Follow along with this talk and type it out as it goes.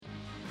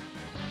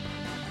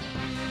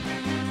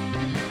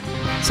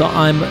So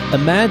I'm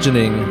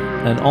imagining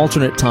an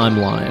alternate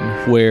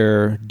timeline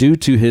where, due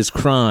to his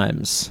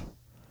crimes,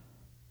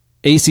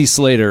 AC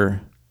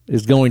Slater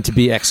is going to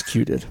be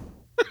executed.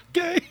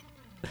 Okay.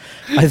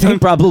 I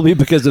think probably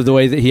because of the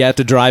way that he had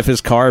to drive his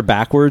car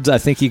backwards. I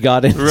think he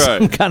got in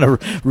some kind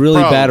of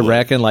really bad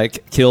wreck and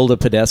like killed a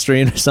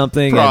pedestrian or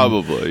something.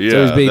 Probably, yeah.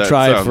 So he's being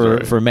tried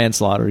right. for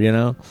manslaughter, you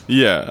know?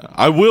 Yeah.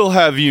 I will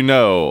have you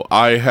know,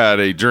 I had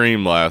a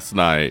dream last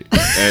night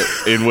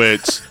in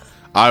which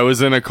I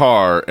was in a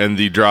car and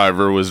the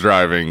driver was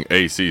driving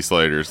AC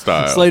Slater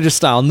style. Slater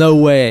style, no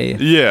way.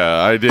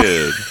 Yeah, I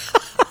did.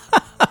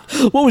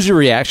 What was your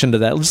reaction to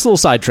that? Just a little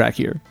sidetrack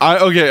here.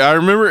 I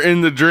remember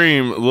in the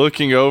dream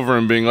looking over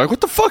and being like,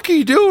 "What the fuck are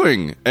you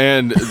doing?"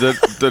 And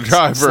the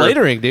driver,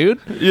 Slatering, dude.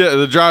 Yeah,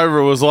 the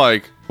driver was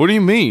like, "What do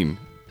you mean?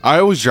 I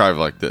always drive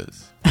like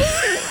this."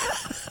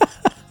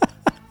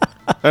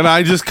 And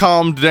I just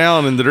calmed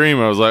down in the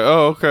dream. I was like,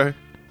 "Oh, okay."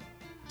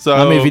 So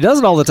I mean, if he does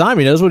it all the time,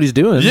 he knows what he's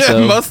doing. Yeah,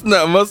 so.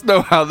 must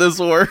know how this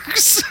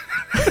works.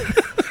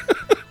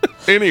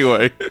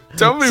 Anyway,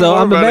 tell me so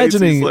more I'm about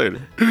imagining, AC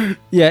Slater.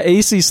 Yeah,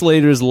 AC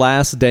Slater's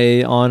last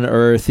day on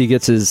Earth. He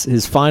gets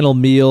his final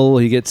meal.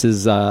 He gets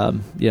his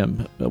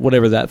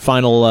whatever that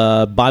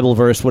final Bible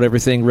verse, whatever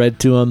thing read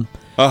to him.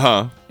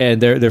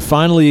 And they're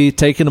finally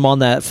taking him on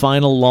that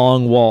final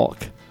long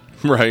walk.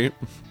 Right.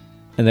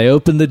 And they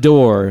open the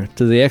door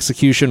to the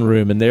execution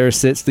room, and there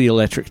sits the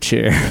electric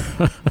chair.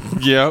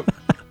 Yep.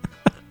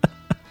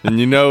 And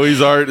you know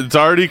it's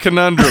already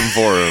conundrum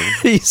for him.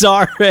 He's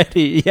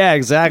already, yeah,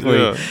 exactly.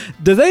 Yeah.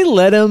 Do they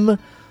let him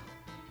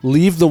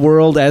leave the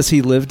world as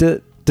he lived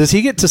it? Does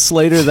he get to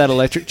Slater that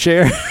electric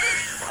chair?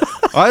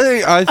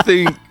 I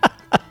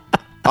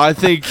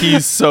think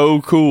he's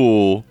so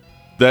cool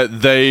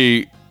that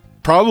they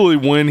probably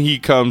when he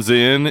comes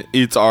in,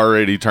 it's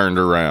already turned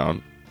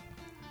around.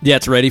 Yeah,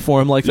 it's ready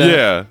for him like that.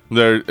 Yeah,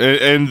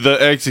 and the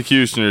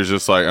executioner's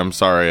just like, "I'm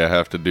sorry, I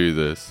have to do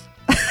this."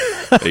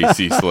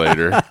 AC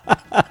Slater.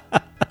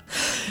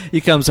 He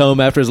comes home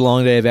after his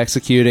long day of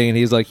executing, and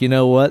he's like, "You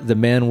know what? The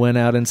man went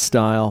out in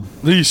style.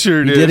 He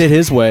sure did. He did it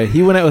his way.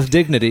 He went out with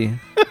dignity."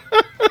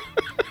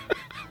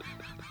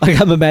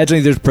 Like, I'm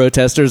imagining there's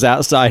protesters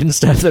outside and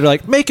stuff that are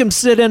like, "Make him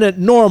sit in it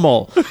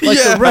normal, like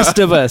the rest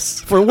of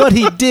us, for what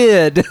he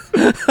did."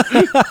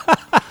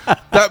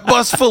 That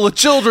bus full of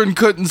children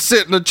couldn't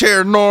sit in a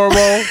chair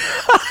normal.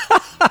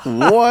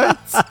 What?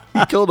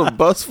 He killed a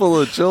bus full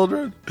of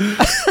children?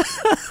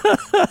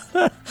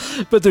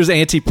 But there's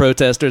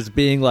anti-protesters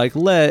being like,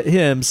 "Let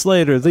him,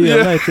 Slater, the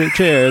electric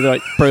chair." They're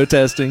like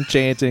protesting,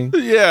 chanting.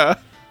 Yeah.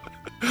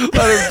 Let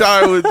him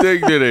die with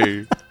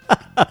dignity.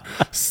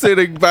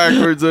 Sitting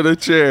backwards in a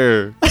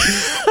chair.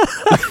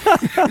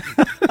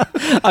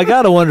 I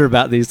gotta wonder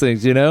about these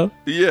things, you know?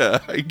 Yeah,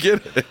 I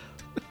get it.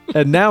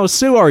 And now,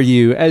 so are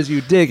you, as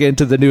you dig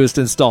into the newest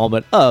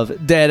installment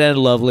of Dead and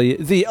Lovely,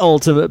 the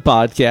ultimate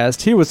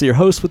podcast. Here with your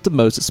host with the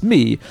Moses,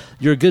 me,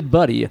 your good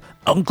buddy,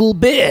 Uncle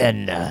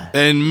Ben.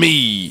 And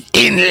me.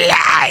 In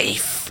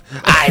life,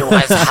 I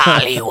was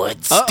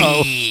Hollywood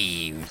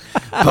Steve.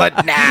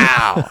 But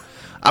now,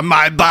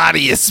 my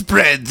body is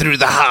spread through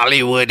the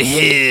Hollywood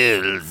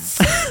Hills.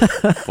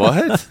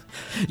 What?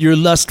 Your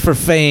lust for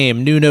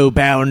fame knew no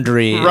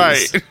boundaries.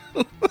 Right.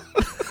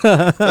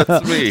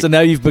 That's me. So now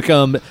you've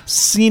become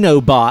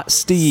Cenobot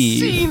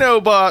Steve.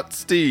 Cenobot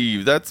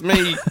Steve. That's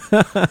me,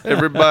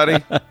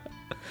 everybody.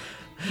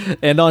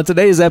 And on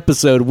today's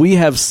episode, we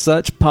have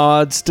such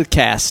pods to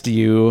cast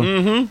you.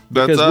 Mm-hmm.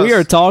 That's because us. we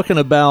are talking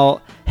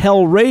about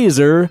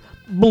Hellraiser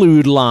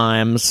Blood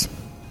Limes.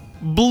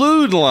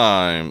 Blood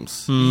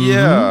Limes. Mm-hmm.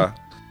 Yeah.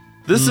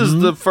 This is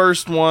the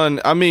first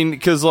one. I mean,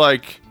 because,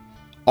 like,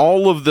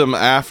 all of them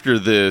after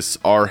this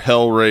are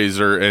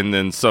Hellraiser and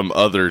then some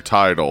other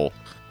title.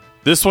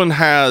 This one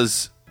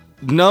has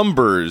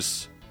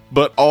numbers,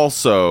 but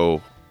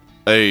also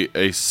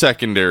a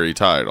secondary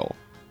title.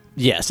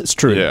 Yes, it's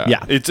true.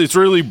 Yeah. It's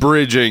really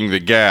bridging the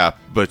gap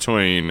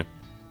between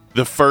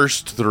the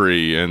first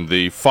three and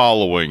the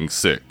following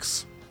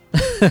six.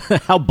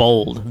 How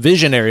bold.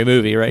 Visionary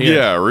movie right here.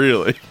 Yeah,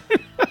 really.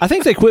 I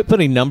think they quit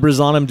putting numbers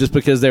on them just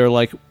because they were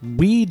like,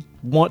 we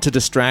want to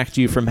distract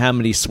you from how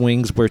many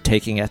swings we're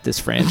taking at this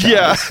franchise.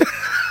 Yeah.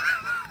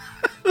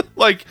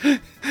 Like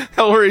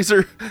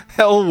Hellraiser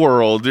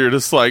Hellworld, you're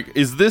just like,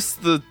 is this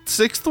the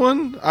sixth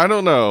one? I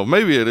don't know.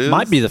 Maybe it is.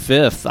 Might be the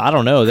fifth. I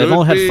don't know. They've Could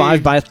only had be.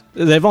 5 bites.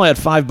 They've only had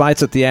 5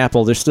 bites at the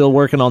apple. They're still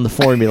working on the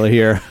formula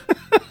here.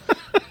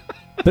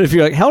 But if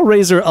you're like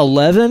Hellraiser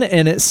 11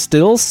 and it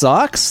still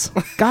sucks,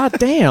 god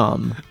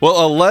damn.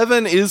 Well,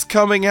 11 is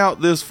coming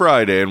out this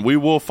Friday, and we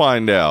will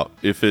find out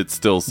if it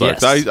still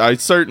sucks. Yes. I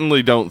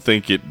certainly don't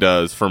think it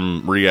does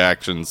from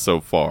reactions so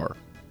far.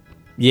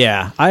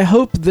 Yeah, I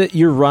hope that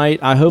you're right.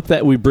 I hope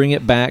that we bring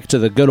it back to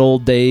the good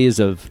old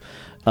days of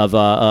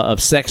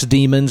sex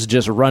demons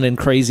just running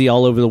crazy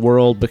all over the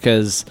world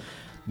because,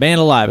 man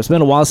alive, it's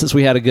been a while since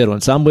we had a good one.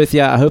 So I'm with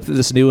you. I hope that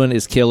this new one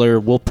is killer.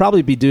 We'll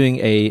probably be doing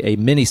a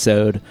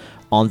mini-sode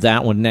on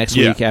that one next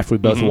week after we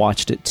both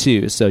watched it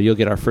too. So you'll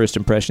get our first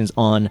impressions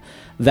on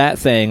that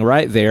thing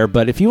right there.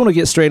 But if you want to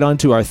get straight on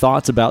to our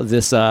thoughts about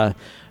this,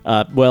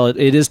 well,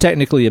 it is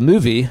technically a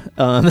movie.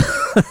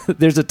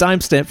 There's a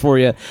timestamp for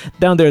you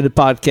down there in the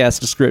podcast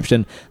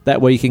description.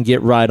 That way you can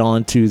get right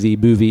on to the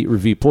movie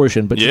review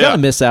portion. But you're going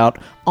to miss out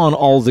on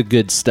all the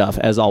good stuff,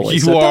 as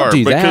always. You don't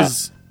do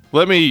because that.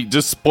 Let me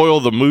just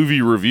spoil the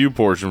movie review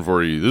portion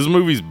for you. This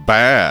movie's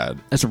bad.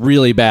 It's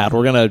really bad.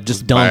 We're going to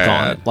just dunk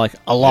on it, like,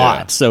 a lot.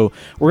 Yeah. So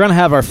we're going to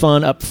have our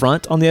fun up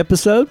front on the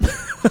episode.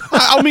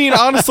 I mean,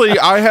 honestly,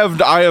 I have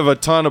a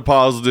ton of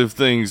positive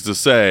things to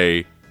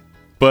say,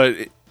 but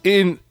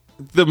in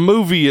the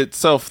movie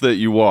itself that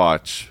you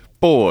watch,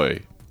 boy,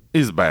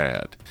 is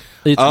bad.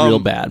 It's real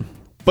bad.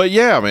 But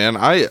yeah, man,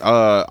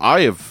 I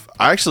have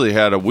actually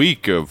had a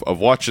week of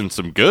watching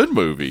some good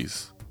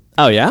movies.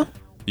 Oh, yeah?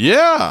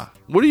 Yeah.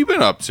 What have you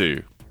been up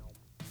to?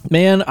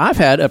 Man, I've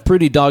had a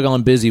pretty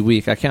doggone busy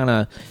week. I kind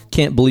of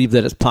can't believe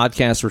that it's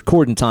podcast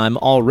recording time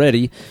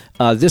already.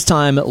 This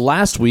time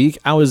last week,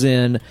 I was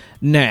in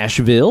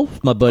Nashville,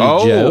 my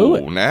buddy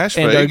Joe. Nash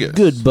and Vegas. Our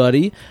good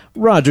buddy,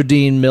 Roger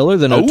Dean Miller,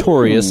 the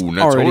notorious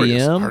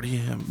RDM.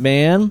 RDM.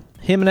 Man,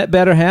 him and that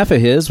better half of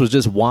his was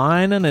just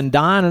whining and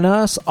dining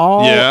us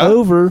all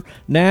over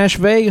Nash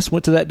Vegas.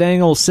 Went to that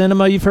dang old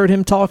cinema you've heard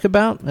him talk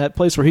about, that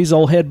place where he's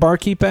old head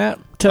barkeep at.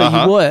 Tell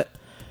you what.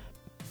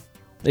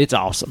 It's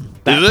awesome.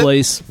 That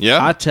place.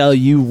 Yeah. I tell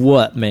you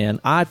what, man.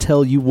 I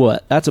tell you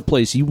what. That's a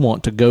place you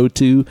want to go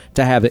to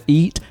have an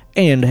eat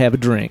and have a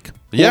drink.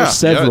 Yeah. Or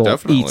several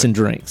definitely. eats and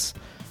drinks.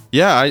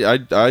 Yeah,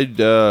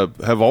 I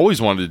have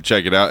always wanted to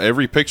check it out.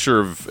 Every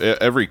picture of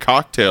every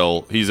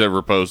cocktail he's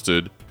ever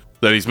posted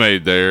that he's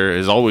made there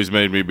has always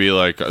made me be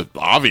like,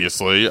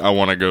 obviously, I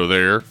want to go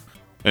there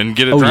and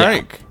get a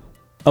drink. Yeah.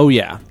 Oh,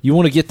 yeah. You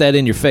want to get that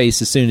in your face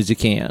as soon as you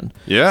can.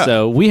 Yeah.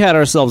 So we had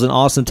ourselves an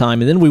awesome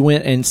time, and then we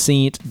went and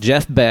seen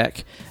Jeff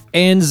Beck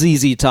and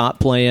ZZ Top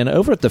playing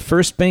over at the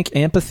First Bank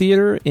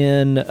Amphitheater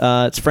in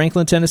it's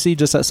Franklin, Tennessee,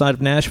 just outside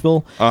of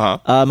Nashville.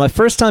 My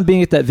first time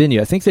being at that venue.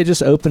 I think they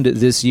just opened it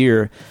this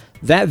year.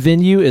 That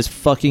venue is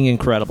fucking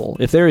incredible.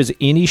 If there is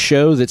any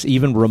show that's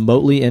even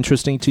remotely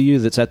interesting to you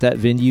that's at that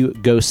venue,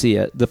 go see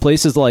it. The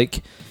place is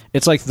like,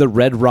 it's like the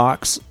Red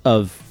Rocks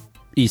of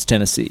East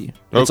Tennessee.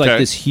 It's like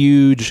this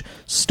huge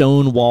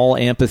stone wall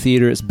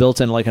amphitheater. It's built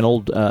in like an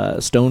old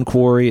stone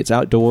quarry. It's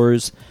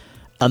outdoors.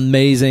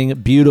 Amazing,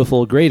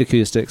 beautiful, great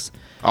acoustics.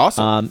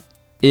 Awesome.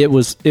 It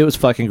was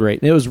fucking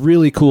great. And it was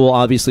really cool,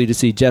 obviously, to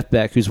see Jeff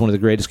Beck, who's one of the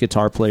greatest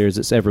guitar players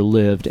that's ever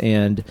lived,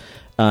 and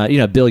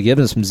Billy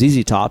Gibbons from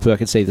ZZ Top, who I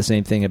could say the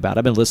same thing about.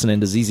 I've been listening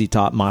to ZZ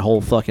Top my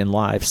whole fucking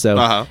life,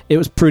 so it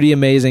was pretty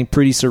amazing,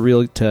 pretty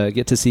surreal to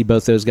get to see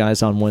both those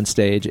guys on one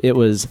stage. It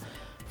was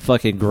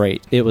fucking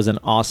great. It was an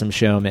awesome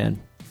show,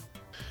 man.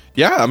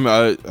 Yeah,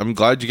 I'm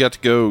glad you got to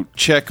go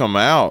check them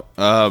out.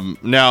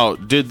 Now,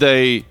 did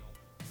they,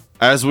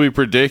 as we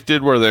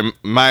predicted, were they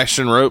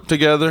mashing rope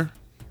together?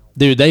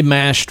 Dude, they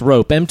mashed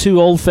rope. Them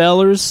two old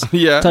fellers,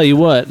 tell you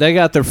what, they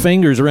got their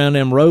fingers around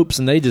them ropes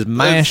and they just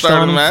mashed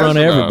on them in front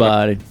of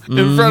everybody.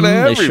 In front of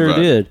everybody. They sure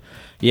did.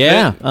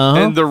 Yeah.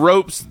 And the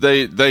ropes,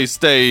 they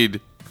stayed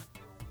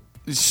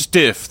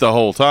stiff the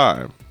whole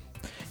time.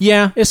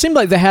 Yeah, it seemed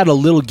like they had a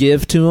little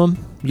give to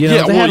them. They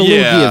had a little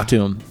give to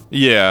them.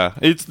 Yeah,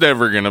 it's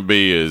never going to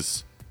be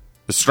as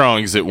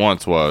strong as it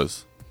once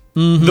was.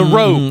 The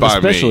rope,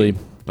 especially.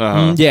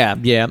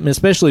 Yeah,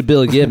 especially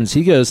Billy Gibbons.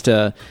 He goes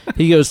to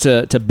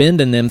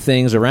bending them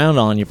things around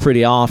on you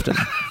pretty often.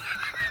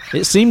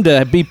 It seemed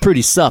to be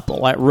pretty supple,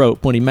 like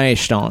rope, when he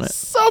mashed on it.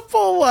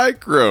 Supple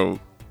like rope.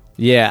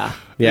 Yeah.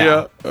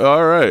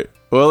 All right.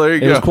 Well, there you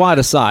go. It was quite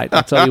a sight.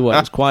 I'll tell you what,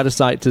 it was quite a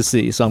sight to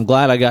see. So I'm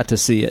glad I got to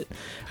see it.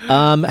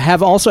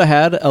 Have also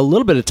had a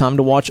little bit of time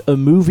to watch a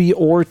movie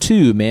or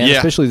two, man. Yeah.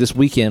 Especially this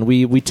weekend.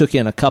 We took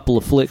in a couple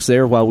of flicks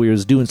there while we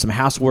was doing some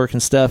housework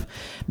and stuff.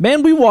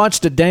 Man, we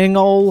watched a dang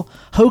old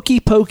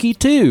Hokey Pokey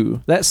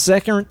 2. That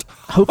second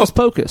Hocus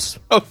Pocus.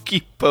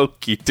 Hokey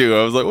Pokey 2.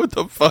 I was like, what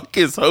the fuck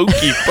is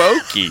Hokey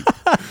Pokey?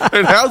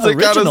 And how's it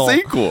got a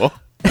sequel?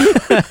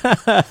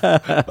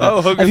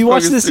 Have you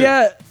watched this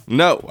yet?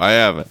 No, I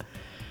haven't.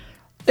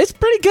 It's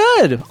pretty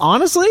good,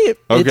 honestly.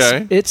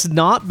 Okay. It's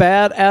not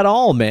bad at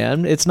all,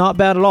 man. It's not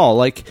bad at all.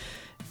 Like,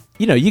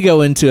 you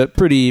go into it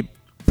pretty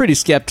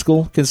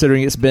skeptical,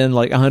 considering it's been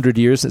like 100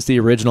 years since the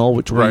original,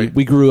 which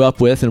we grew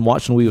up with and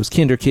watched when we was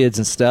kinder kids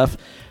and stuff.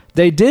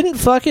 They didn't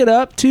fuck it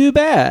up too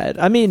bad.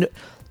 I mean,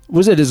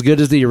 was it as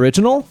good as the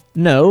original?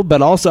 No,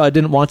 but also I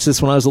didn't watch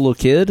this when I was a little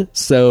kid,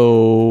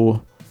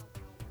 so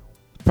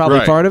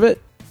probably part of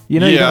it. You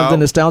don't have the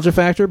nostalgia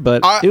factor,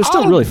 but it was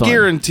still really fun. I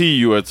guarantee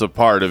you it's a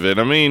part of it.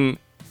 I mean,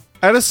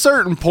 at a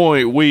certain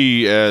point,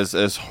 we as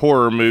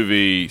horror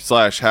movie /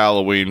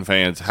 Halloween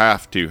fans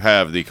have to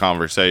have the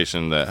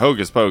conversation that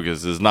Hocus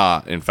Pocus is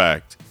not, in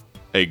fact,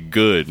 a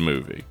good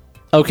movie.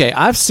 Okay,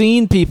 I've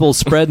seen people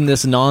spreading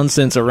this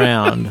nonsense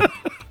around.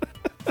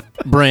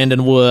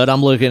 Brandon Wood,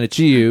 I'm looking at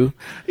you.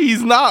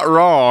 He's not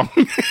wrong.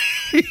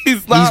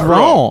 He's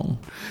wrong.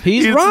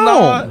 He's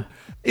wrong.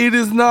 It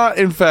is not,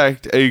 in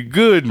fact, a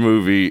good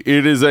movie.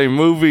 It is a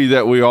movie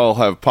that we all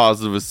have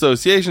positive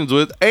associations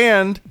with,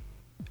 and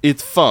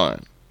it's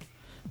fun.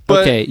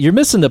 But, okay, you're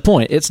missing the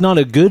point. It's not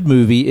a good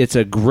movie. It's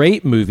a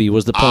great movie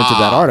was the point of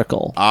that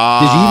article.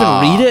 Did you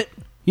even read it?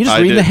 You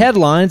just read the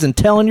headlines and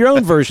telling your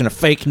own version of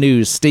fake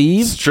news,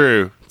 Steve. It's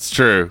true. It's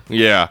true.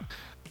 Yeah.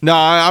 No,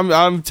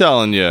 I'm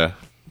telling you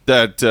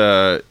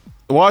that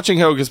watching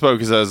Hocus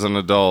Pocus as an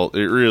adult,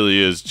 it really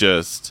is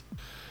just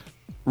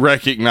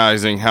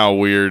recognizing how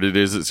weird it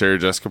is that Sarah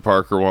Jessica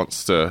Parker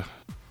wants to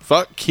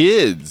fuck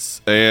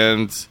kids,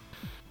 and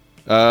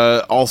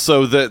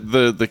also that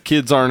the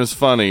kids aren't as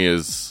funny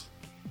as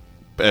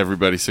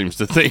everybody seems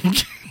to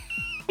think.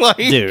 Like,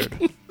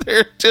 dude,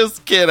 they're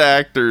just kid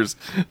actors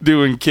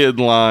doing kid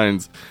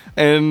lines,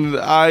 and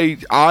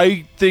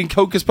I think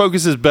Hocus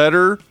Pocus is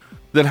better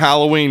than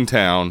Halloween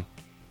Town,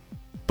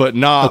 but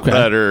not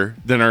better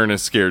than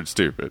Ernest Scared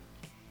Stupid.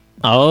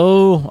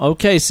 Oh,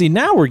 okay. See,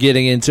 now we're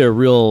getting into a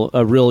real,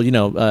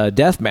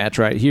 death match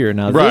right here.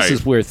 Now, this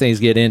is where things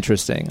get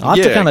interesting. I'll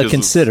have to kind of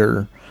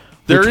consider.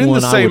 They're in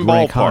the same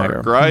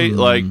ballpark, right?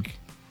 Like,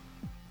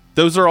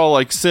 those are all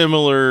like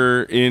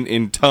similar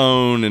in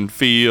tone and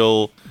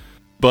feel,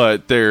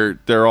 but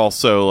they're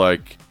also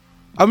like,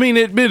 I mean,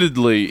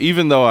 admittedly,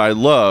 even though I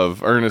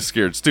love Ernest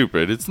Scared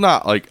Stupid, it's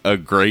not like a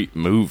great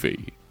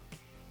movie.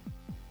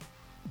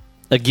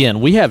 Again,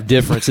 we have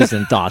differences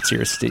in thoughts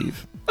here,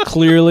 Steve.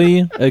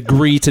 Clearly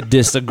agree to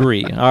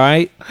disagree, all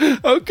right?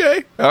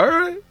 Okay, all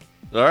right.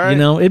 You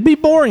know, it'd be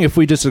boring if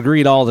we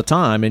disagreed all the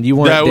time and you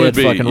weren't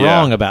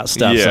wrong about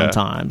stuff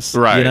sometimes.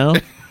 Right. You know?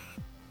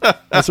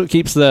 That's what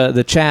keeps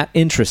the chat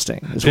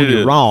interesting. Is when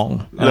you're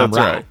wrong and I'm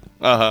right.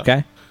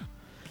 Okay?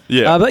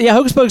 Yeah. But yeah,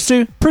 Hocus Pocus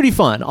 2, pretty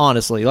fun,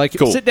 honestly. Like,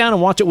 sit down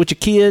and watch it with your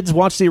kids,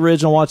 watch the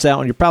original, watch that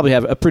one. You'll probably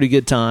have a pretty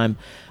good time.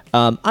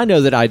 I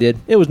know that I did.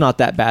 It was not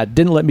that bad.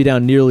 Didn't let me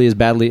down nearly as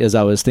badly as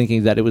I was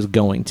thinking that it was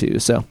going to.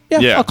 So,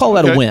 yeah. I'll call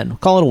that a win.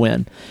 Call it a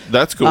win.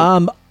 That's cool.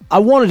 I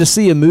wanted to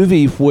see a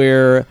movie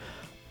where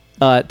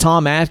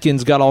Tom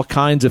Atkins got all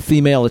kinds of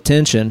female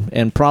attention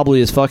and probably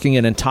is fucking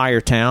an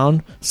entire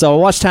town. So I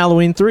watched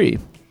Halloween 3.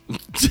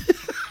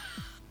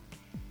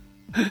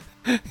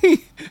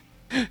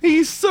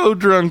 He's so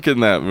drunk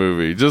in that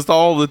movie. Just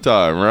all the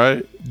time,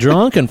 right?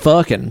 Drunk and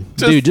fucking.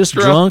 Dude, just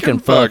drunk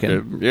and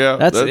fucking. Yeah,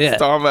 that's it.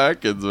 Tom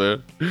Atkins,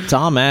 man.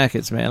 Tom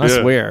Atkins, man. I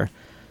swear.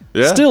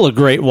 Yeah. Still a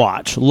great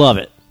watch. Love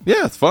it.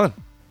 Yeah, it's fun.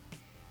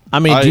 I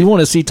mean, do you want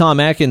to see Tom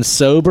Atkins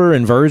sober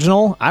and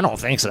virginal? I don't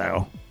think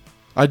so.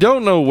 I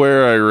don't know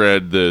where I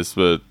read this,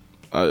 but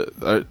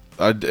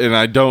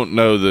I don't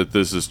know that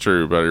this is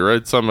true, but I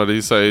read somebody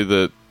say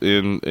that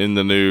in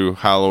the new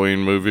Halloween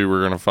movie,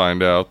 we're going to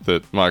find out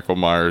that Michael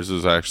Myers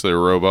is actually a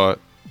robot.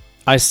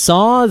 I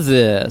saw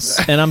this,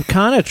 and I'm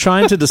kind of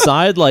trying to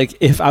decide, like,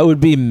 if I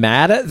would be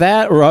mad at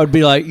that, or I would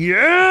be like,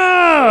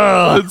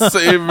 yeah!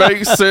 It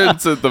makes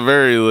sense at the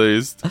very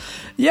least.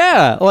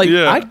 Yeah,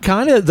 I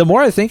kind of, the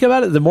more I think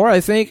about it, the more I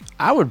think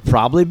I would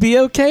probably be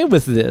okay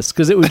with this,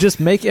 because it would just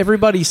make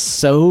everybody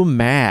so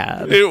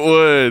mad. It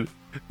would.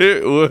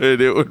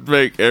 It would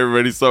make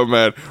everybody so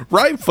mad.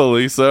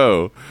 Rightfully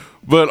so.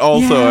 But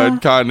also,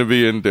 I'd kind of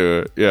be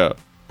into it. Yeah.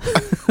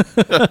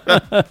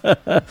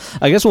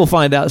 I guess we'll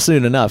find out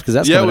soon enough, because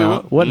that's coming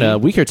out, in a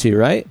week or two,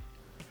 right?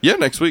 Yeah,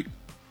 next week.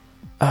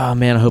 Oh,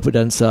 man, I hope it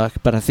doesn't suck,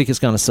 but I think it's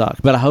going to suck.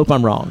 But I hope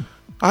I'm wrong.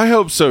 I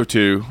hope so,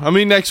 too. I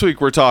mean, next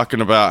week we're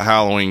talking about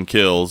Halloween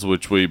Kills,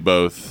 which we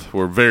both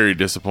were very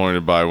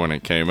disappointed by when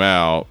it came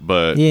out.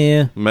 But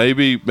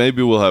maybe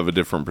we'll have a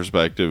different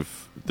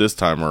perspective this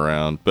time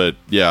around. But,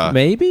 yeah.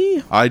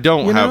 Maybe? I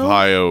don't have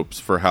high hopes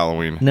for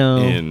Halloween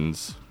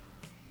Ends.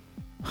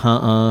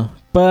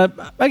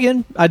 But,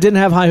 again, I didn't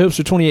have high hopes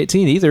for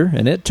 2018 either,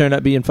 and it turned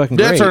out being fucking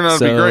great. Yeah, it turned out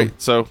to be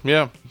great. So,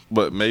 yeah.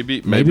 But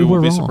maybe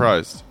we'll be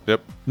surprised.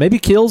 Yep. Maybe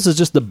Kills is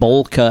just the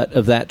bowl cut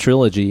of that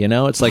trilogy, you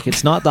know? It's like,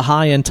 it's not the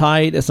high and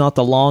tight, it's not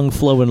the long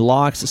flowing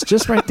locks, it's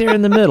just right there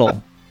in the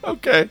middle.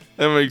 Okay,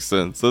 that makes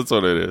sense. That's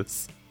what it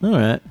is. All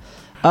right.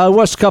 I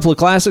watched a couple of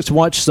classics,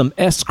 watched some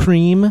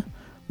S-Cream,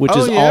 which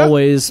is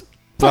always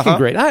fucking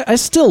great. I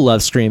still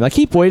love Scream. I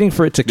keep waiting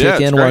for it to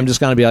kick in where I'm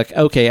just going to be like,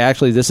 okay,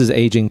 actually, this is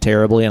aging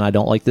terribly and I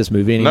don't like this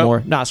movie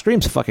anymore. Nah,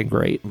 Scream's fucking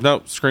great.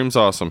 No, Scream's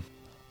awesome.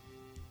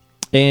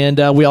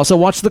 And we also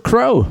watched The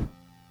Crow.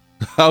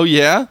 Oh,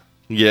 yeah?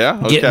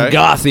 Yeah, okay. Getting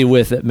gothy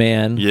with it,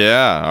 man.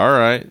 Yeah, all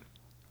right.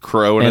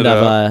 Crowing it up.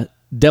 And I've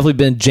definitely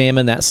been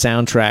jamming that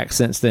soundtrack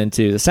since then,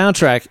 too. The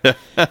soundtrack,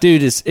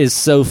 dude, is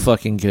so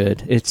fucking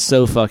good. It's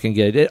so fucking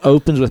good. It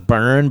opens with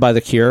Burn by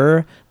The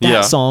Cure.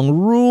 That song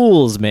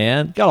rules,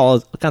 man. Got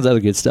all kinds of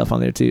other good stuff on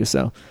there, too.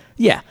 So,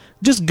 yeah,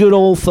 just good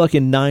old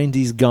fucking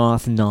 90s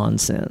goth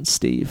nonsense,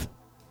 Steve.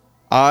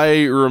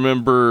 I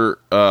remember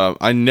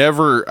I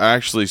never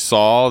actually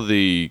saw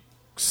the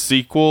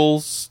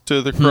sequels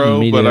to The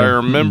Crow, but I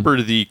remember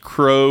the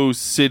Crow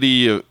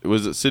City.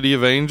 Was it City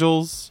of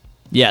Angels?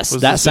 Yes,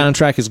 that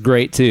soundtrack is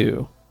great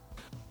too.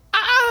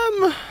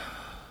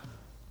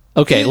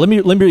 Okay, let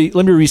me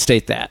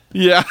restate that.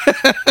 Yeah,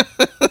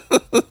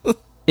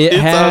 it's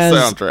a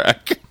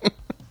soundtrack.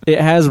 It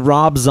has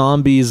Rob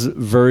Zombie's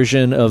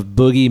version of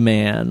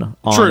Boogeyman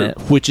on True. it,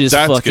 which is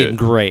That's fucking good.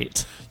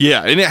 great.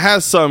 Yeah, and it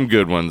has some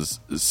good ones,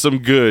 some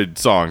good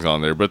songs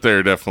on there, but there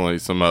are definitely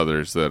some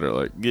others that are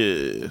like,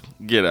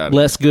 get out of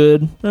Less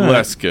good. here.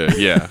 Less good,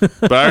 yeah.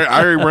 But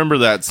I remember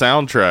that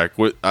soundtrack.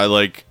 I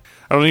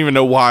don't even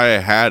know why I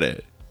had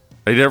it.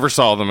 I never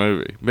saw the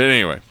movie. But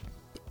anyway.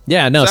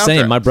 Yeah, no,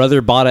 same. Soundtracks. My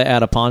brother bought it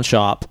at a pawn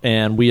shop,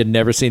 and we had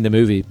never seen the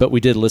movie, but we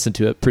did listen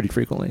to it pretty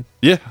frequently.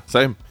 Yeah,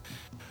 same.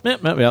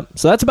 Yep.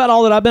 So that's about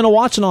all that I've been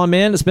watching on,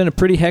 man. It's been a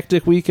pretty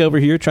hectic week over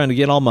here trying to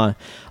get all my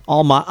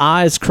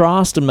I's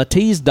crossed and my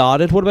T's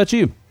dotted. What about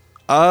you?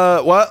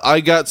 Well,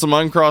 I got some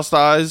uncrossed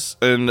I's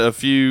and a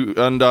few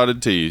undotted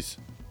T's.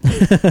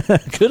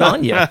 Good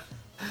on you.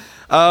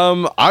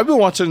 I've been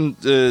watching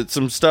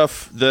some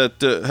stuff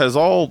that has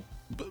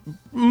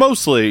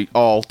mostly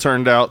all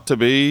turned out to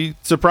be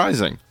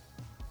surprising.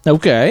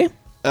 Okay.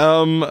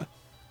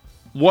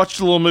 Watched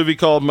a little movie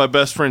called My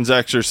Best Friend's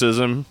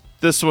Exorcism.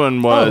 This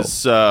one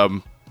was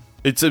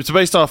it's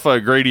based off a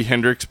Grady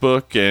Hendrix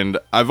book, and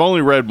I've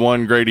only read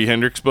one Grady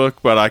Hendrix book,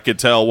 but I could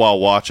tell while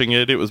watching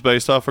it was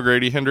based off a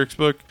Grady Hendrix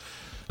book.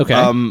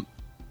 Okay.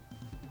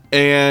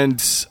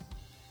 And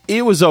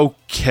it was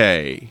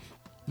okay,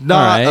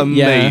 not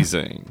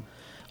amazing. Yeah.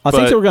 I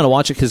think they were going to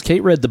watch it because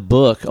Kate read the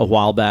book a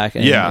while back,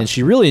 and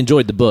she really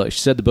enjoyed the book. She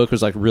said the book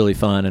was like really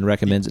fun and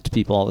recommends it to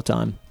people all the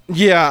time.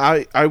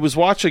 Yeah, I was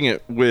watching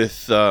it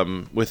with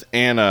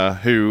Anna,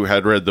 who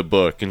had read the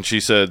book, and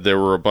she said there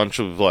were a bunch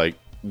of like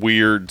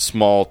weird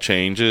small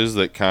changes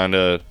that kind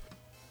of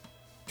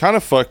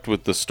fucked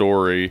with the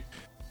story.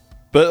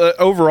 But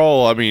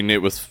overall, I mean,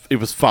 it was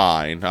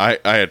fine. I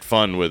had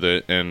fun with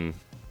it, and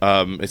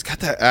it's got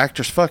that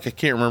actress. Fuck, I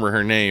can't remember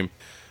her name,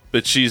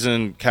 but she's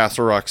in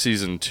Castle Rock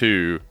season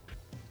 2,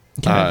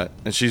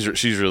 and she's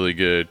really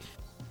good.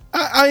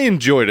 I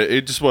enjoyed it.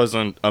 It just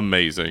wasn't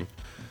amazing.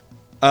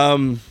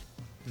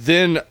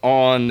 Then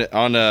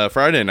on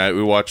Friday night,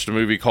 we watched a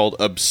movie called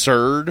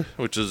Absurd,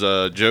 which is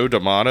a Joe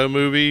D'Amato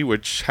movie,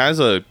 which has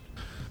a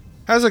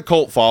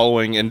cult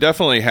following and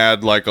definitely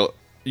had like a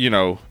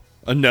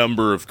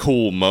number of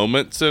cool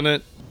moments in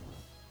it.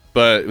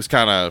 But it was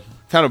kind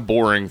of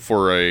boring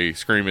for a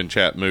Scream and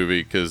Chat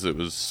movie because it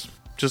was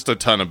just a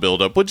ton of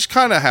buildup, which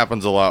kind of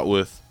happens a lot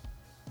with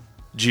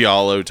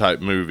Giallo type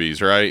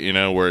movies, right?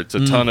 Where it's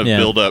a ton of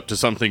buildup to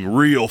something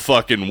real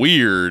fucking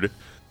weird.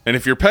 And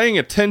if you're paying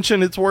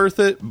attention, it's worth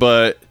it.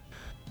 But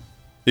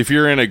if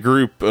you're in a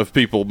group of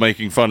people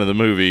making fun of the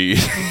movie,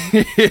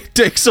 it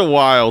takes a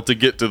while to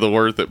get to the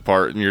worth it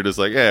part. And you're just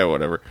like,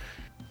 whatever.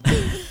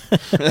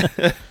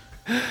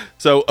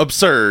 So,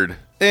 Absurd.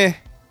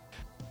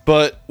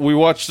 But we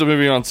watched a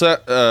movie on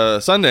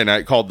Sunday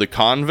night called The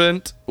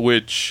Convent,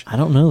 which... I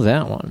don't know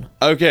that one.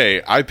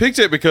 Okay, I picked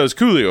it because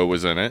Coolio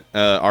was in it.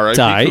 R.I.P.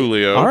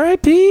 Coolio.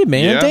 R.I.P.,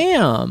 man,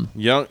 damn.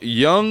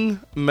 Young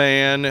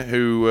man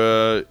who,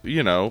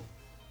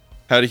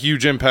 had a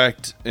huge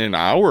impact in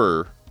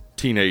our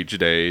teenage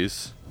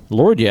days.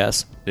 Lord,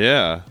 yes.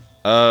 Yeah.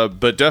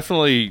 But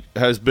definitely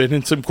has been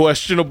in some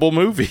questionable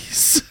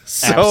movies.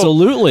 So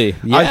absolutely,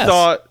 yes. I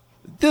thought...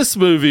 this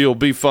movie will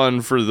be fun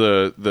for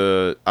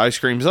the Ice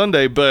Cream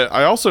Sunday, but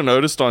I also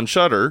noticed on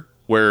Shudder,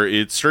 where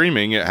it's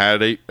streaming, it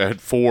had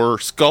 4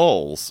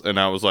 skulls, and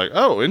I was like,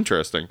 oh,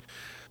 interesting.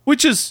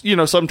 Which is,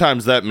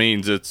 sometimes that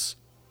means it's,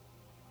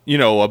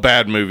 a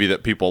bad movie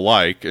that people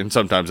like, and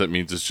sometimes that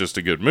means it's just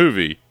a good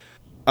movie.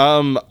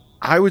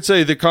 I would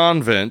say The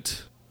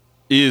Convent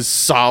is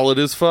solid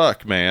as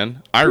fuck,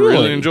 man. I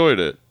really enjoyed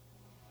it.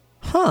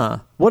 Huh.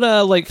 What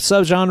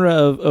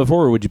subgenre of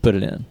horror would you put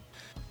it in?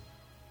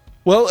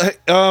 Well,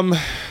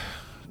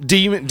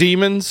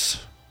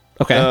 Demons.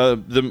 Okay.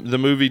 The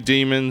movie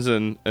Demons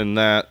and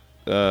that,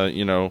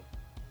 I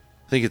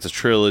think it's a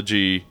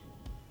trilogy.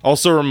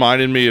 Also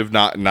reminded me of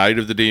Night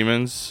of the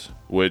Demons,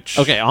 which...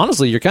 Okay,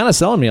 honestly, you're kind of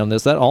selling me on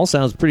this. That all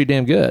sounds pretty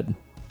damn good.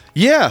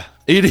 Yeah,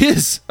 it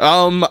is.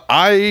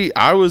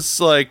 I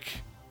was,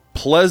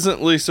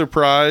 pleasantly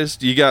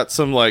surprised. You got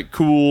some,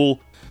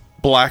 cool...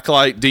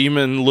 blacklight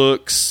demon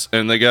looks,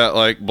 and they got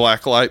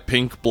blacklight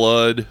pink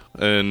blood,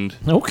 and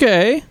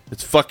okay,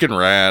 it's fucking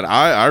rad.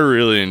 I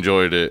really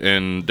enjoyed it,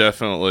 and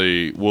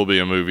definitely will be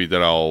a movie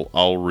that I'll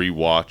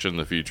rewatch in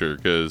the future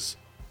because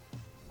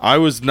I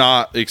was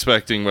not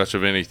expecting much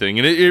of anything,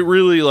 and it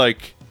really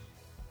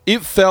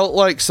it felt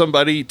like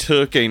somebody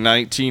took a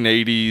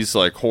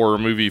 1980s horror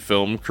movie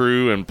film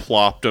crew and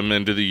plopped them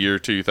into the year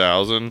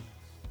 2000.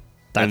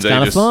 That's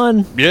kind of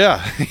fun.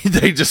 Yeah.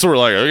 They just were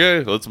like,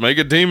 okay, let's make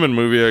a demon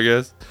movie, I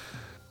guess.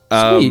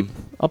 Sweet.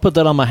 I'll put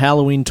that on my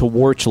Halloween to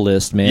watch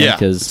list, man. Yeah,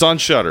 cause it's on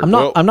Shudder.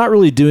 I'm not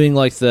really doing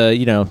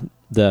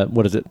the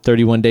what is it,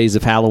 31 Days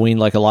of Halloween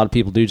like a lot of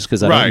people do just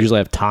because I don't usually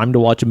have time to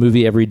watch a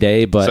movie every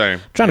day, but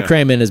I'm trying to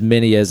cram in as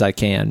many as I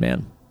can,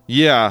 man.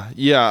 Yeah,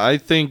 I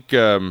think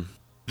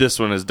this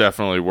one is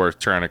definitely worth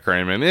trying to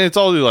cram in. It's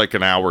only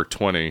an hour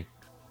 20.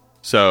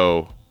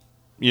 So,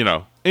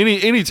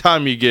 any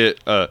time you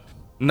get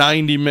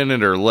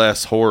 90-minute or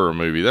less horror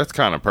movie, that's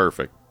kind of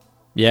perfect.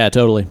 Yeah,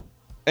 totally.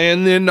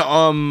 And then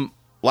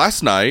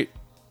last night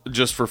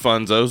just for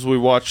funzos, we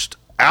watched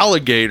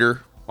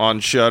Alligator on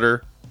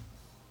Shudder,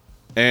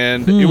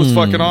 and it was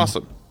fucking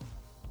awesome.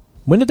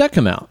 When did that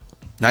come out?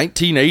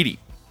 1980.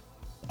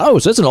 Oh,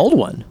 so it's an old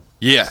one.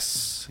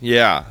 Yes.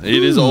 Yeah,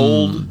 it is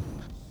old.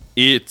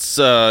 It's,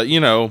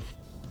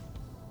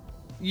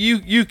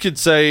 you could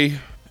say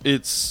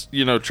it's,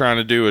 trying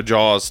to do a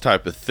Jaws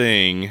type of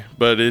thing,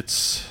 but and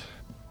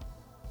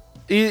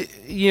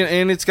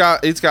it's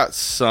got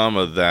some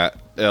of that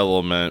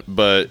element,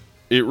 but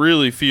it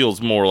really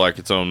feels more like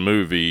its own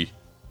movie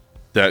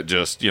that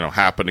just,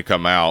 happened to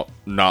come out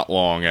not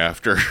long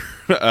after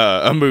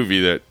a movie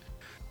that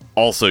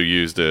also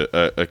used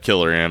a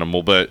killer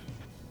animal. But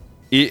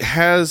it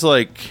has,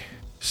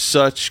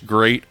 such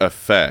great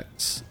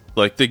effects.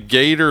 The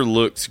gator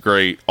looks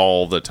great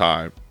all the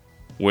time.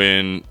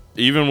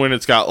 Even when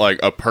it's got,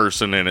 a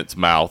person in its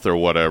mouth or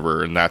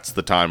whatever, and that's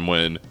the time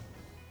when,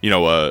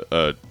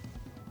 I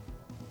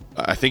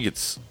think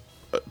it's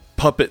a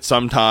puppet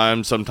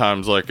sometimes some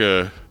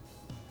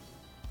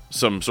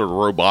sort of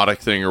robotic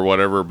thing or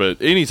whatever,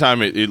 but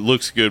anytime it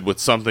looks good with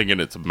something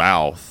in its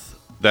mouth,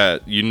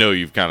 that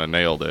you've kind of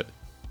nailed it.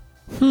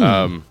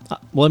 Well,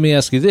 let me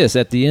ask you this.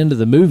 At the end of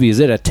the movie, is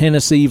it a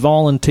Tennessee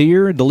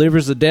volunteer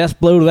delivers the death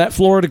blow to that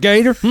Florida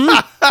gator?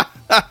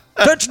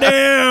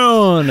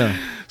 Touchdown!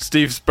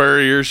 Steve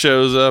Spurrier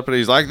shows up and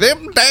he's like,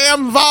 "Them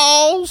damn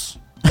Vols!"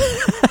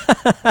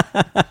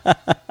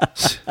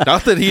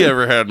 Not that he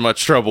ever had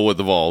much trouble with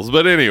the Vols,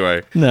 but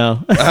anyway.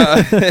 No.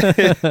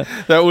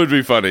 That would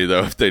be funny,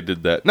 though, if they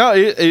did that. No,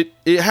 it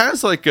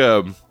has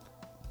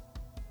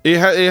it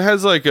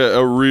has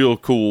a real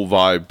cool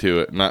vibe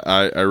to it, and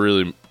I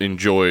really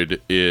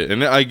enjoyed it.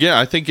 And again,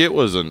 I think it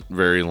wasn't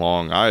very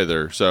long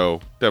either, so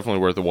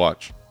definitely worth a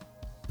watch.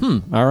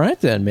 All right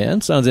then,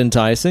 man. Sounds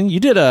enticing. You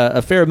did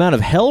a fair amount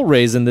of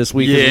Hellraising this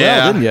week as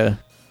well, didn't you?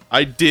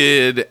 I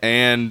did,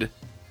 and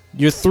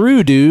you're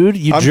through, dude.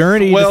 You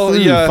journeyed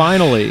through,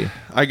 finally.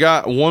 I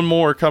got one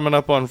more coming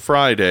up on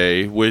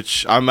Friday,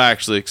 which I'm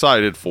actually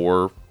excited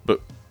for, but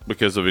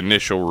because of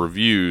initial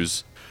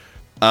reviews.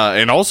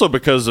 And also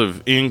because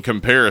of in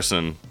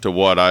comparison to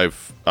what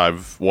I've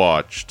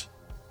watched,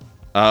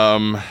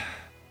 I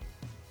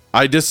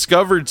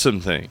discovered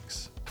some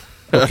things.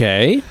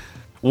 Okay.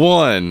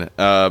 One,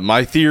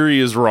 my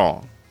theory is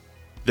wrong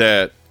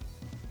that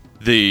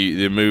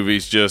the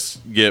movies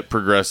just get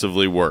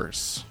progressively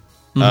worse.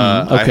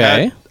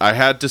 Okay. I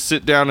had to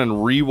sit down and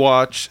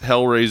rewatch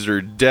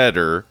Hellraiser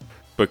Deader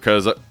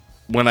because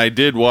when I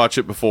did watch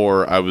it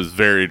before, I was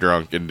very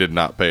drunk and did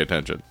not pay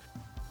attention.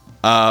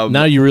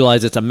 Now you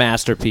realize it's a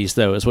masterpiece,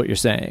 though, is what you're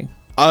saying.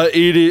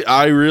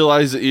 I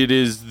realize it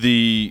is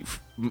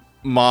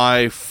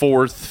my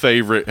fourth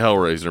favorite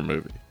Hellraiser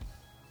movie.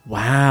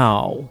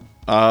 Wow.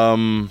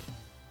 And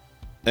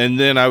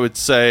then I would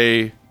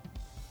say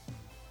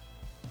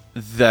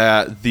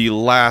that the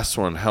last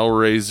one,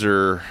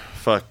 Hellraiser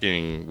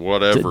fucking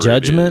whatever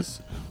Judgment? it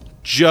is.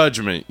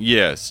 Judgment,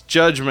 yes.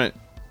 Judgment,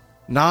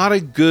 not a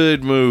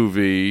good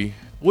movie.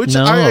 Which,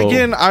 no.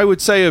 I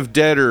would say of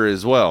Deader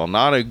as well.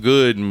 Not a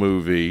good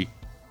movie.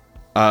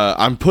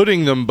 I'm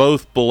putting them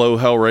both below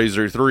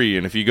Hellraiser 3,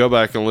 and if you go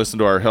back and listen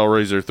to our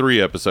Hellraiser 3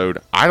 episode,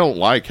 I don't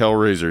like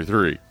Hellraiser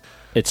 3.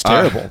 It's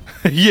terrible.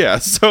 Yeah,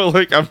 so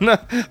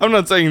I'm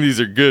not saying these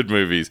are good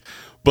movies,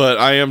 but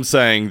I am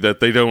saying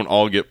that they don't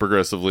all get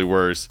progressively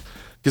worse.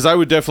 Because I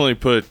would definitely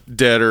put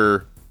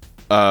Deader,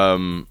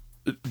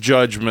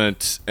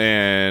 Judgment,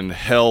 and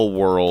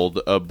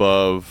Hellworld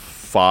above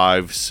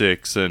 5,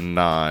 6, and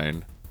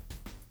 9.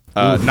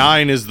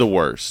 9 is the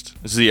worst.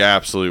 It's the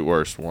absolute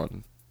worst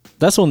one.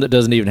 That's one that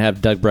doesn't even have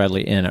Doug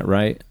Bradley in it,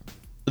 right?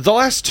 The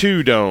last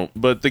two don't,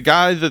 but the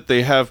guy that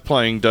they have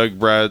playing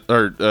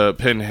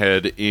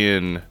Pinhead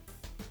in,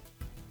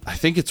 I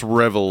think it's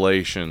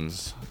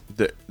Revelations.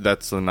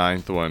 That's the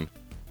 9th one.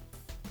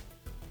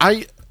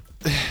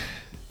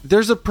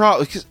 There's a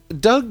problem because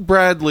Doug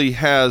Bradley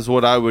has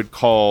what I would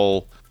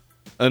call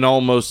an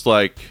almost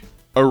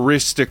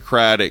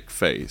aristocratic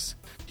face.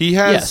 He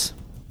has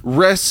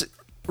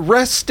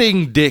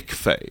resting dick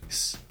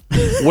face,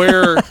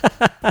 where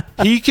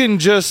he can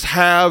just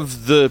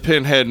have the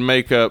Pinhead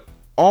makeup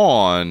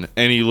on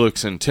and he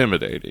looks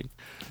intimidating.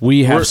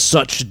 We have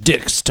such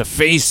dicks to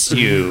face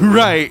you.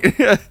 Right.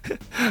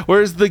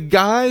 Whereas the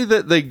guy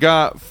that they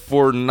got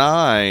for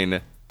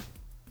 9,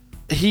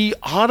 he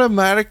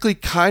automatically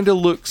kind of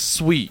looks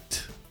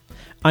sweet.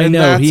 I know.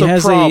 That's he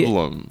has a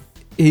problem.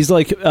 He's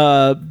like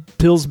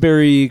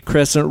Pillsbury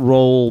Crescent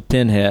Roll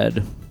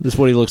Pinhead. That's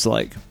what he looks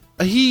like.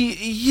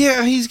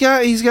 He's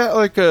got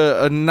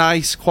a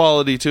nice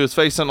quality to his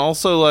face, and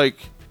also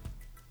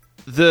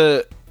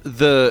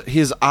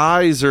his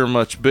eyes are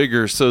much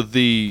bigger, so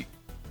the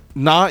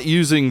not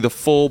using the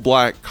full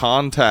black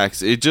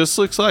contacts, it just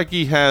looks like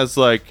he has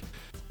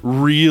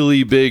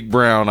really big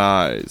brown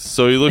eyes.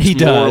 So he looks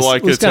more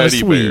like a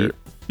teddy bear.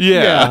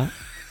 Yeah.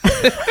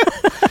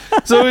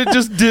 So it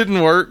just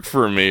didn't work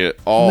for me at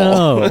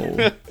all.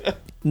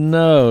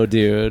 No,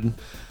 dude.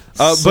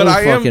 But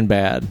I am fucking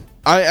bad.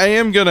 I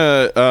am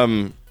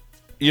gonna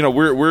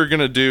we're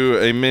gonna do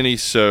a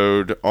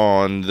mini-sode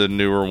on the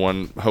newer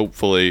one,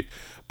 hopefully.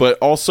 But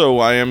also,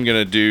 I am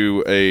gonna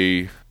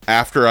do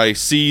after I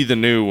see the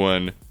new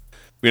one, I'm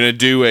gonna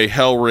do a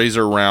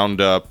Hellraiser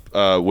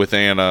roundup with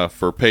Anna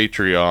for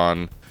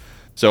Patreon.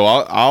 So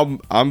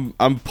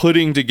I'm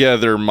putting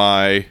together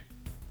my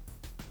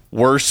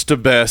worst to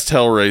best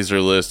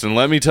Hellraiser list, and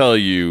let me tell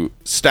you,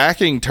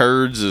 stacking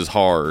turds is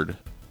hard.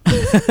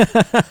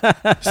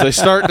 So they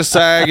start to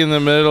sag in the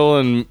middle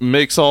and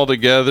mix all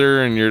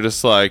together, and you're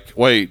just like,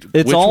 wait,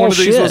 it's which all one of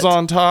these shit. was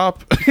on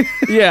top?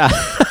 Yeah.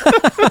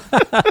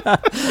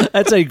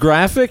 That's a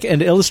graphic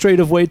and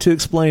illustrative way to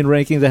explain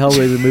ranking the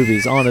Hellraiser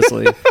movies,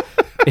 honestly.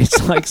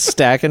 It's like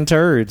stacking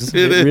turds.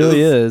 It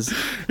really is.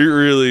 It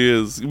really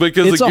is.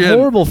 Because it's a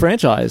horrible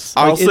franchise.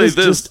 I'll say this.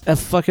 It's just a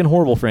fucking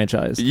horrible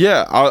franchise.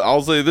 Yeah,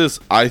 I'll say this.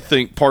 I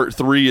think part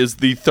 3 is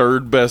the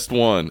third best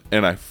one,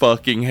 and I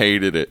fucking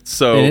hated it.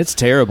 So and it's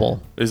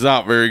terrible. It's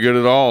not very good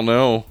at all,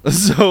 no.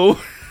 So...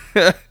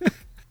 but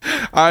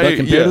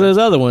compared to those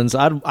other ones,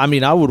 I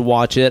would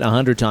watch it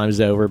 100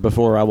 times over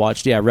before I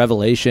watched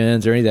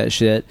Revelations or any of that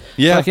shit.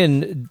 Yeah.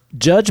 Fucking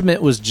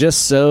Judgment was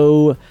just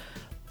so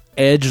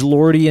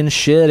edgelordy and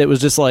shit. It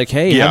was just like,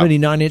 hey, how many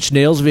 9 Inch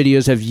Nails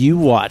videos have you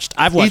watched?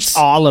 I've watched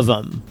all of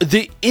them.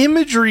 The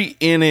imagery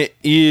in it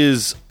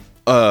is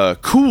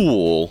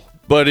cool,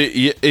 but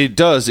it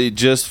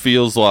just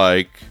feels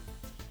like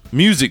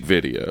music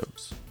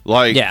videos.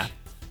 Like, yeah.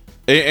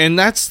 And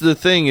that's the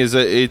thing, is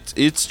that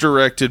it's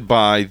directed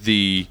by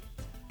the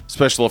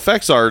special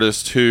effects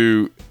artist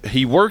who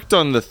he worked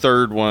on the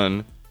third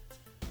one,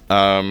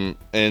 and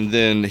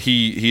then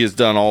he has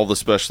done all the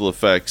special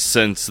effects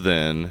since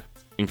then,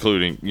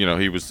 including,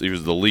 he was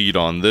the lead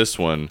on this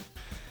one.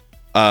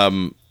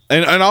 And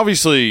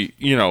obviously,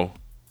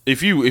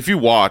 if you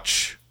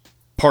watch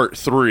part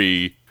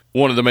 3,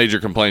 one of the major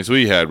complaints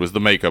we had was the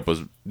makeup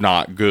was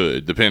not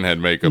good. The Pinhead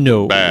makeup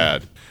was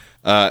bad.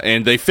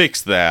 And they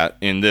fixed that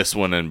in this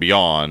one and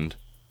beyond.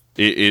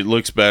 It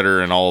looks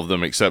better in all of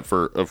them, except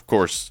for, of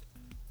course,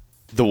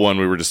 the one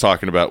we were just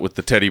talking about with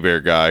the teddy bear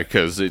guy,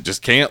 because it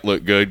just can't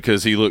look good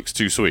because he looks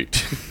too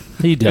sweet.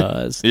 He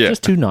does. Yeah.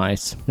 Just too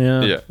nice.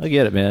 Yeah, I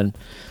get it, man.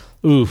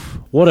 Oof,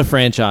 what a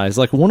franchise.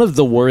 Like, one of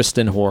the worst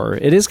in horror.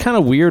 It is kind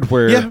of weird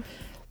where,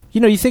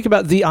 you think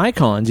about the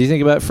icons. You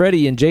think about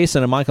Freddy and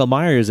Jason and Michael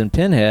Myers and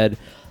Pinhead.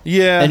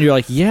 Yeah. And you're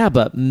like, yeah,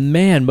 but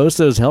man, most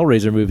of those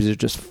Hellraiser movies are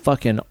just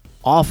fucking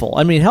awful.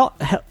 I mean,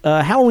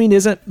 Halloween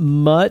isn't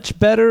much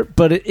better,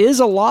 but it is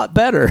a lot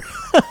better.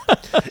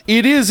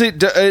 It is. At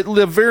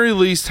the very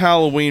least,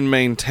 Halloween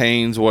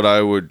maintains what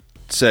I would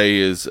say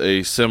is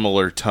a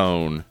similar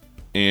tone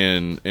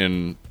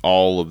in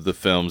all of the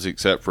films,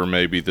 except for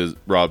maybe the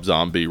Rob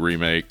Zombie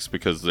remakes,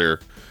 because they're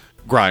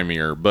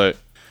grimier. But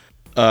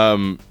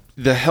the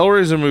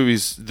Hellraiser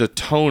movies, the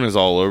tone is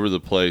all over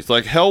the place.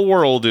 Like,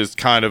 Hellworld is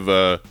kind of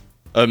a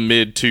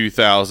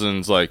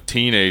mid-2000s like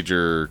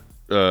teenager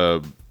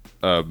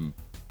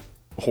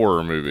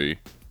horror movie,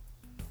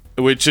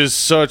 which is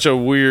such a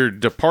weird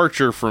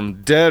departure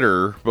from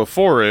Deader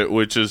before it,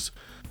 which is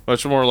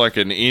much more like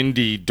an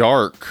indie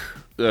dark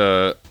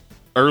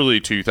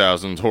early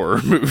 2000s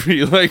horror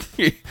movie. Like,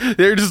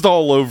 they're just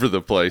all over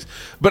the place.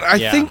 But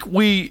I think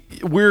we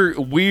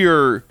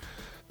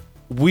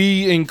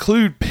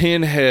include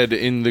Pinhead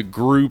in the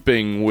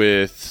grouping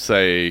with,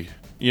 say,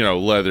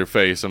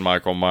 Leatherface and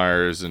Michael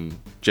Myers and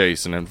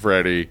Jason and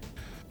Freddy.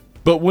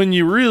 But when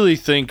you really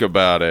think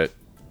about it,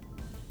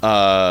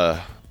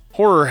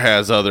 horror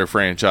has other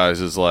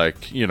franchises,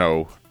 like,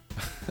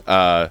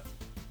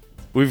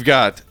 we've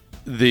got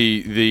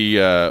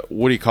the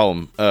what do you call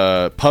them?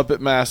 Puppet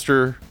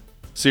Master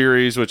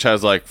series, which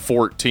has like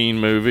 14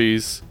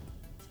 movies.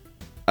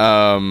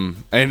 And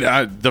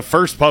the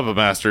first Puppet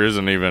Master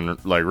isn't even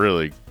like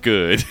really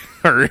good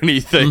or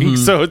anything. Mm-hmm.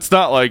 So it's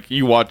not like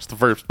you watch the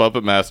first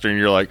Puppet Master and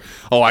you're like,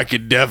 oh, I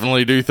could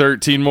definitely do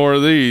 13 more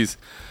of these.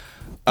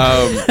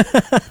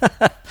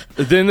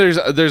 Then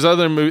there's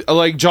other movies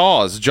like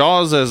Jaws.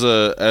 Jaws as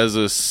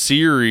a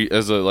series,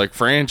 as a like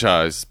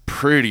franchise,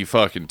 pretty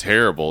fucking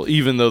terrible.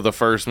 Even though the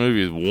first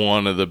movie is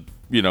one of the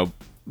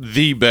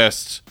the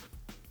best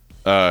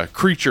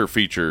creature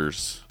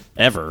features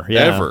ever.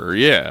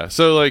 Yeah.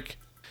 So like,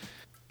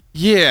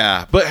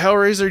 yeah, but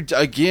Hellraiser,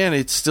 again,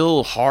 it's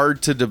still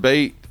hard to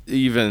debate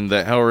even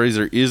that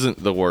Hellraiser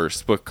isn't the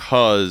worst,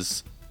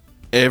 because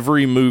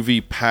every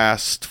movie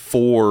past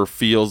 4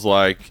 feels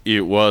like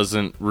it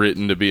wasn't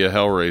written to be a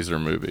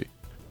Hellraiser movie.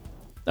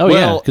 Oh,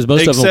 yeah, because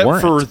most of them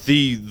weren't. Except for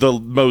the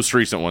most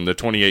recent one, the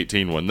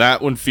 2018 one.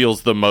 That one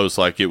feels the most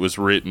like it was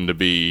written to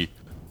be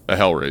a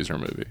Hellraiser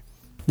movie.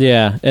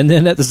 Yeah, and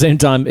then at the same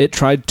time, it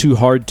tried too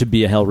hard to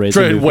be a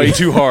Hellraiser movie. Way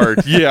too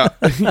hard. Yeah,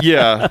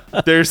 yeah.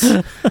 There's,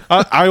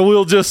 I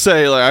will just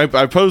say, like,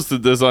 I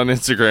posted this on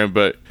Instagram,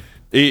 but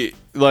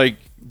like,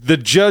 the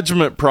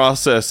judgment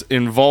process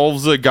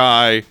involves a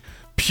guy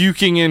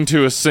puking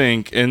into a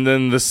sink, and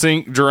then the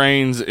sink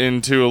drains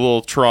into a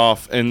little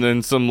trough, and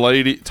then some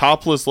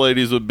topless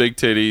ladies with big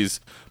titties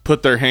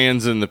put their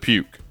hands in the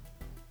puke.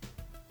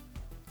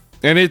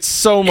 And it's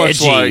so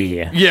much edgy.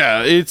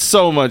 it's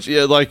so much,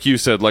 like you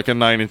said, like a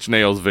Nine Inch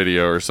Nails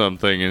video or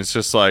something. And it's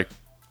just like,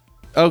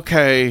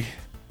 okay,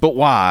 but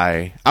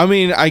why? I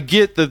mean, I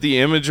get that the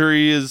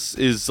imagery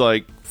is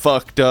like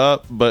fucked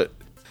up, but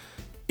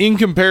in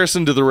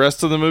comparison to the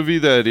rest of the movie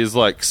that is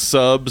like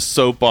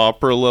soap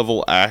opera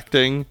level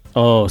acting.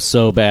 Oh,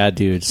 so bad,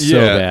 dude. So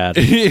bad.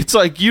 It's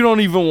like you don't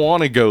even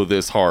want to go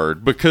this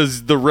hard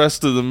because the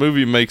rest of the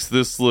movie makes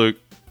this look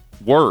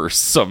worse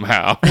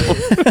somehow.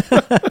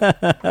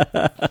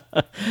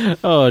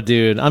 Oh,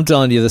 dude. I'm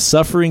telling you, the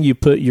suffering you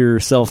put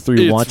yourself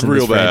through watching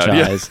this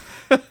franchise,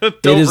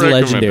 it is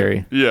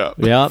legendary. Yeah,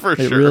 for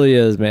sure. It really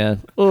is,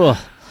 man. Ugh.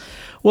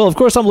 Well, of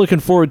course, I'm looking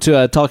forward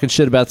to talking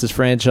shit about this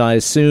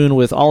franchise soon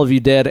with all of you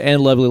dead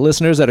and lovely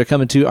listeners that are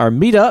coming to our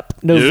meetup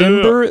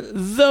November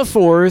the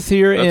 4th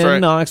here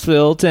in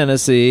Knoxville,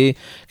 Tennessee.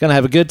 Gonna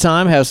have a good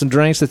time, have some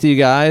drinks with you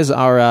guys.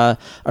 Our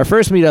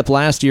first meetup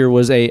last year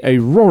was a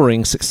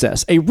roaring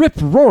success, a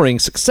rip-roaring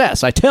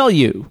success, I tell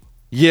you.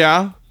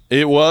 Yeah,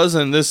 it was,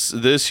 and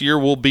this year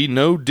will be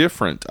no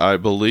different, I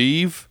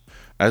believe,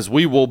 as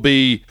we will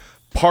be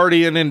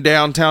partying in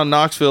downtown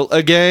Knoxville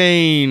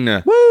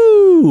again.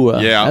 Woo!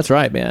 Yeah. That's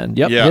right, man.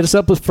 Yep. Yeah. Hit us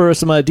up for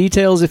some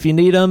details if you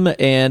need them,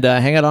 and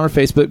hang out on our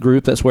Facebook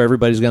group. That's where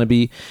everybody's going to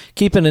be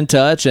keeping in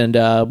touch, and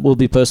we'll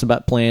be posting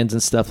about plans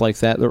and stuff like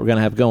that we're going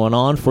to have going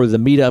on for the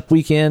meetup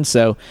weekend.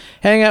 So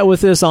hang out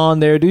with us on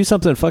there. Do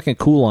something fucking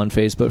cool on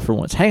Facebook for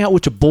once. Hang out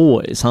with your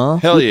boys, huh?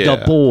 Hell yeah.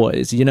 The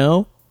boys, you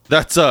know?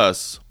 That's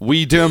us.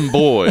 We dem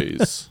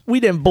boys. We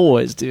them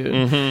boys, dude.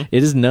 Mm-hmm.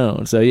 It is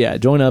known. So, yeah,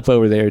 join up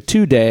over there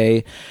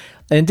today.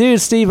 And,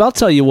 dude, Steve, I'll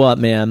tell you what,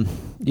 man.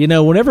 You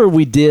know, whenever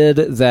we did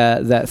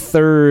that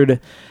third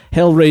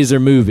Hellraiser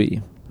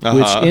movie,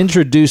 which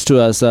introduced to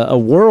us a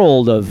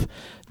world of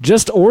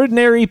just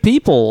ordinary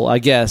people, I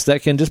guess,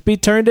 that can just be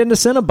turned into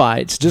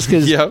Cenobites just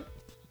because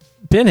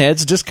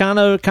Pinhead's just kind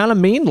of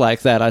mean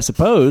like that, I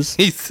suppose.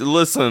 He's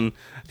kind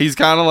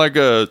of like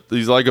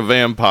a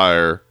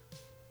vampire.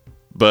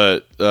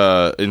 But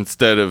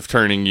instead of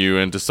turning you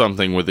into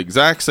something with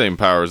exact same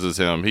powers as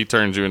him, he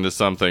turns you into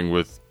something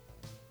with,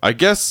 I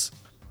guess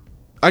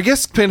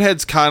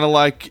Pinhead's kind of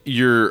like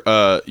your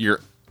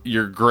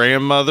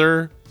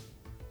grandmother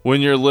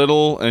when you're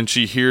little, and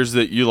she hears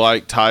that you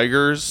like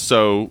tigers.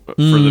 So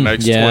for the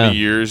next 20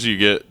 years, you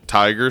get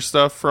tiger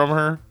stuff from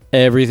her.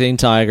 Everything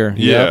tiger.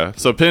 Yeah. Yep.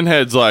 So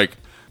Pinhead's like,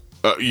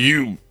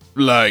 you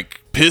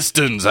like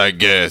pistons, I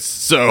guess.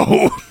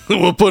 So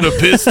we'll put a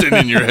piston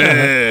in your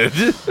head.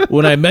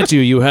 When I met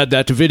you, you had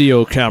that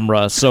video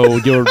camera. So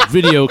your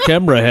video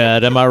camera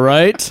head, am I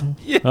right?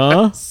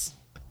 Yes.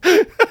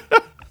 Huh?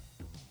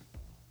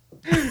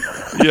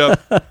 Yep.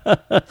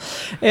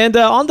 And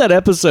on that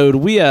episode,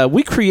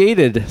 we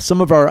created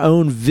some of our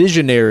own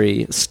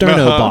visionary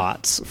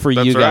Sternobots for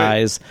you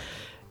guys. Right.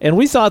 And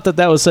we thought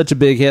that was such a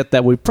big hit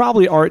that we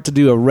probably ought to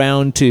do a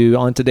round 2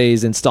 on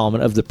today's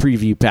installment of the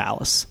Preview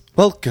Palace.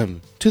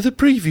 Welcome to the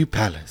Preview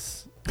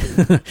Palace.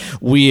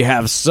 We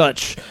have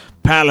such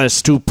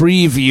palace to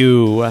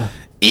preview.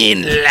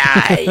 In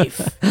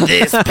life,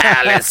 this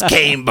palace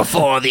came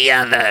before the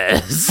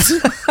others.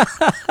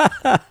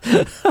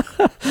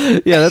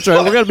 Yeah, that's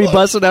right. We're going to be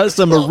busting out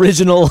some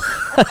original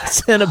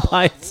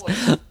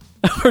Cenobites.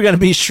 We're going to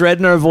be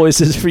shredding our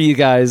voices for you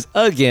guys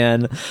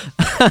again,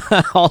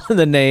 all in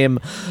the name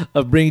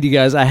of bringing you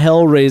guys a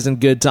hell-raising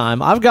good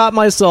time. I've got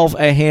myself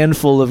a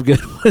handful of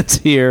good ones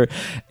here,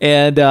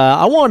 and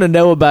I want to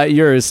know about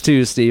yours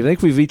too, Steve. I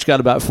think we've each got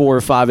about 4 or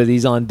 5 of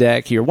these on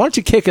deck here. Why don't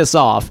you kick us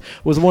off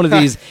with one of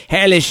these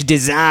hellish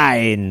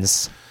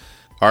designs?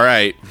 All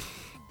right.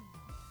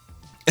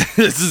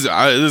 This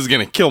is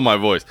going to kill my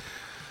voice.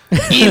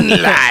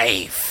 In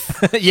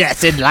life.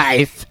 Yes, in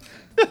life.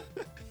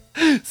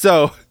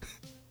 So...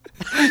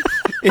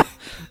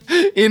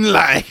 in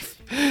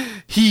life,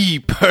 he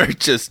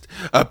purchased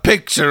a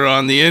picture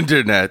on the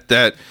internet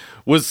that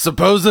was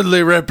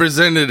supposedly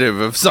representative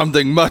of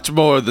something much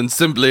more than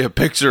simply a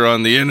picture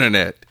on the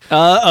internet.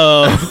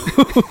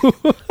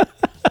 Uh-oh.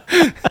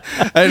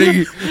 And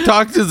he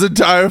talked his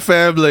entire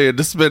family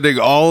into spending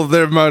all of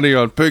their money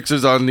on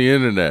pictures on the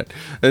internet.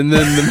 And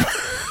then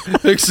the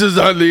pictures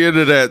on the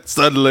internet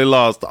suddenly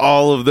lost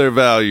all of their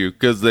value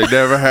because they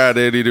never had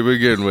any to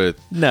begin with.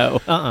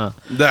 No.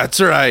 That's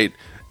right.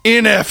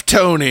 NF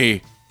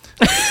Tony.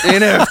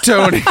 NF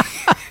Tony.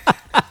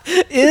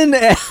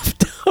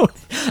 NF Tony.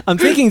 I'm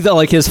thinking that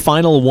like his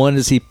final one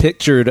is he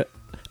purchased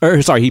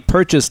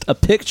a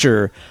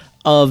picture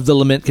of the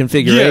Lament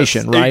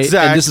configuration, yes, right?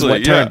 Exactly, and this is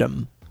what turned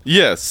him.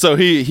 Yes, so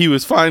he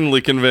was finally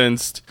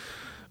convinced,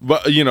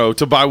 but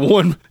to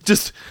buy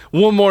just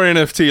one more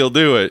NFT will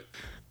do it.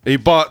 He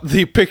bought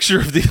the picture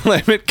of the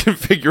Lament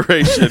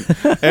configuration,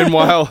 and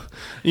while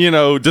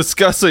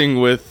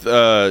discussing with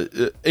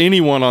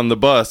anyone on the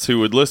bus who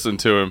would listen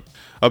to him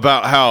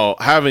about how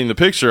having the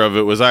picture of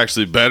it was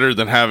actually better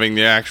than having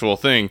the actual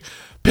thing,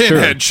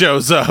 Pinhead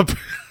shows up.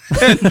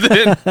 and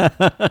then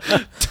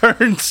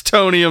turns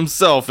Tony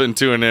himself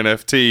into an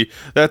NFT.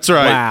 That's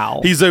right. Wow.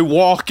 He's a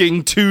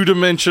walking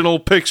 2-dimensional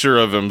picture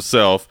of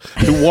himself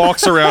who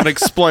walks around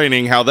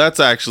explaining how that's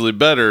actually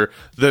better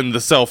than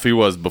the self he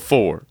was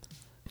before.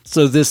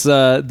 So this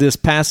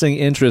passing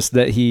interest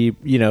that he,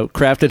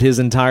 crafted his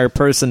entire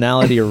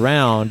personality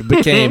around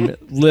became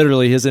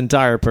literally his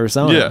entire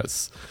persona.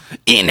 Yes.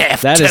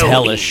 NF That is Tony.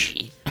 hellish.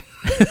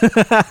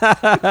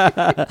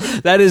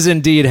 That is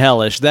indeed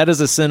hellish. That is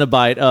a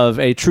Cenobite of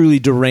a truly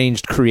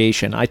deranged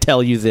creation. I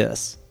tell you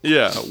this.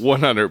 Yeah,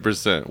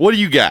 100%. What do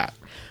you got?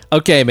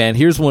 Okay, man,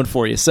 here's one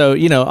for you. So,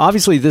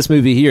 obviously this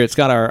movie here, it's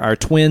got our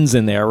twins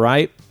in there,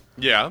 right?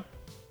 Yeah.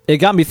 It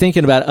got me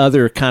thinking about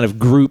other kind of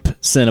group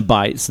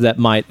Cenobites that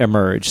might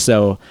emerge.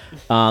 So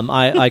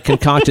I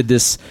concocted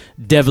this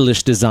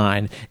devilish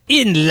design.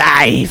 In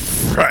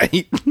life,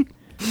 Right.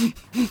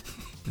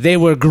 they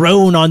were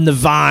grown on the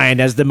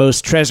vine as the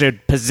most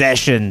treasured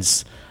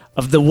possessions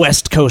of the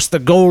West Coast, the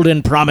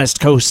golden promised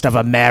coast of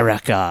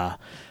America.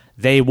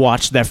 They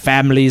watched their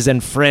families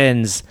and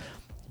friends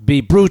be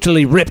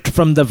brutally ripped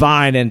from the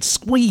vine and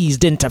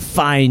squeezed into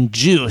fine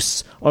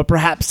juice, or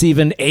perhaps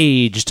even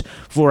aged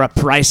for a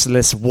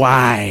priceless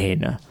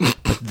wine.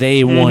 But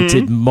they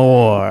wanted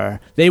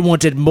more. They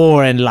wanted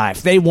more in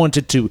life. They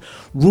wanted to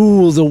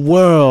rule the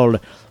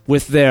world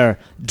with their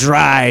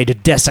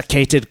dried,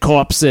 desiccated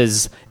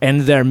corpses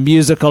and their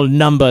musical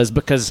numbers,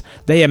 because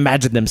they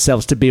imagined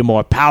themselves to be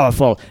more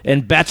powerful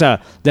and better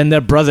than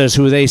their brothers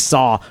who they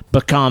saw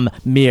become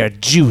mere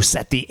juice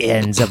at the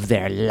ends of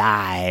their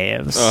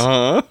lives.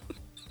 Uh-huh.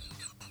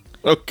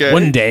 Okay.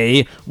 One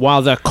day,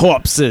 while their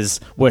corpses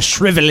were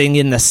shriveling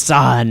in the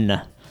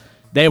sun,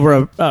 they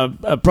were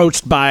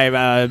approached by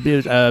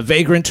a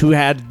vagrant who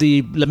had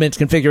the lament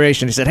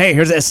configuration. He said, "Hey,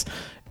 here's this."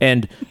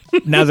 And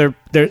now they're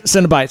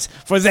Cenobites,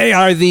 for they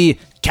are the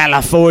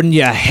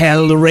California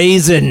Hell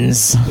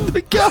Raisins.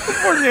 The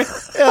California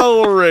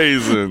Hell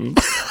Raisins.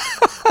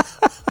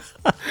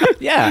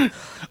 Yeah.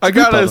 I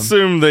gotta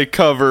assume they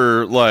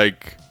cover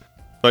like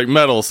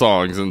metal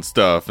songs and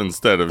stuff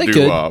instead of They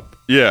doo-wop.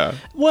 Yeah.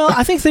 Well,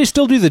 I think they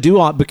still do the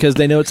doo-wop because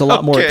they know it's a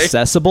lot more Okay.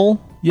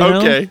 accessible. You know?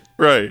 Okay.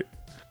 Right.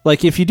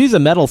 Like, if you do the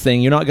metal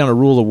thing, you're not going to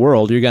rule the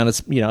world. You're going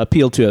to,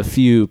 appeal to a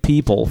few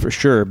people for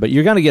sure, but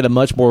you're going to get a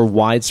much more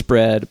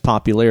widespread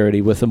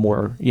popularity with a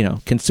more,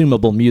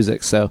 consumable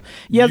music. So,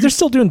 yeah, they're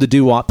still doing the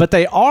doo-wop, but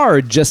they are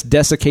just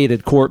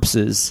desiccated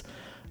corpses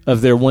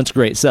of their once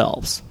great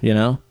selves,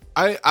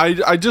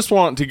 I just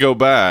want to go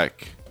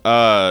back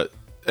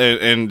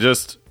and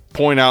just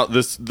point out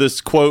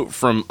this quote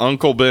from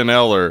Uncle Ben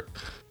Eller.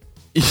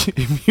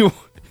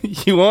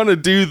 If you want to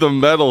do the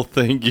metal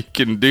thing, you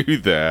can do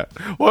that.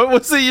 What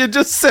was it you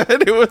just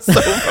said? It was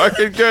so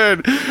fucking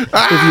good.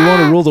 If you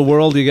want to rule the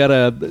world, you got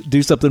to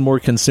do something more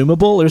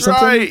consumable or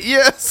something. Right,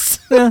 yes.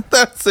 Yeah.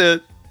 That's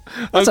it.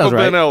 Uncle sounds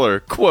right. Ben Eller,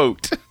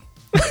 quote.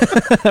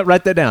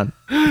 Write that down.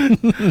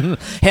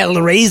 Hell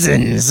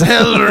Raisins.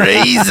 Hell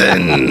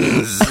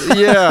Raisins.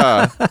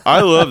 Yeah, I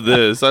love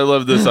this. I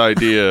love this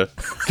idea.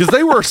 Because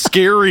they were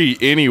scary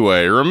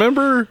anyway,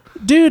 remember?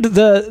 Dude,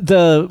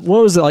 the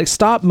what was it, like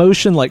stop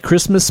motion, like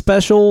Christmas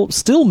special,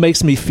 still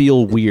makes me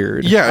feel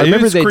weird. Yeah, I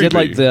remember it is they did creepy.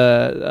 like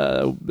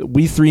the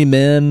We Three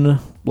Men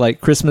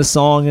like Christmas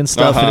song and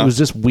stuff, and it was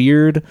just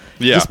weird.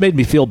 Yeah. It just made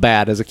me feel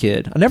bad as a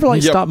kid. I never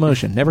liked Yep. stop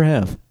motion, never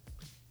have.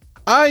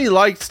 I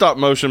liked stop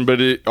motion,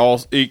 but it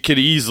could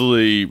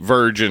easily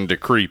verge into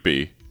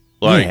creepy.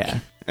 Like, Yeah.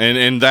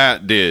 and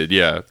that did,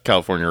 yeah,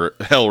 California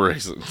Hell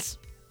Raisins.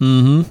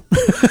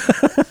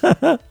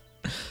 Mm-hmm.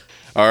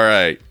 All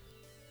right.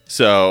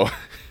 So,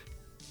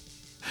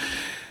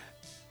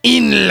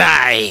 In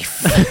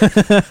life,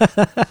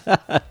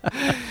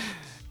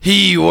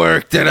 he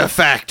worked at a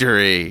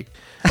factory,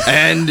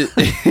 and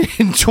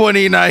in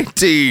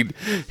 2019,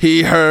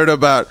 he heard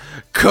about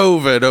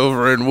COVID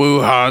over in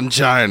Wuhan,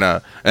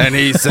 China, and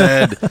he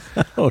said,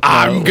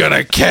 I'm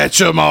gonna catch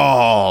them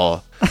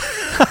all.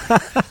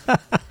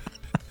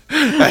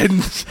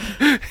 And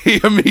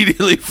he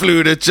immediately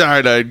flew to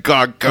China and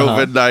caught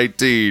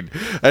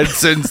COVID-19, and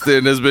since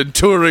then has been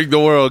touring the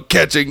world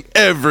catching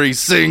every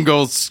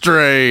single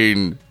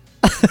strain.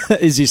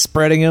 Is he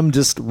spreading them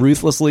just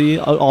ruthlessly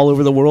all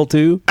over the world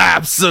too?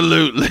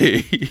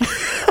 Absolutely.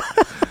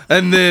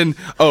 And then,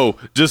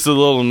 just a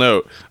little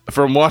note.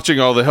 From watching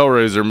all the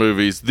Hellraiser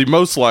movies, the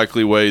most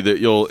likely way that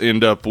you'll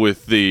end up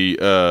with the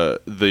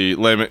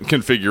lament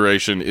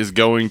configuration is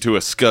going to a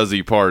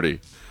scuzzy party.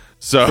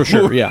 So For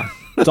sure, yeah.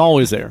 It's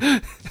always there.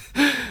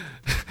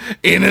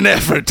 In an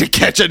effort to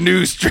catch a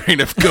new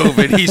strain of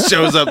COVID, he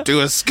shows up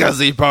to a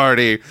scuzzy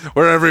party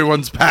where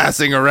everyone's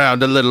passing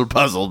around a little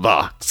puzzle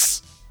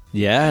box.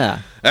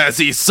 Yeah. As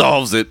he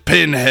solves it,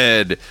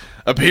 Pinhead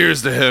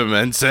appears to him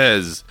and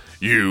says,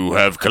 "You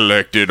have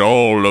collected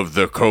all of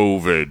the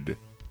COVID.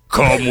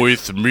 Come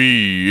with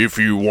me if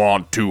you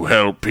want to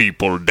help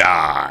people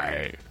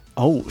die."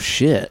 Oh,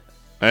 shit.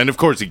 And of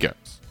course he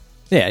goes.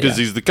 Yeah, Because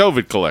he's the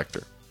COVID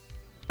collector.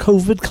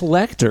 COVID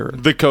collector.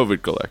 The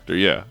COVID collector,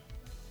 yeah.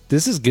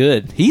 This is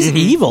good. He's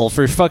evil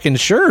for fucking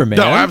sure, man.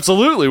 No,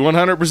 absolutely.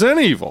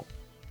 100% evil.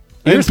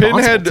 And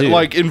Pinhead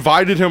like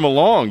invited him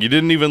along. You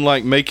didn't even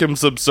like make him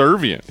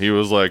subservient. He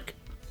was like,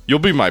 "You'll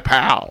be my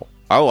pal.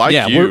 I like you.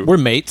 Yeah, we're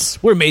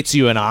mates. We're mates,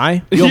 you and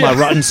I. You're my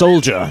rotten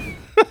soldier.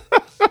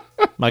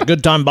 My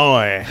good time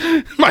boy.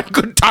 My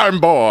good time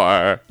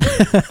boy.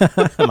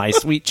 My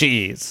sweet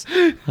cheese.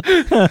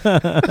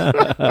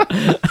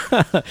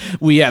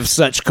 We have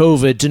such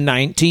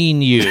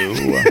COVID-19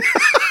 you."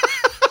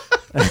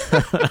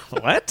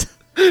 What?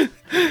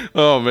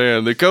 Oh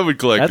man, the COVID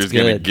collector's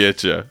gonna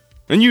get you,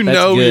 and you're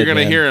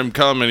gonna hear him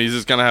coming. He's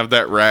just gonna have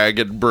that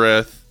ragged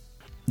breath.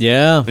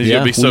 Yeah, he's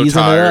gonna be so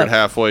tired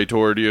halfway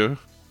toward you.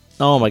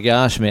 Oh my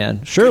gosh,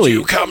 man! Surely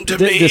you come to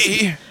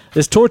me.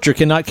 This torture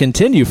cannot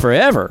continue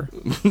forever.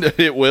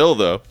 It will,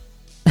 though.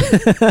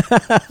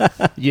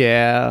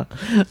 Yeah,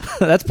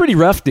 that's pretty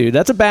rough, dude.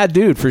 That's a bad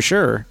dude for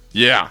sure.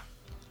 Yeah.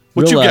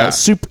 What you got?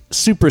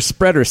 Super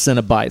spreader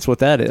Cenobite's what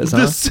that is,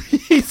 huh?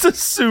 He's a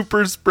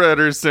super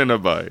spreader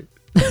Cenobite.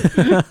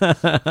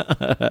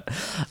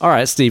 All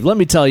right, Steve. Let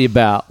me tell you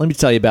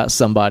about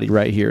somebody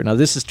right here. Now,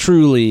 this is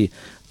truly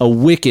a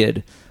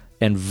wicked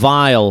and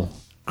vile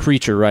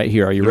creature right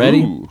here. Are you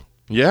ready? Ooh,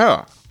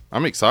 yeah,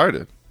 I'm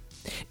excited.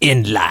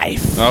 In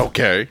life,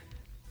 okay,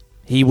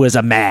 he was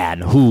a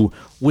man who,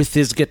 with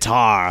his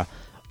guitar,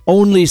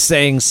 only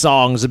sang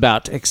songs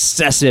about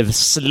excessive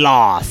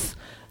sloth,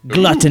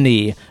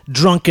 gluttony,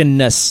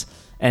 drunkenness,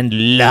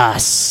 and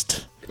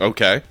lust.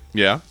 Okay,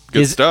 yeah,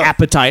 good His stuff.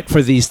 appetite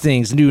for these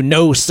things knew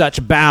no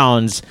such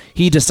bounds.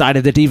 He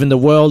decided that even the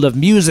world of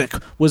music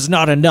was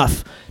not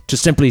enough to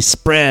simply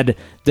spread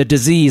the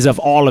disease of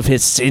all of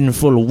his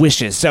sinful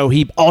wishes. So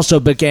he also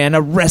began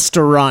a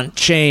restaurant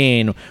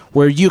chain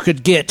where you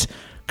could get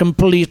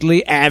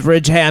completely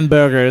average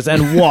hamburgers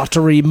and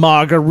watery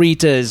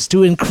margaritas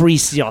to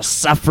increase your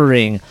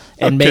suffering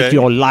and make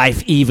your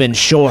life even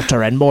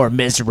shorter and more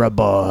miserable.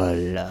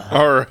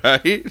 All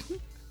right.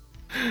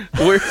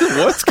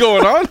 What's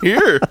going on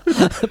here?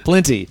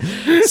 Plenty.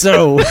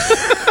 So,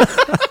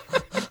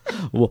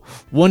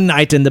 one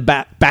night in the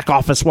back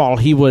office while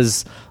he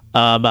was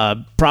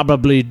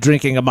probably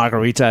drinking a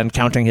margarita and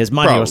counting his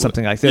money or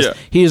something like this,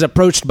 he is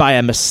approached by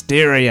a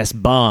mysterious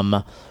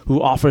bum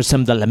who offers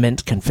him the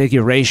lament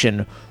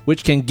configuration,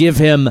 which can give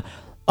him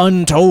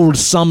untold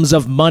sums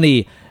of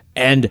money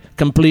and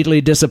completely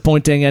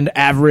disappointing and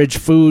average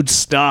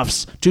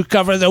foodstuffs to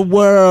cover the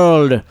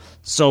world.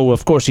 So,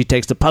 of course, he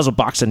takes the puzzle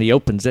box and he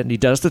opens it and he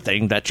does the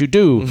thing that you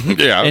do.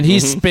 Yeah. And he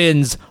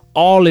spends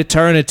all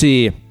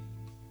eternity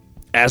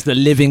as the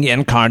living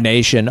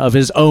incarnation of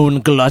his own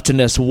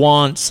gluttonous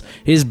wants,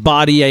 his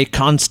body a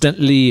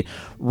constantly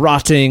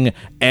rotting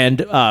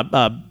and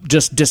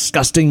just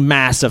disgusting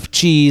mass of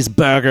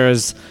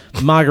cheeseburgers,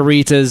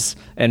 margaritas,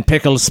 and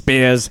pickle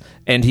spears,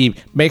 and he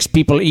makes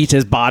people eat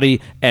his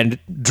body and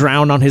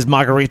drown on his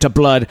margarita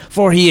blood,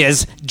 for he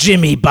is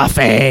Jimmy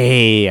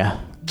Buffett.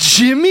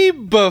 Jimmy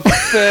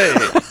Buffett.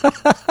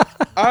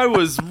 I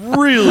was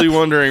really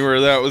wondering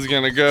where that was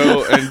going to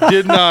go and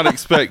did not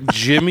expect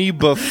Jimmy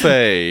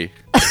Buffett.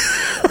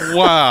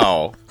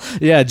 Wow.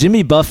 Yeah,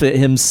 Jimmy Buffett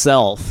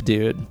himself,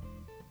 dude.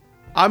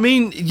 I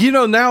mean,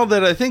 now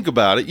that I think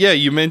about it, yeah,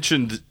 you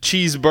mentioned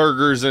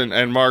cheeseburgers and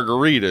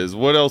margaritas.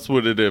 What else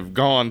would it have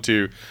gone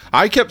to?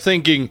 I kept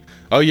thinking,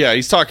 oh yeah,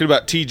 he's talking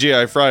about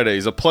TGI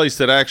Fridays, a place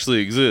that actually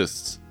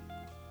exists.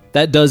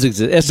 That does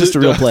exist. It's just a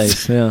real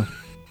place, yeah.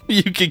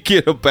 You could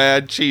get a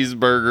bad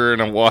cheeseburger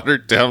and a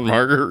watered-down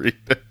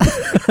margarita.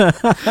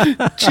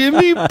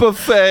 Jimmy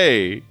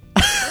Buffett.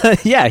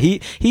 Yeah, he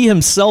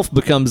himself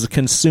becomes a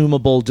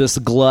consumable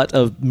just glut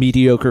of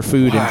mediocre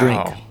food and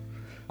drink.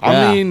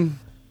 I mean,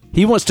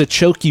 he wants to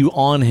choke you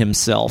on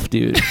himself,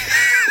 dude.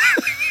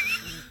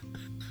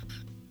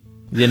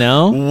 You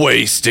know?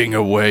 Wasting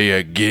away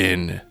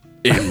again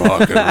in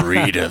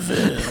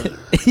Margaritaville.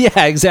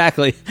 Yeah,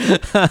 exactly.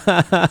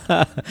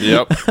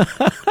 Yep.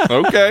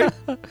 Okay.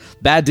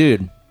 Bad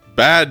dude.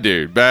 Bad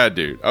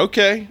dude.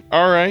 Okay.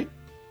 All right.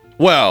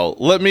 Well,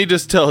 let me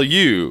just tell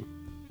you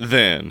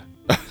then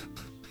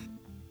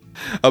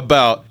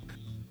about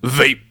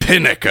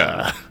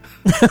Vapenica.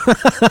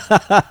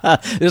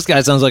 This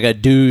guy sounds like a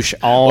douche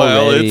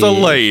already. Well, it's a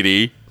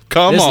lady.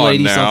 Come this on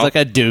lady now. sounds like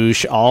a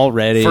douche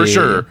already. For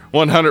sure.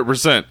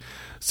 100%.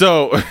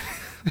 So,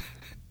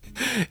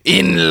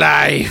 in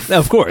life,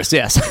 of course,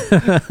 yes.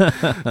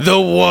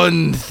 the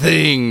one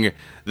thing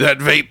that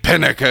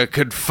Vapenica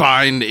could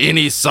find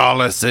any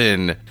solace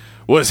in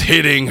was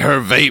hitting her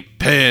vape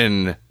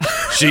pen.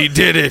 She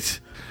did it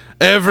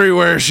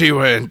everywhere she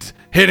went,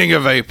 hitting a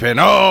vape pen.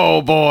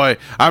 Oh boy,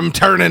 I'm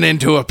turning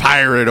into a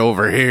pirate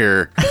over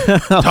here.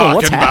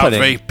 Talking about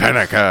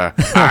Vapenica.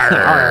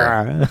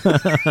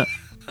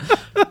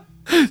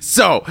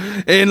 So,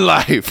 in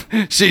life,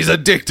 she's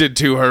addicted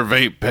to her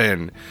vape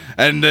pen.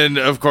 And then,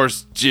 of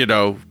course,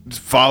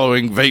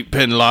 following vape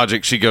pen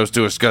logic, she goes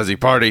to a scuzzy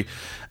party.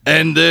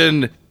 And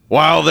then,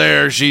 while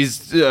there,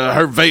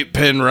 her vape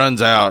pen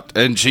runs out.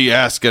 And she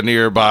asks a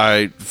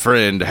nearby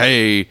friend,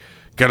 hey,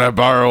 can I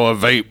borrow a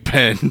vape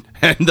pen?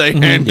 And they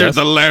enter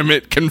the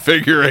Lammet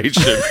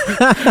configuration,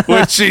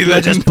 which she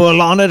then just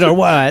pull on it or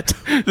what?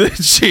 Then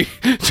she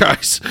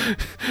tries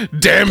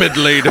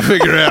damnedly to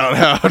figure out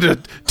how to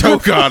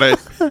toke on it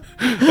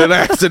and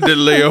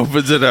accidentally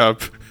opens it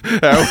up.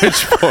 At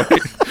which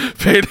point,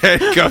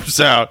 Pinhead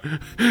comes out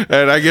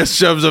and I guess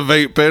shoves a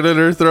vape pen in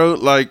her throat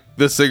like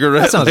the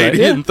cigarette lady right,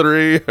 yeah. in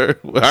 3. Or,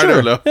 I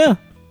don't know. Yeah.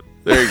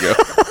 There you go.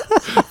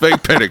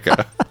 Vape Pinnacle.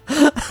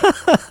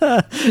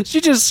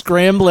 She's just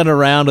scrambling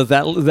around with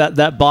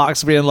that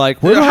box, being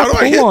like, "Where do How do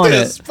I I hit pull on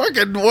this? it?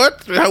 Fucking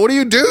what? What do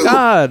you do?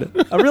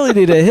 God, I really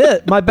need a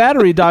hit. My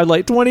battery died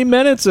like 20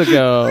 minutes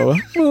ago."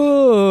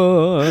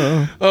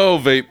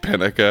 Oh, Vape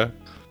Pinnacle.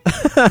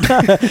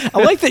 I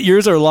like that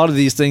yours are a lot of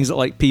these things that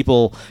like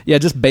people,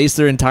 just base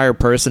their entire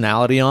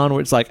personality on.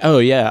 Where it's like, "Oh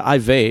yeah, I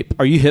vape.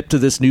 Are you hip to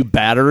this new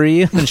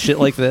battery and shit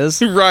like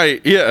this?"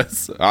 Right?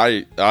 Yes.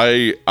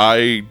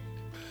 I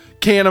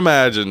can't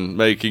imagine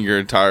making your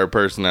entire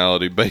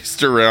personality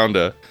based around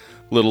a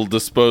little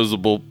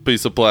disposable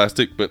piece of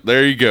plastic, but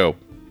there you go.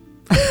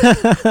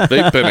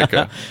 Vape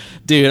Pinnacle.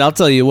 Dude, I'll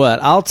tell you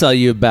what. I'll tell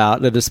you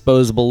about the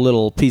disposable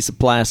little piece of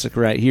plastic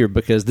right here,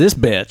 because this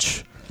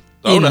bitch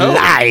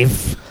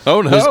life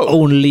was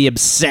only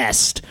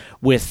obsessed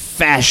with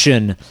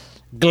fashion,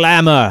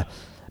 glamour,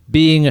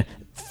 being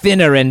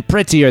thinner and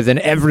prettier than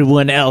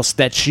everyone else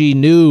that she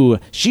knew.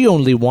 She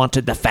only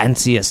wanted the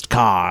fanciest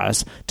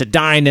cars, to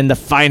dine in the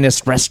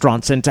finest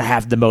restaurants, and to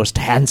have the most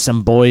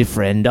handsome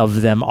boyfriend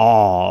of them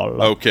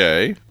all.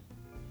 Okay.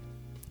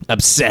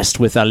 Obsessed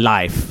with a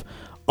life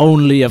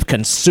only of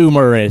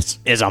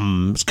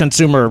consumerism,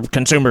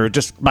 consumer,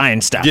 just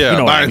buying stuff. Yeah, you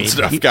know buying what I mean.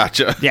 stuff.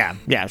 Gotcha.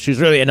 Yeah. She's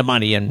really into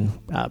money and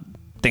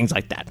things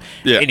like that.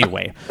 Yeah.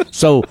 Anyway,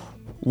 so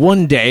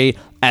one day,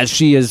 as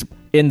she is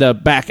in the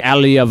back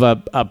alley of a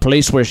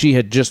place where she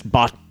had just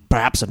bought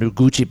perhaps a new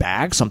Gucci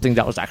bag, something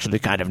that was actually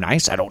kind of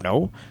nice, I don't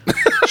know,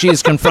 she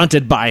is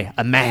confronted by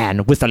a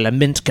man with a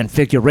lament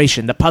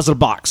configuration, the puzzle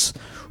box,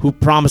 who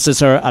promises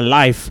her a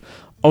life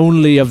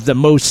only of the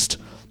most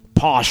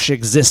posh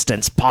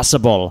existence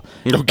possible.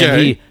 Okay.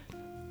 And he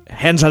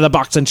hands her the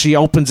box and she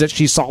opens it,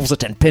 she solves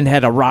it, and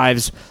Pinhead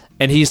arrives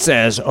and he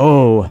says,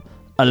 "Oh,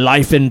 a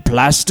life in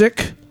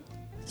plastic?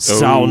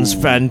 Sounds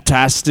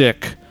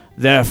fantastic.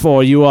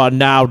 Therefore, you are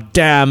now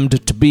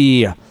damned to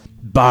be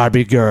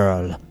Barbie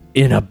girl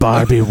in a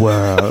Barbie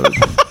world."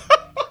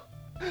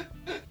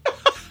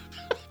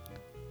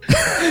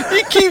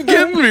 You keep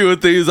getting me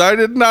with these. I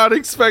did not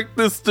expect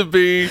this to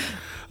be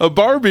a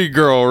Barbie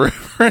girl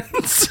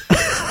reference.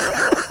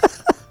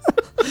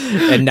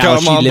 And now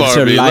Come she on, lives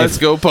Barbie, her life let's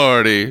go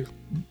party.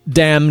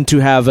 damned to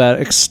have an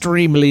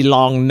extremely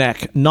long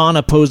neck,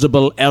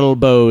 non-opposable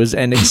elbows,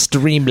 and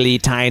extremely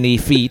tiny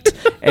feet,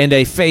 and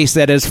a face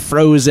that is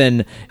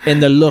frozen in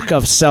the look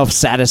of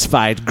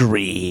self-satisfied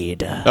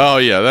greed. Oh,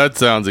 yeah, that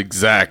sounds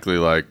exactly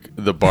like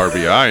the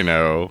Barbie I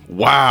know.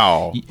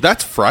 Wow.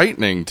 That's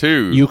frightening,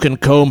 too. You can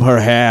comb her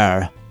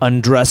hair,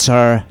 undress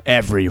her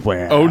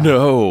everywhere. Oh,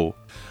 no.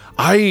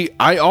 I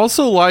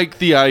also like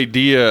the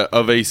idea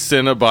of a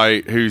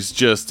Cenobite who's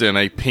just in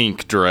a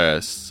pink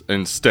dress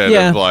instead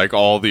of like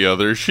all the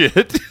other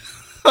shit.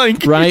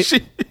 Like, right?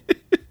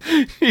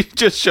 He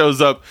just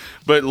shows up,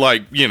 but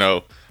like, you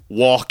know,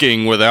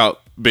 walking without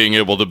being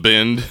able to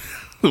bend,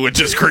 which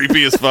is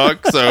creepy as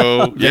fuck.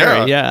 So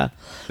yeah.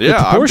 The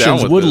proportions I'm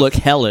down with would this. look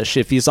hellish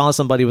if you saw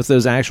somebody with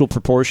those actual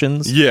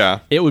proportions. Yeah.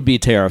 It would be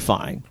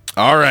terrifying.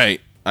 All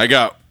right. I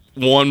got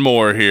one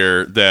more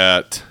here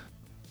that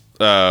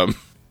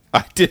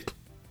I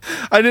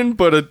didn't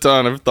put a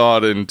ton of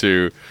thought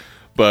into,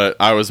 but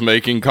I was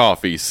making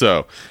coffee.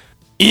 So,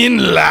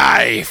 in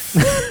life,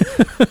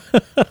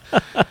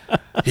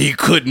 he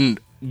couldn't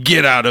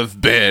get out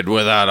of bed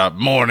without a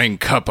morning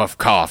cup of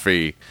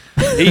coffee.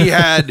 He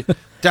had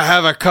to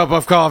have a cup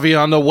of coffee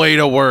on the way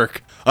to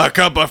work, a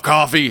cup of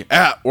coffee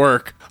at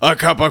work, a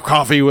cup of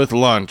coffee with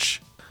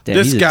lunch. Damn,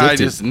 this he's guy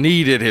addicted. just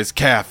needed his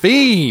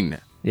caffeine.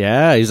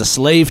 Yeah, he's a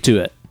slave to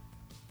it.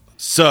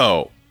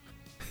 So,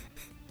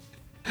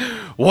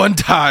 one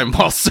time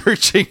while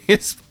searching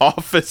his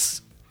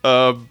office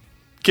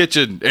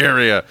kitchen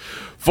area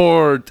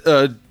for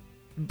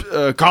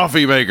a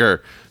coffee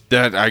maker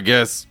that I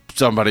guess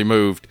somebody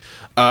moved,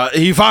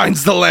 he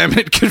finds the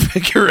Lammet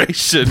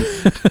configuration.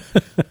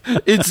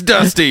 It's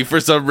dusty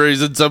for some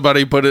reason.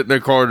 Somebody put it in a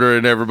corner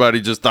and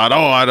everybody just thought,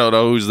 oh, I don't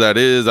know whose that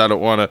is. I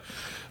don't want to.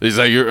 He's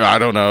like, I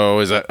don't know.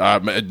 Is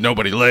that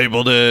nobody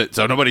labeled it,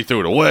 so nobody threw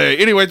it away.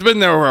 Anyway, it's been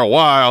there for a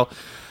while.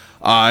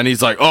 And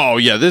he's like, oh,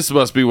 yeah, this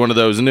must be one of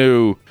those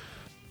new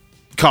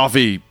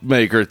coffee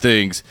maker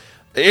things.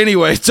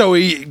 Anyway, so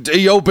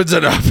he opens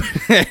it up,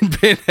 and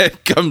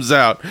Pinhead comes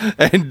out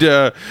and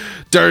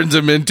turns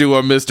him into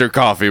a Mr.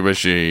 Coffee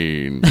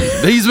machine.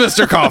 He's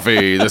Mr.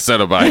 Coffee, the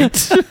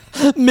Cenobite.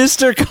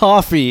 Mr.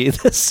 Coffee,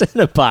 the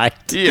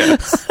Cenobite.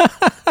 Yes.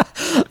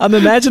 I'm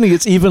imagining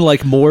it's even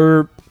like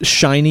more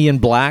shiny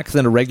and black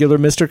than a regular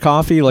Mr.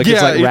 Coffee. Like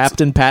it's like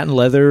wrapped in patent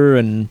leather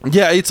and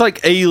Yeah, it's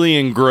like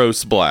alien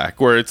gross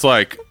black, where it's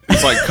like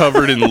it's like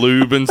covered in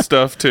lube and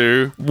stuff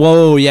too.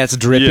 Whoa, yeah, it's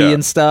drippy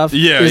and stuff.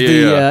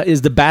 Yeah,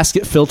 is the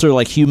basket filter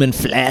like human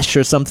flesh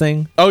or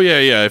something? Oh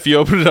yeah. If you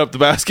open it up, the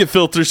basket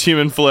filter's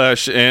human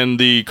flesh, and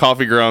the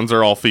coffee grounds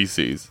are all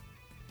feces.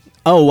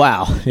 Oh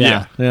wow,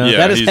 yeah.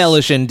 That is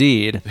hellish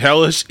indeed.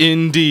 Hellish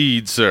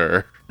indeed,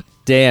 sir.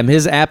 Damn,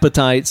 his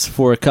appetites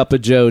for a cup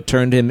of joe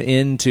turned him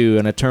into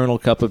an eternal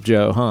cup of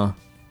joe, huh?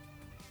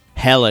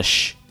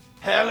 Hellish.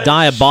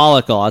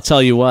 Diabolical, I'll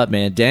tell you what,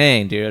 man.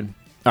 Dang, dude.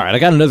 All right, I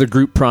got another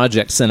group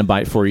project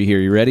Cenobite for you here.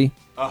 You ready?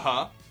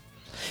 Uh-huh.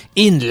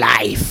 In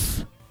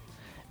life,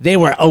 they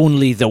were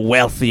only the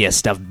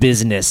wealthiest of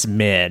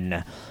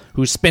businessmen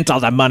who spent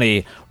all their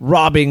money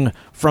robbing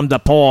from the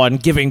poor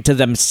and giving to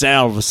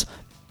themselves,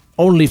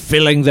 only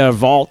filling their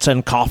vaults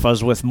and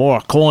coffers with more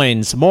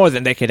coins, more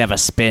than they could ever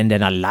spend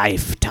in a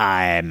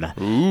lifetime.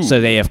 Ooh. So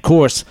they, of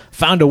course,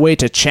 found a way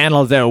to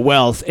channel their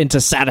wealth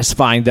into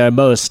satisfying their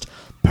most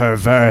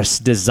perverse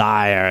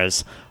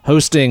desires,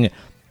 hosting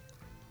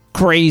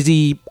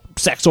crazy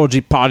sex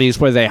orgy parties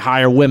where they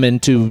hire women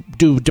to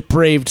do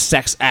depraved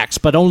sex acts,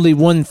 but only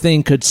one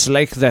thing could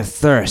slake their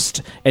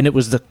thirst, and it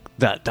was the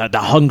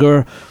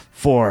hunger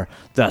for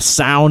the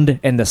sound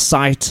and the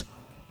sight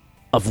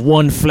of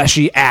one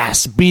fleshy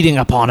ass beating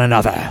upon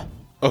another.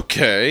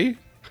 Okay.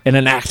 In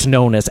an act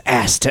known as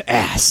ass to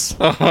ass.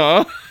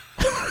 Uh-huh.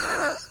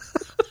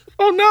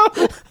 Oh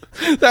no!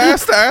 The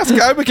ass to ass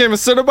guy became a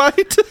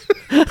Cenobite?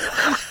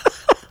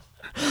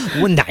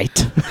 One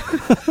night,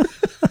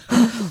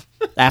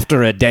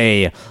 after a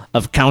day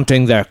of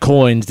counting their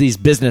coins, these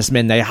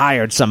businessmen, they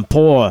hired some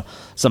poor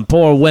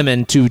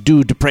women to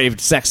do depraved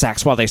sex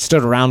acts while they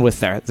stood around with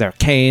their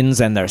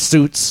canes and their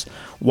suits,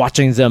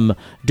 watching them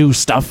do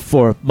stuff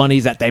for money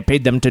that they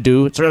paid them to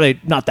do. It's really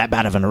not that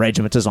bad of an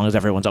arrangement as long as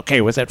everyone's okay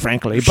with it,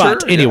 frankly. Sure,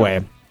 but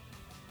anyway,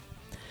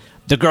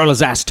 the girl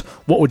is asked,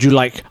 "What would you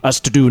like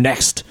us to do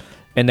next?"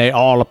 And they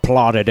all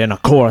applauded in a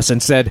chorus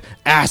and said,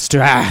 "Ass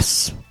to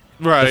ass."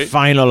 Right. The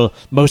final,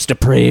 most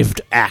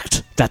depraved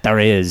act that there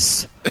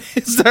is.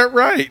 Is that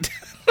right?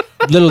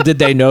 Little did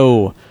they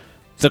know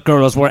the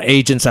girls were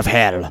agents of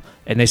hell,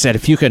 and they said,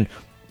 if you can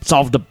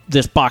solve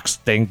this box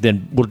thing,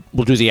 then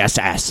we'll do the ass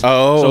to ass.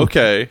 Oh, so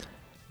okay.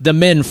 The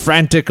men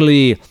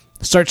frantically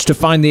searched to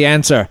find the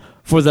answer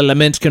for the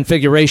lament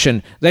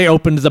configuration. They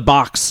opened the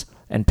box,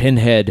 and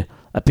Pinhead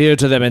appeared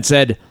to them and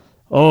said,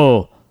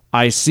 "Oh,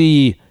 I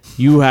see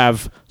you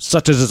have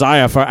such a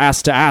desire for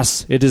ass to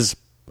ass. It is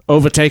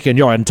overtaken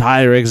your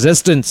entire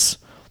existence.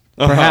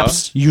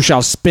 Perhaps you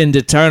shall spend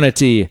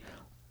eternity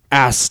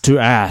ass to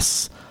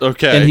ass."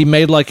 Okay. And he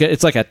made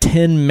it's like a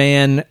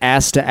 10-man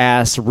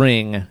ass-to-ass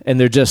ring, and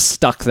they're just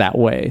stuck that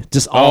way.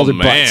 Just all the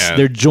butts.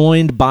 They're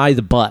joined by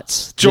the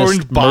butts.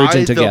 Joined by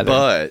the together.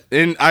 butt.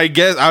 And I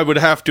guess I would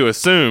have to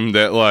assume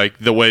that, like,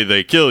 the way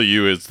they kill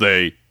you is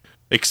they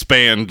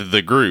expand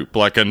the group.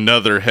 Like,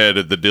 another head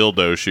of the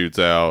dildo shoots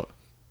out.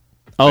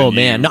 Oh,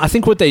 man. No, I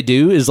think what they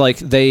do is, like,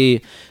 they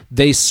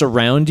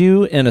surround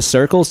you in a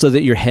circle so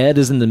that your head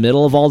is in the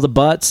middle of all the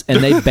butts,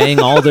 and they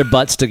bang all their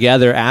butts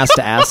together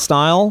ass-to-ass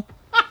style.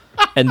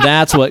 And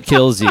that's what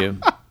kills you,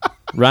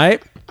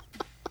 right?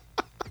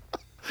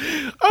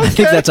 Okay. I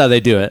think that's how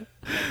they do it.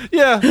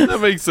 Yeah, that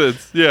makes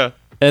sense. Yeah.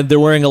 And they're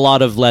wearing a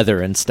lot of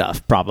leather and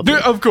stuff, probably.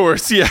 Of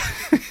course, yeah.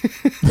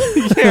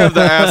 You have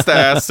the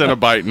ass-to-ass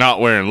Cenobite not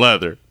wearing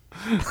leather.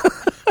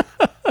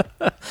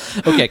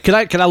 Okay,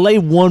 can I lay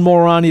one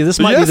more on you? This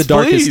might be the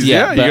darkest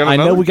yet, but I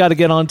know we got to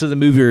get on to the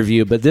movie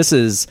review, but this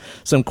is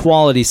some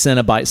quality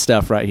Cenobite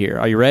stuff right here.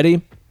 Are you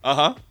ready?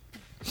 Uh-huh.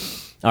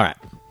 All right.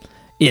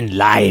 In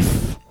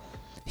life,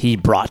 he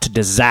brought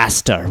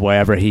disaster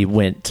wherever he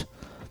went.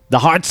 The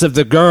hearts of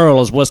the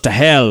girls was to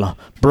hell,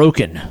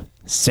 broken,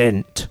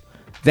 sent.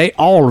 They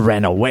all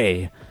ran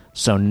away,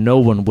 so no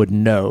one would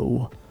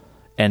know,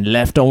 and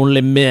left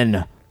only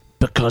men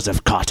because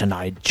of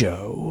Cotton-Eyed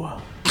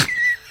Joe.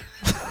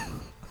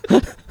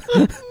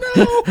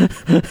 No.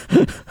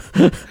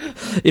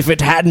 If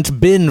it hadn't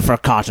been for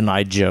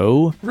Cotton-Eyed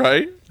Joe,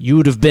 right,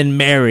 you'd have been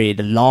married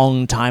a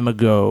long time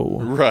ago.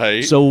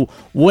 Right. So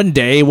one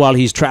day, while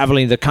he's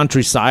traveling the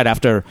countryside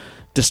after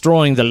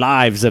destroying the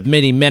lives of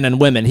many men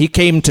and women, he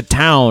came to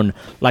town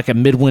like a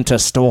midwinter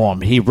storm.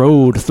 He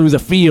rode through the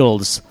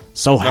fields,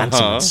 so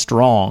handsome and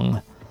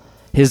strong.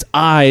 His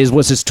eyes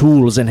was his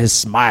tools and his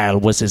smile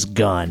was his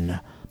gun.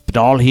 But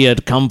all he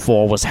had come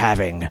for was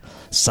having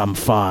some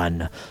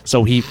fun.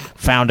 So he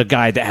found a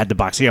guy that had the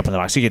box. He opened the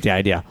box. You get the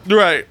idea.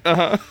 Right.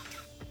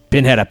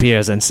 Pinhead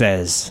appears and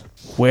says,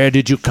 "Where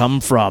did you come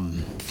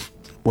from?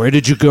 Where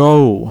did you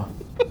go?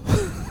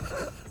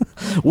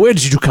 Where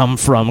did you come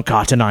from,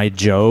 Cotton-Eyed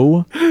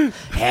Joe?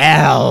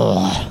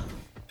 Hell."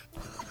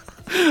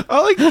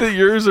 I like that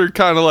yours are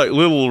kind of like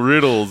little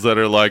riddles that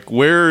are like,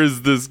 where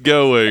is this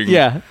going?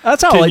 Yeah,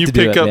 that's how I like to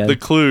do it, Can you pick up man. the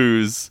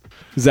clues?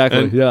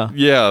 Exactly, And,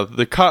 yeah,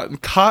 the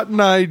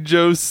Cotton-Eyed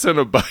Joe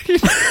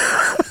Cenobite.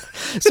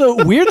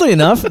 So weirdly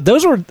enough,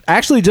 those were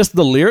actually just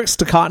the lyrics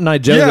to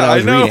Cotton-Eyed Joe that I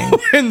was reading.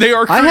 And they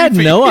are creepy. I had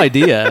no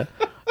idea.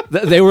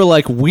 They were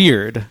like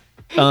weird.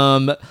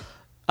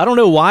 I don't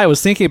know why I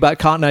was thinking about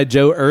Cotton Eye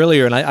Joe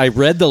earlier, and I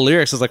read the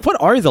lyrics. I was like,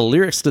 what are the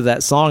lyrics to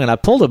that song? And I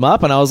pulled them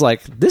up, and I was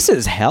like, this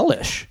is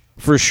hellish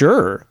for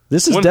sure.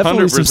 This is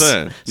definitely some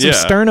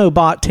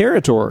Sternobot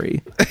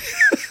territory.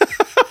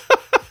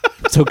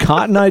 So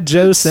Cotton Eye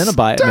Joe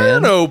Cenobite,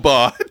 man.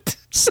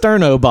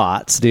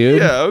 Sternobots,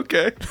 dude. Yeah,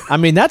 okay. I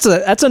mean, that's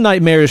a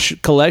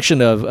nightmarish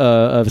collection of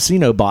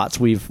Cenobots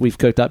we've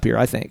cooked up here,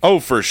 I think. Oh,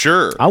 for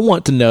sure. I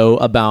want to know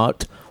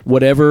about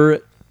whatever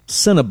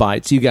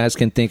Cenobites you guys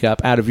can think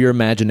up out of your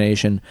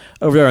imagination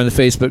over there on the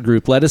Facebook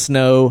group. Let us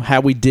know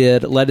how we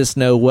did. Let us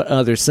know what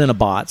other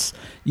Cenobots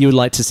you would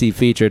like to see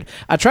featured.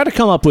 I try to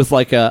come up with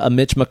like a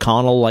Mitch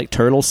McConnell like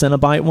turtle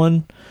Cenobite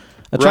one.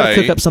 I try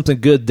to cook up something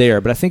good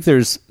there, but I think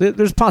there's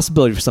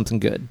possibility for something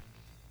good.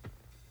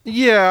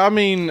 Yeah, I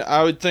mean,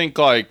 I would think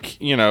like,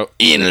 you know,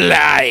 in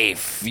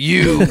life,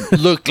 you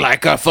look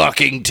like a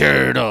fucking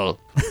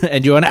turtle.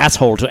 And you're an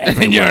asshole to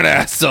everyone. And you're an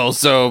asshole,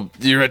 so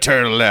you're a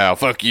turtle now.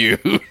 Fuck you.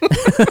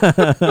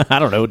 I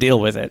don't know. Deal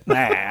with it.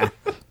 Nah.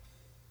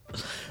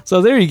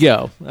 So there you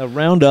go. A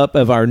roundup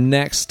of our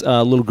next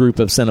little group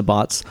of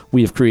Cenobots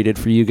we have created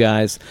for you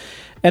guys.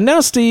 And now,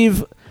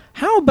 Steve,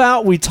 how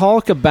about we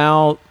talk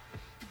about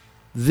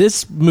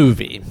this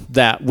movie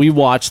that we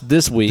watched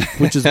this week,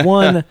 which is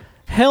one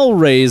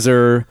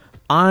Hellraiser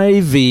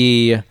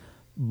IV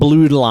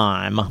Blue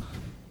Lime.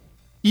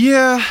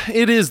 Yeah,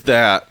 it is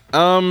that.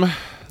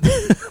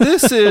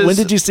 This is... When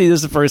did you see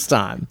this the first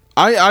time?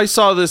 I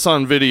saw this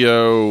on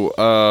video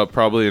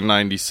probably in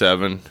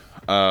 97.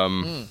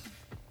 And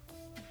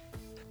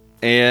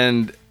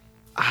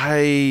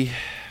I'll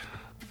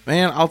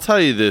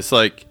tell you this,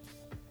 like,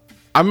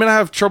 I'm going to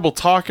have trouble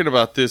talking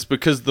about this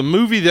because the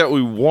movie that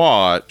we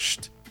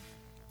watched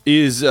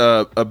is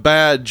a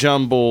bad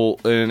jumble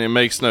and it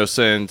makes no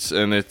sense,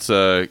 and it's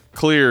a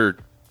clear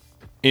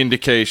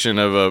indication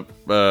of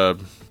a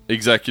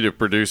executive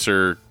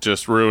producer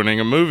just ruining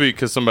a movie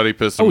because somebody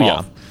pissed him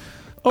off.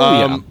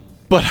 Yeah.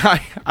 But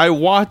I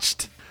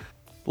watched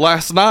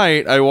last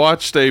night. I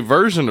watched a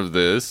version of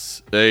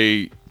this.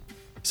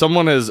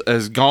 Someone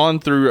has gone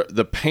through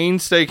the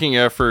painstaking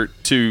effort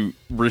to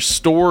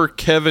restore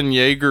Kevin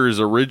Yeager's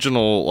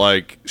original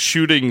like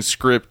shooting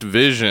script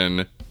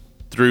vision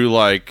through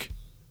like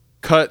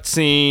cut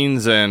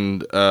scenes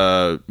and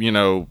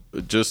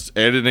just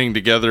editing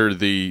together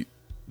the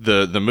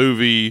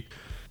movie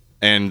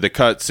and the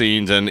cut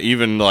scenes, and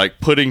even like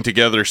putting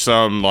together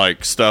some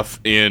like stuff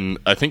in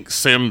I think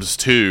Sims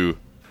 2.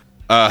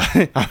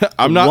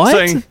 I'm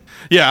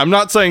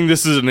not saying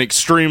this is an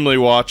extremely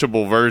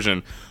watchable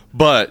version,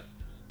 but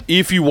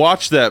if you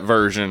watch that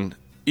version,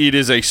 it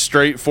is a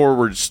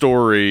straightforward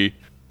story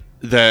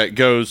that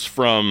goes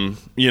from,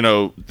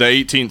 the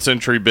 18th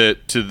century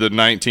bit to the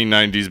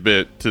 1990s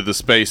bit to the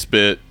space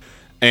bit,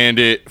 and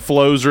it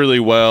flows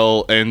really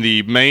well, and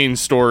the main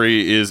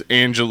story is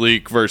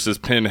Angelique versus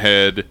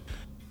Pinhead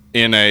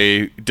in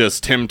a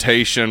does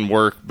temptation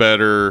work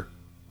better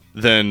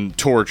than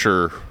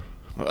torture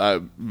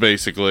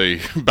basically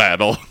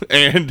battle.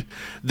 And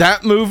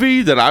that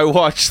movie that I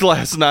watched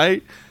last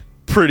night,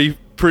 pretty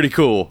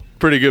cool.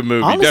 Pretty good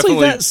movie. Honestly,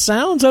 definitely. That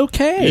sounds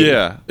okay.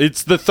 Yeah,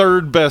 it's the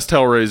third best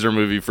Hellraiser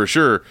movie for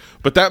sure,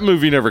 but that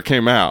movie never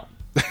came out.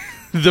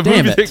 The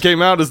movie that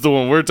came out is the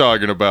one we're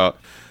talking about,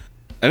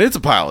 and it's a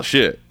pile of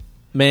shit.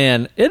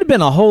 Man, it'd have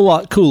been a whole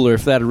lot cooler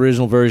if that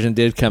original version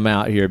did come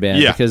out here,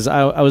 Ben. Yeah. Because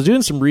I was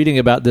doing some reading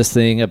about this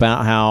thing,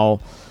 about how,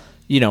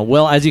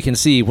 as you can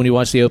see when you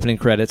watch the opening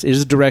credits, it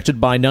is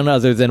directed by none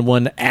other than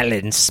one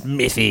Alan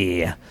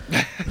Smithy,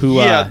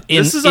 who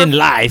in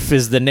life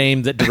is the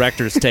name that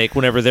directors take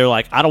whenever they're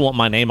like, I don't want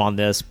my name on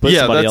this. Put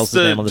somebody else's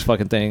name on this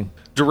fucking thing.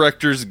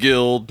 Directors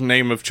Guild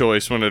name of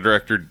choice when a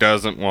director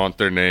doesn't want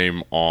their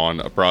name on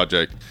a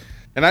project.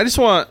 And I just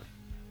want,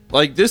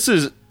 this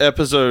is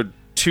episode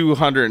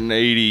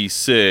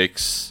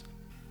 286,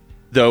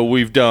 though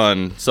we've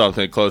done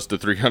something close to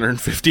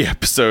 350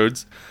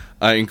 episodes,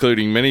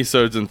 including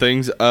minisodes and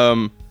things.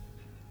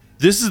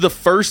 This is the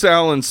first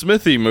Alan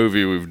Smithy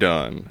movie we've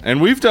done,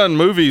 and we've done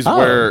movies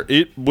where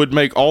it would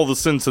make all the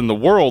sense in the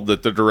world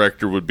that the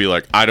director would be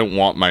like, I don't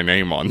want my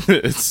name on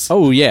this.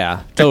 Oh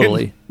yeah,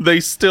 totally. And they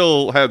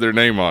still had their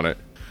name on it.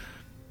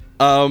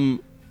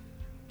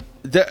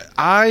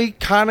 I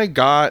kind of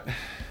got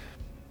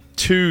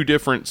two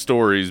different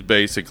stories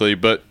basically,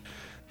 but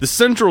the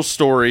central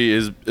story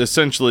is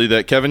essentially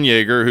that Kevin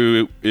Yeager,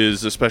 who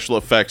is a special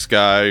effects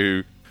guy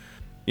who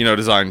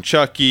designed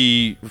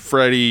Chucky,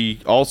 Freddy,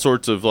 all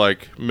sorts of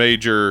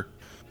major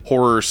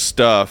horror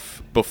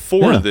stuff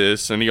before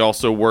this, and he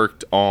also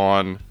worked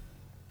on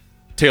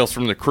Tales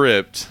from the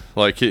Crypt.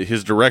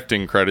 His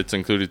directing credits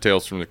included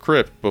Tales from the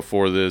Crypt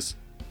before this.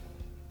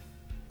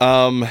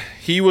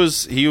 He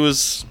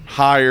was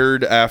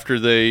hired after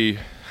they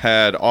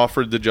had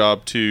offered the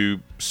job to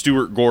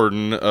Stuart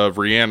Gordon of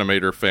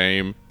Reanimator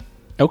fame.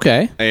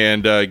 Okay.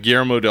 And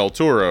Guillermo del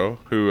Toro,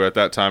 who at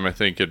that time I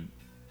think had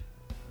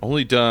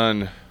only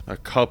done a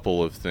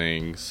couple of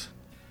things.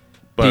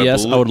 But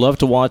P.S. I would love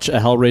to watch a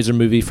Hellraiser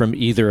movie from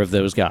either of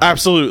those guys.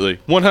 Absolutely.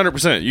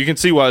 100%. You can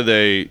see why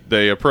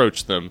they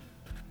approached them.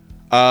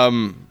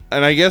 And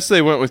I guess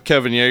they went with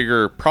Kevin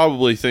Yeager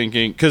probably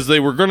thinking, because they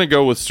were going to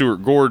go with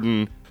Stuart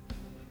Gordon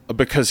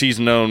because he's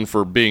known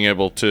for being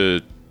able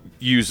to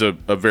use a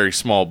very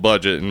small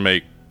budget and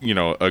make,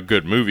 a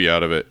good movie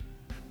out of it.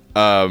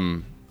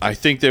 I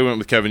think they went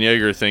with Kevin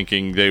Yeager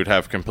thinking they would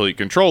have complete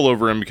control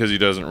over him because he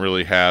doesn't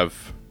really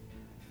have,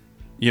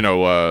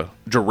 a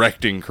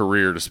directing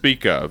career to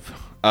speak of.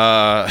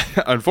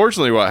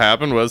 Unfortunately, what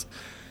happened was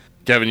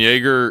Kevin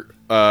Yeager,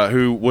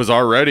 who was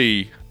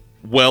already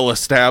well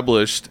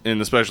established in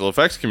the special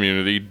effects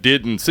community,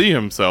 didn't see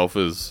himself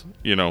as,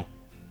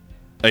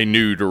 a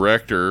new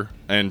director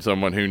and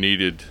someone who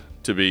needed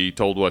to be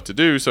told what to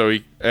do. So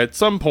he, at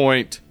some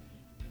point,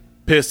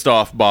 pissed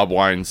off Bob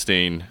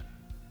Weinstein.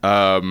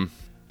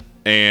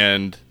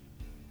 And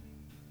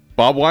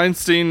Bob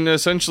Weinstein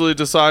essentially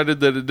decided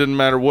that it didn't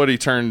matter what he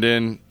turned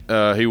in,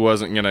 he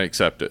wasn't going to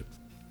accept it.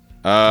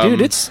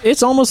 Dude,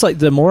 it's almost like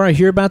the more I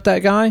hear about that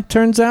guy,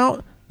 turns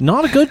out,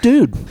 not a good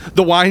dude.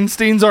 The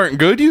Weinsteins aren't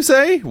good, you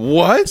say?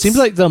 What? Seems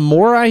like the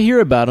more I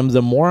hear about him,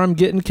 the more I'm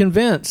getting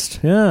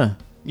convinced. Yeah.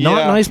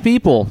 Not nice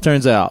people,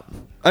 turns out.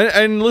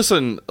 And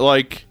listen,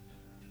 like,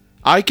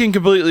 I can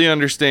completely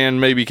understand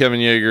maybe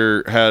Kevin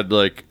Yeager had,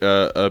 like,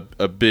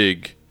 a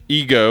big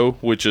ego,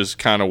 which is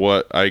kind of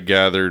what I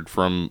gathered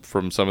from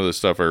some of the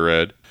stuff I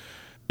read.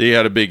 He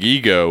had a big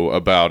ego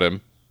about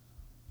him.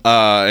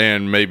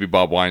 And maybe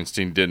Bob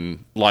Weinstein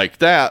didn't like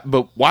that.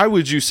 But why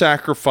would you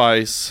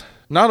sacrifice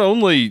not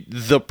only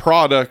the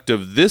product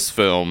of this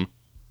film,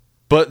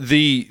 but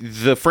the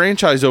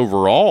franchise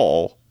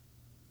overall,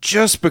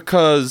 just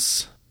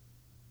because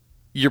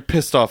you're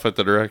pissed off at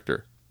the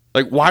director?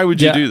 Like, why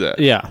would you do that?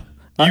 Yeah.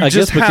 I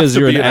guess because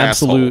you're an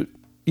absolute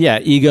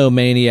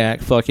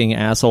egomaniac fucking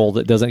asshole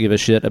that doesn't give a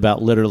shit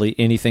about literally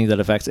anything that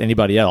affects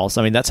anybody else.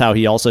 I mean, that's how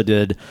he also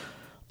did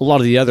a lot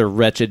of the other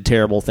wretched,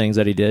 terrible things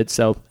that he did.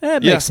 So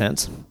it makes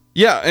sense.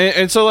 Yeah,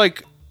 and so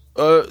like,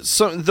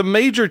 so the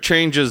major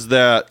changes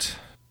that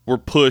were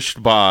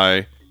pushed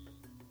by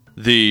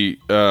the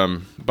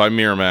by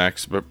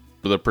Miramax, but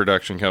the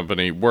production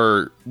company,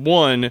 were,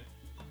 one,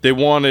 they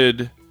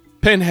wanted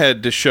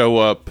Pinhead to show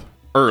up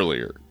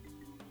earlier,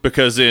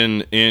 because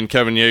in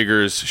Kevin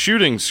Yeager's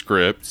shooting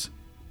scripts,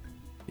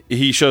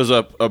 he shows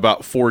up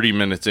about 40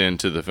 minutes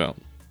into the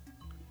film,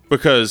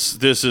 because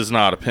this is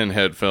not a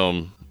Pinhead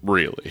film,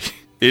 really.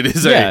 It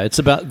is it's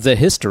about the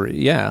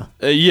history,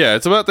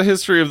 it's about the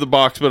history of the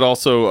box, but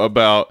also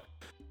about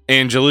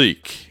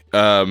Angelique,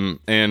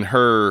 and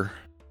her,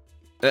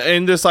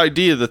 and this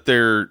idea that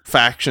there are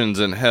factions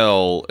in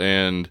hell,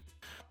 and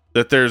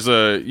that there's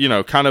a,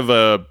 kind of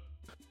a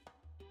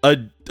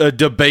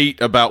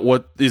debate about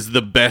what is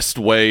the best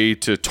way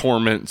to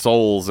torment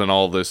souls and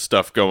all this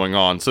stuff going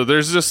on. So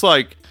there's just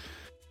like,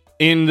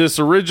 in this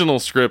original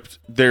script,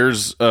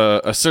 there's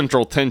a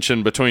central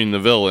tension between the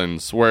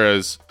villains,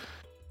 whereas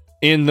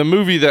in the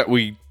movie that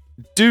we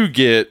do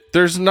get,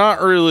 there's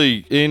not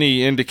really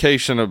any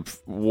indication of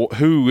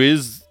who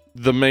is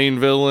the main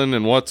villain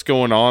and what's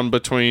going on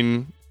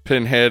between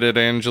Pinhead and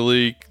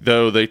Angelique,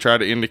 though they try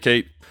to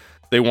indicate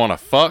they want to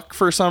fuck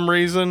for some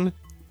reason.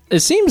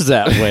 It seems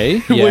that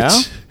way, yeah.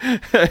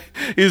 Which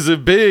is a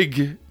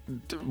big,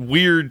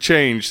 weird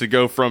change to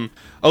go from,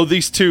 oh,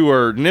 these two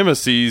are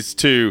nemesis,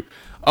 to,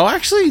 oh,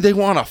 actually, they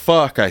want to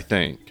fuck, I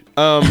think.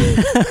 Well,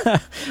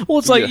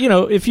 it's like,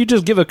 if you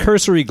just give a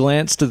cursory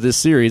glance to this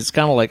series, it's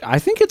kind of like, I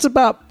think it's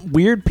about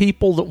weird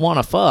people that want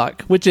to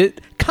fuck, which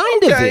it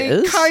kind of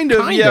is. Kind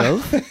of.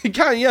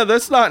 Yeah,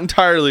 that's not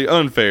entirely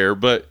unfair,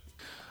 but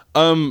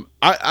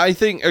I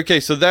think, okay,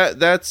 so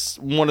that's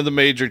one of the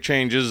major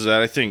changes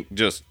that I think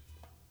just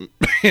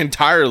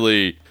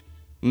entirely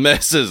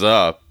messes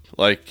up,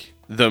 like,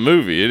 the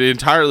movie. It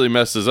entirely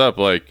messes up,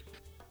 like,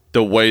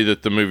 the way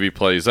that the movie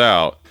plays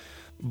out.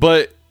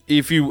 But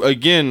if you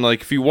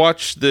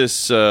watch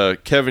this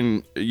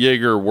Kevin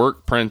Yeager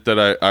work print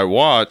that I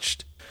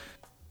watched,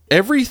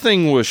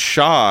 everything was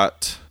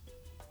shot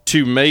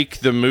to make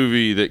the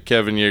movie that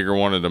Kevin Yeager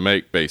wanted to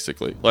make,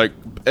 basically. Like,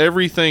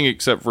 everything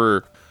except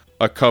for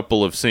a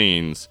couple of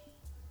scenes.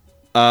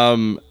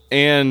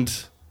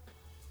 And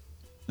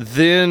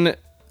then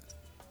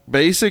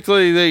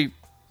basically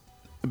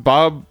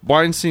Bob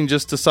Weinstein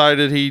just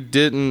decided he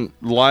didn't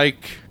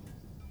like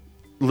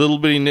little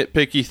bitty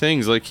nitpicky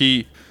things. Like,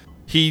 he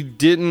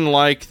didn't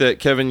like that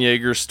Kevin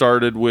Yeager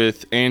started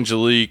with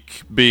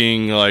Angelique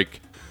being, like,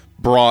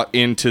 brought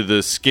into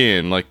the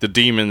skin, like the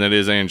demon that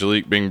is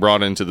Angelique being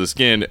brought into the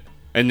skin,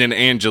 and then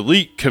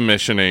Angelique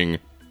commissioning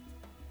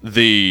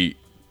the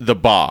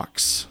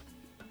box.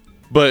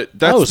 But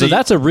that's so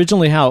that's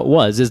originally how it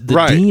was. Is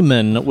the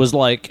demon was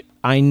like,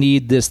 I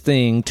need this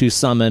thing to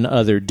summon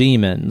other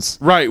demons.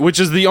 Right, which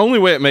is the only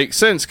way it makes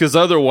sense, because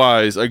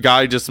otherwise a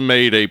guy just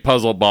made a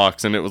puzzle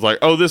box and it was like,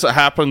 oh, this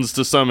happens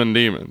to summon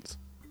demons.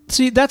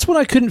 See, that's what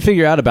I couldn't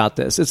figure out about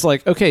this. It's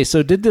like, okay,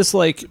 so did this,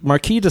 like,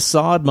 Marquis de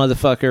Sade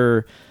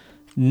motherfucker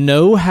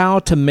know how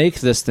to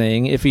make this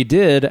thing? If he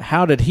did,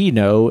 how did he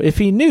know? If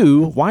he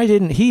knew, why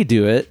didn't he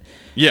do it?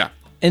 Yeah.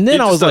 And then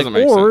I was like,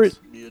 or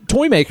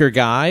Toymaker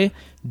guy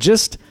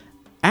just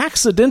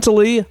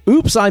accidentally,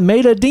 oops, I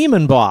made a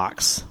demon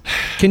box.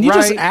 Can you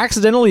just Right.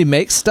 accidentally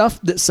make stuff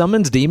that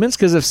summons demons?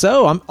 Because if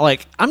so,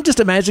 I'm just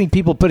imagining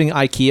people putting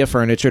IKEA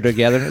furniture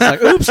together. And it's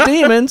like, oops,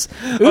 demons.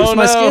 Oops, Oh,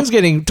 my no. skin's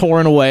getting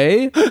torn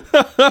away.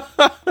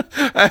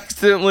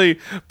 Accidentally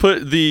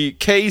put the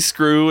K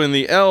screw in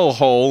the L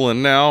hole,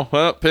 and now,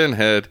 well,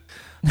 Pinhead.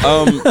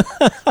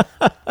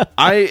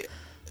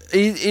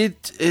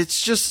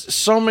 It's just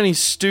so many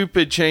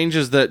stupid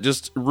changes that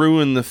just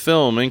ruin the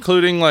film,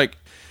 including like,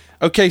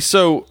 okay,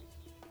 so,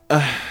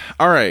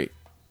 all right,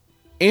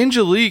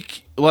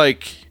 Angelique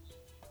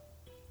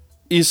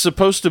is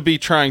supposed to be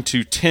trying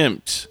to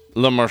tempt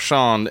Le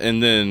Marchand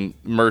and then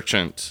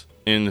Merchant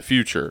in the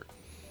future.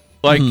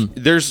 Like,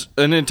 there's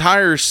an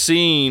entire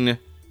scene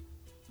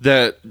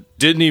that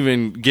didn't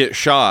even get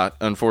shot,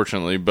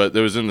 unfortunately, but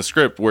that was in the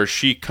script where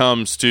she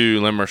comes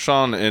to Le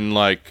Marchand and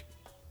like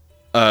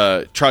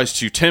tries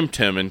to tempt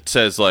him and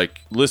says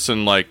like,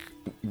 listen, like,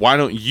 why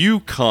don't you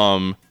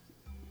come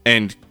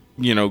and,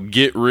 you know,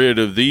 get rid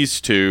of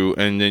these two,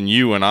 and then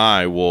you and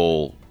I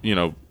will, you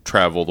know,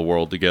 travel the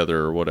world together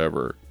or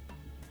whatever.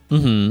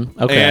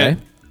 Okay.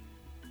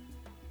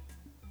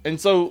 And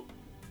so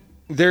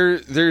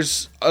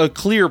there's a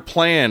clear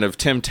plan of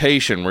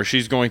temptation where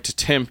she's going to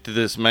tempt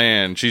this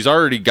man. She's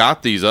already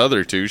got these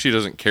other two. She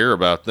doesn't care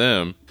about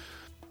them.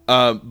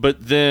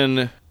 But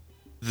then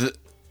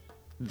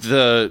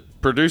the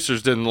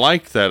producers didn't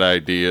like that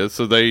idea,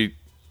 so they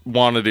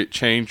wanted it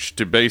changed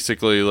to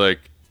basically like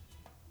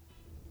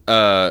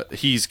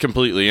he's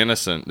completely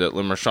innocent, that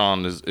Le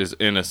Marchand is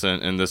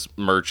innocent, and this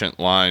Merchant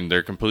line,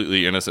 they're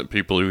completely innocent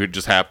people who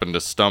just happened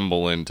to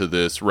stumble into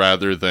this,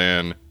 rather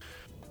than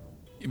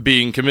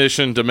being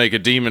commissioned to make a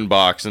demon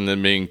box and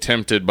then being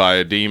tempted by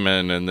a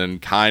demon and then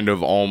kind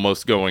of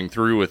almost going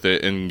through with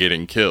it and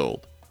getting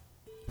killed.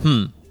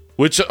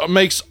 Which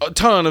makes a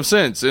ton of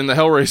sense in the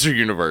Hellraiser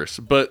universe.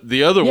 But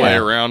the other way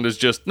around is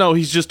just, no,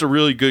 he's just a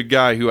really good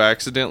guy who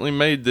accidentally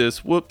made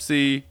this.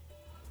 Whoopsie.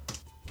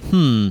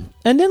 And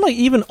then, like,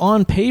 even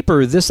on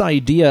paper, this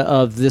idea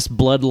of this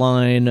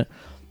bloodline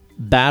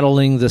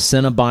battling the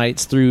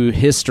Cenobites through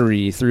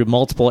history, through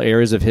multiple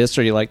eras of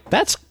history, like,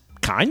 that's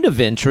kind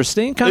of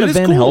interesting, kind It of is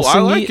Van cool. I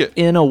Helsing like it.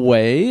 in a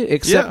way,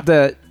 except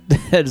that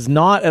is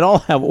not at all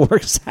how it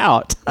works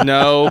out.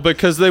 No,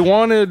 because they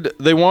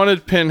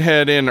wanted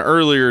Pinhead in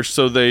earlier,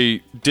 so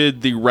they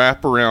did the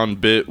wraparound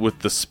bit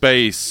with the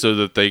space so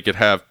that they could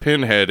have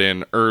Pinhead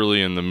in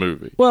early in the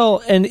movie.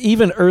 Well, and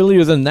even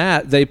earlier than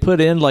that, they put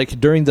in,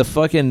 like, during the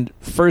fucking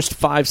first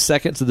 5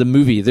 seconds of the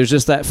movie, there's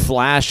just that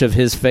flash of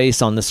his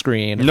face on the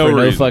screen for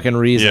no fucking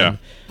reason. Yeah,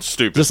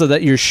 stupid. Just so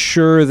that you're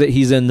sure that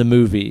he's in the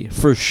movie,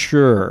 for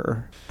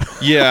sure.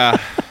 Yeah.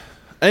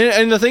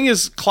 And the thing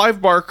is, Clive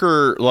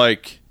Barker,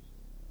 like,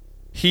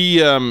 he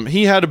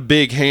had a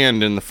big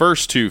hand in the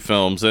first two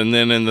films, and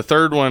then in the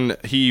third one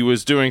he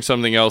was doing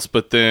something else,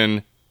 but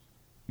then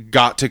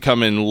got to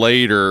come in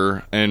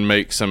later and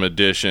make some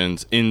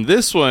additions. In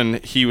this one,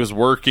 he was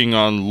working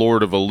on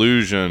Lord of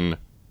Illusion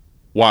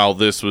while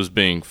this was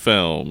being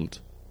filmed,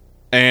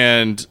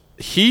 and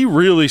he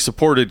really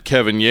supported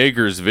Kevin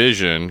Yeager's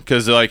vision,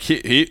 because like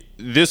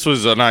this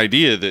was an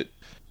idea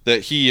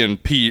that he and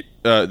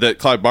that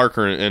Clive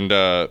Barker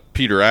and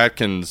Peter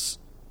Atkins,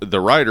 the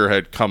writer,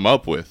 had come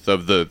up with,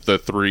 of the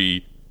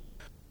three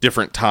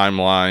different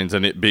timelines,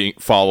 and it being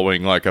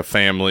following like a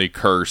family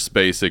curse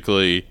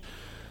basically.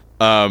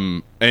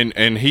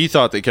 And he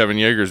thought that Kevin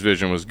Yeager's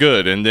vision was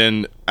good. And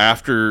then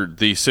after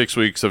the 6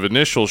 weeks of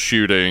initial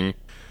shooting,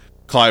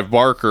 Clive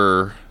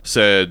Barker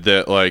said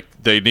that like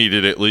they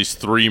needed at least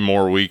 3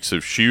 more weeks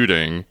of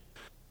shooting.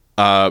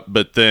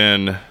 But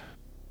then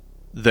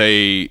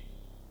they,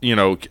 you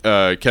know,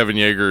 Kevin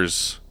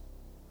Yeager's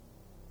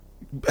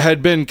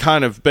had been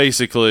kind of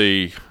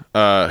basically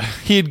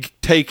he had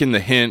taken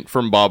the hint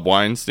from Bob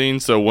Weinstein,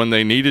 so when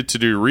they needed to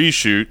do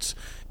reshoots,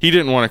 he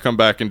didn't want to come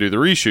back and do the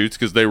reshoots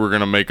because they were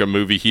going to make a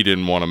movie he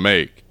didn't want to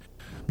make.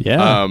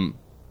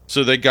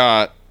 So they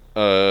got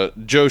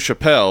Joe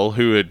Chappelle,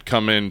 who had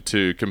come in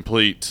to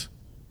complete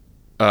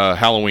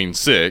Halloween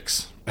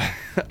 6.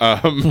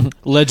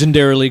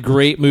 Legendarily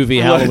great movie,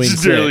 Halloween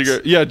 6.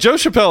 Great. Yeah, Joe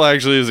Chappelle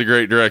actually is a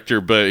great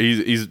director, but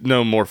he's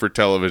known more for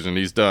television.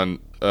 He's done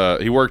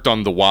he worked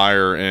on The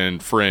Wire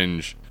and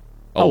Fringe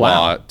a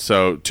lot.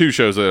 So 2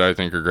 shows that I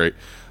think are great.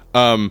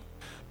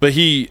 But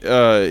he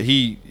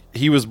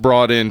was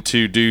brought in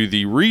to do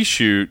the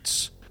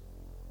reshoots,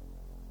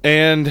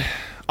 and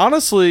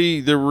honestly,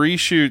 the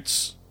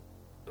reshoots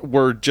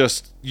were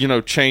just, you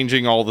know,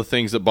 changing all the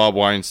things that Bob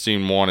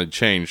Weinstein wanted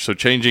changed. So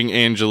changing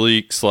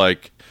Angelique's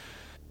like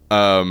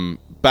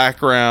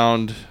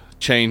background,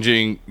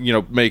 changing, you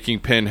know,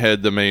 making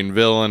Pinhead the main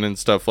villain and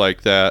stuff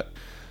like that.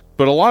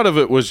 But a lot of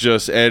it was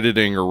just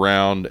editing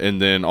around,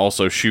 and then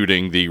also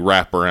shooting the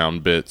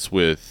wraparound bits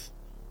with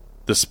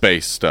the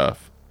space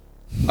stuff.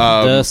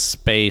 The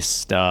space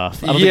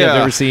stuff. I don't think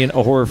I've ever seen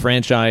a horror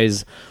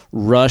franchise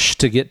rush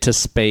to get to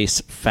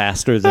space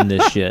faster than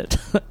this shit.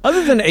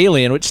 Other than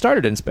Alien, which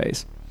started in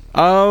space.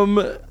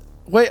 Wait,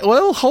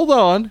 well, hold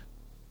on.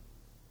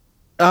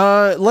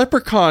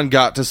 Leprechaun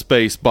got to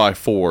space by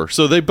 4,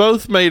 so they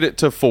both made it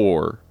to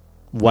 4.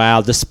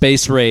 Wow, the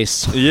space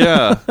race.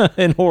 Yeah.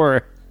 In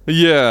horror.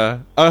 Yeah.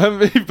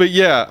 But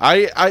yeah,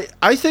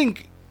 I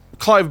think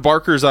Clive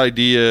Barker's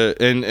idea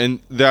and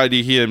the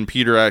idea he and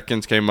Peter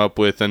Atkins came up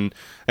with and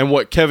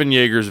what Kevin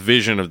Yeager's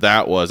vision of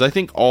that was, I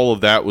think all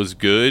of that was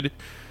good.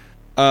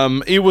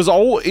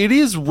 It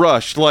is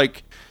rushed.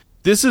 Like,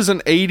 this is an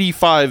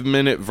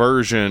 85-minute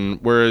version,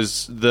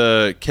 whereas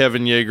the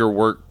Kevin Yeager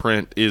work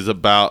print is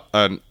about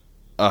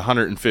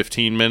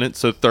 115 minutes,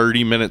 so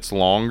 30 minutes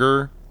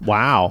longer.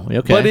 Wow.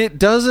 Okay. But it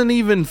doesn't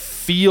even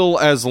feel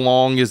as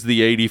long as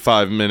the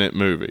 85-minute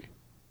movie.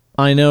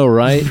 I know,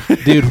 right?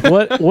 Dude,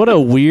 what a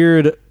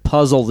weird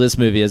puzzle this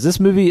movie is.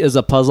 This movie is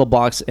a puzzle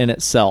box in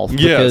itself.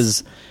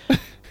 Yes. Because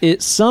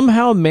it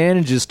somehow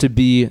manages to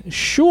be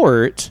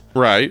short,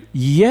 right,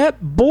 yet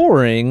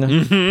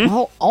boring,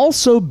 while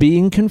also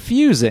being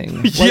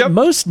confusing. Like,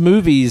 most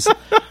movies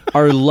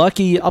are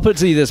lucky. I'll put it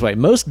to you this way: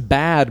 most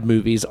bad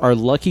movies are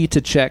lucky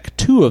to check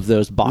 2 of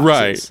those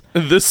boxes.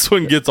 Right. This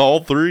one gets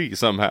all 3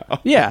 somehow.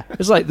 Yeah,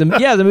 it's like the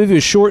movie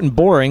was short and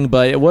boring,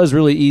 but it was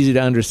really easy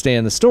to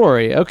understand the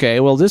story. Okay,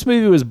 well, this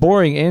movie was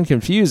boring and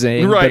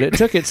confusing, right, but it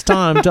took its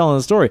time telling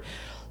the story.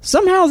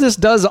 Somehow this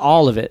does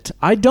all of it.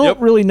 I don't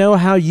really know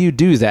how you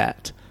do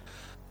that.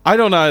 I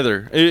don't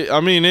either.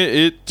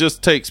 It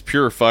just takes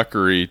pure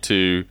fuckery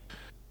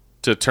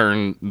to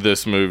turn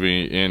this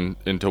movie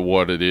into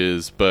what it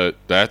is, but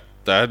that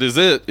is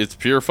it. It's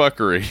pure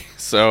fuckery.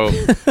 So,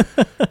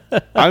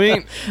 I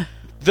mean,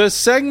 the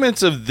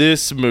segments of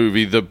this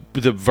movie, the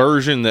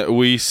version that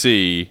we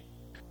see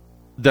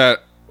that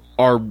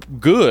are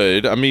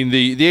good. I mean,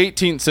 the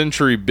 18th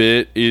century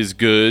bit is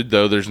good,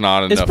 though there's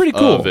not enough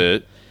of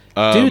it.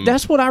 Dude,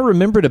 that's what I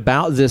remembered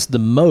about this the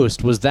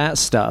most, was that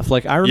stuff.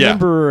 Like, I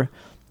remember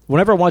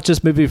whenever I watched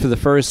this movie for the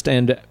first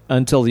and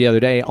until the other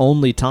day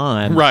only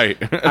time, right?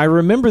 I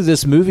remember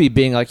this movie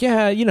being like,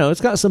 yeah,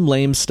 it's got some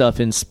lame stuff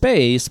in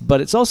space,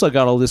 but it's also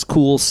got all this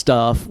cool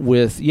stuff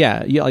with,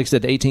 like I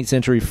said, the 18th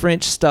century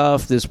French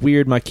stuff, this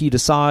weird Marquis de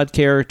Sade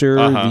character,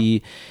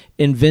 the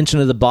invention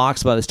of the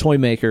box by this toy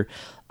maker.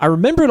 I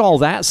remembered all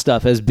that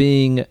stuff as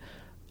being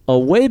a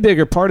way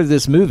bigger part of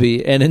this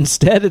movie, and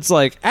instead it's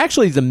like,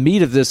 actually the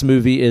meat of this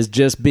movie is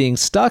just being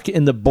stuck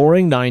in the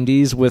boring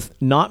 90s with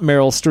not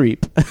Meryl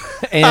Streep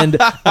and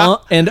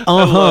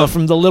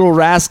from the Little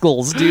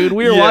Rascals. Dude,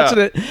 we were watching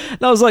it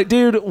and I was like,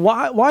 dude,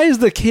 why is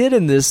the kid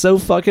in this so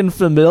fucking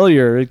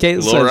familiar?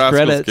 Kate says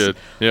credits. Kid.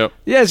 Yep.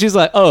 Yeah, she's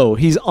like, oh,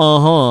 he's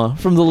from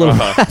the Little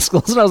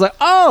Rascals, and I was like,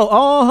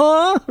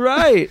 oh,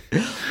 right.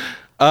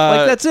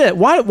 Like, that's it.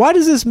 Why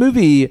does this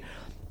movie...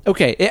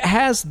 Okay, it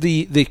has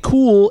the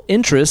cool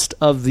interest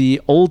of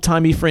the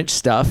old-timey French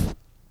stuff.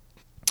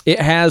 It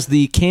has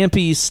the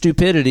campy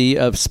stupidity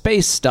of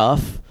space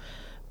stuff,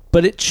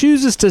 but it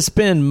chooses to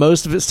spend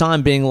most of its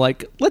time being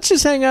like, let's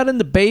just hang out in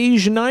the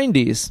beige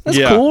 90s. That's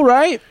cool,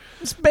 right?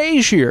 It's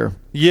beige here.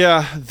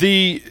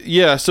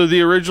 So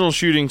the original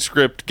shooting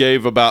script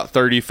gave about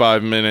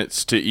 35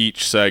 minutes to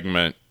each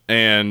segment,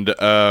 and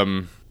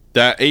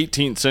that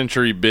 18th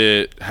century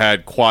bit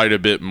had quite a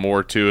bit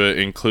more to it,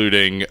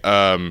 including...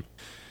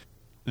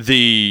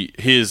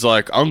 his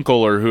like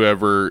uncle or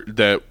whoever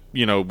that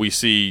we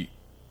see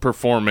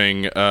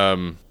performing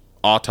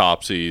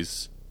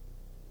autopsies,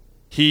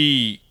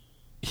 he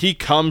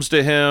comes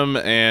to him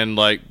and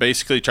like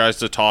basically tries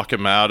to talk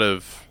him out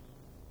of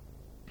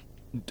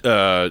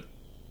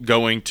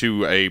going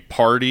to a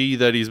party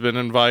that he's been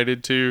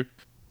invited to.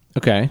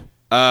 Okay.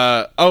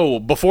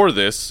 Before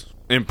this,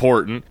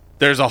 important,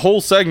 there's a whole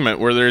segment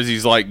where there's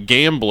these like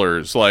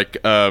gamblers, like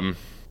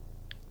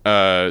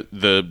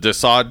the de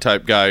Sade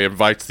type guy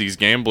invites these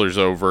gamblers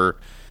over,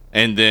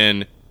 and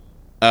then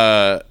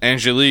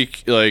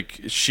Angelique,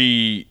 like,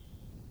 she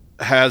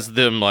has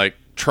them like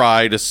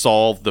try to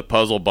solve the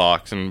puzzle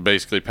box and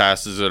basically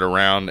passes it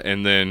around,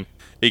 and then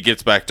it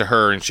gets back to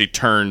her and she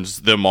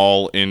turns them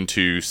all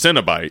into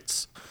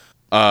Cenobites.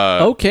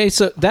 Okay,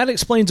 so that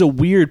explains a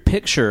weird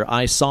picture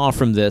I saw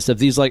from this of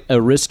these like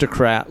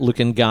aristocrat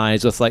looking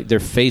guys with like their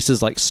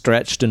faces like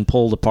stretched and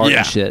pulled apart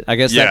and shit. I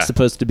guess that's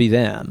supposed to be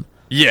them.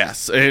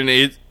 Yes, and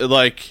it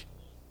like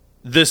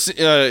this.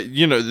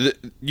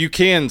 You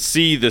can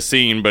see the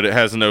scene, but it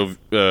has no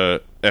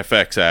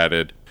FX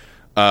added,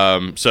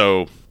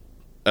 so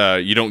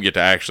you don't get to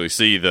actually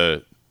see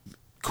the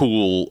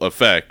cool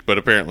effect. But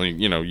apparently,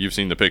 you've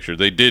seen the picture.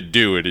 They did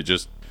do it; it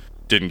just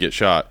didn't get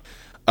shot.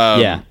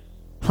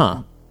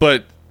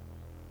 But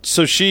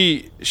so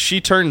she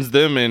turns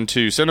them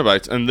into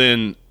Cenobites, and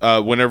then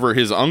whenever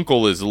his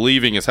uncle is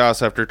leaving his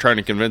house after trying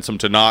to convince him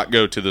to not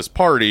go to this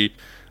party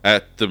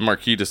at the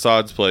Marquis de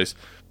Sade's place,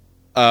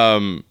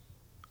 on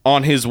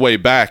his way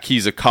back,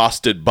 he's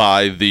accosted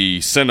by the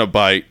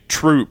Cenobite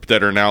troupe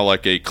that are now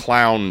like a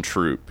clown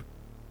troupe,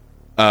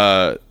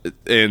 and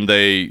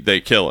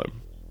they kill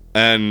him,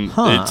 and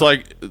it's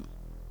like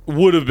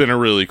would have been a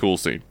really cool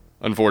scene.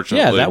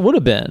 Unfortunately, yeah, that would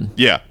have been.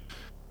 Yeah,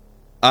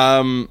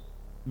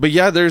 but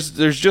yeah, there's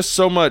just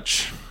so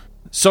much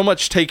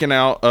taken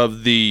out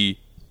of the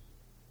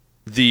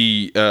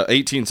the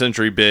 18th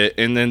century bit,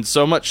 and then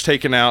so much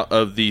taken out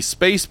of the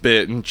space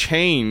bit and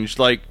changed.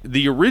 Like,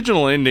 the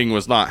original ending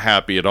was not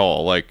happy at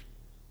all. Like,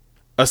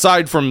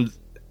 aside from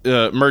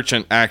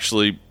Merchant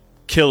actually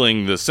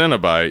killing the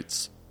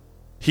Cenobites,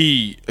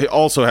 he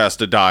also has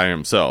to die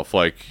himself.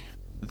 Like,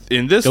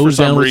 in this, for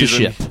some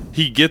reason,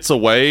 he gets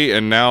away,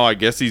 and now I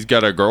guess he's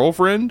got a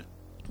girlfriend?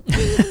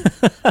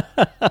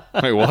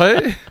 Wait,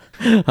 what?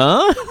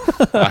 Huh?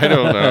 I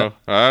don't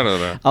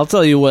know. I'll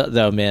tell you what,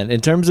 though, man.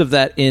 In terms of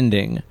that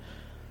ending,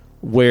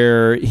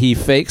 where he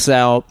fakes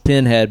out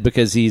Pinhead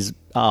because he's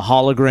a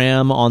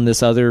hologram on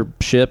this other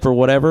ship or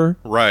whatever.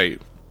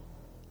 Right.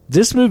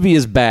 This movie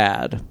is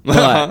bad,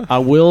 but I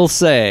will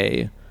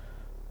say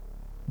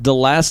The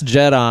Last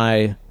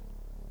Jedi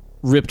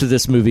ripped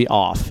this movie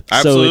off.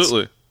 Absolutely. So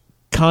it's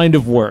kind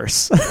of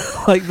worse.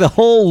 Like the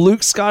whole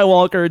Luke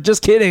Skywalker,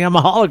 just kidding, I'm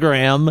a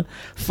hologram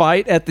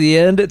fight at the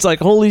end. It's like,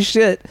 holy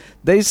shit,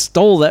 they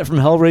stole that from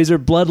Hellraiser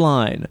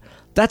Bloodline.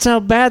 That's how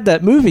bad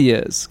that movie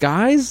is,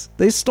 guys.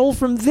 They stole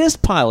from this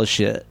pile of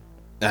shit.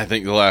 I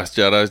think The Last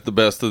Jedi is the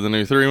best of the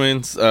new three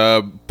wins.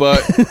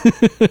 But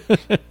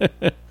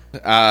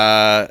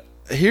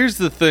here's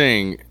the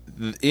thing.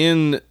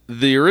 In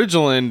the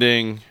original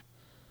ending,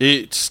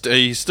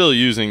 he's still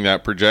using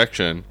that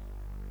projection,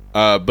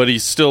 but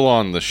he's still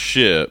on the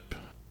ship.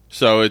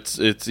 So it's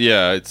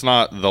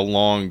not the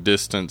long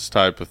distance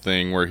type of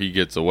thing where he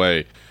gets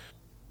away.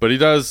 But he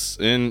does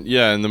in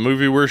the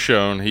movie we're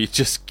shown, he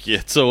just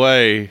gets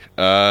away.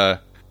 And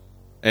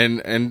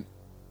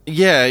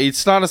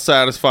it's not a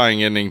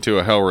satisfying ending to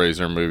a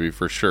Hellraiser movie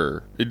for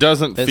sure. It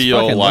doesn't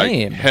feel like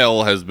lame.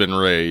 Hell has been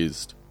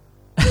raised.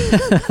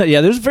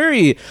 Yeah, there's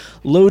very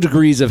low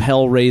degrees of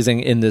hell raising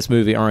in this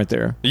movie, aren't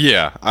there?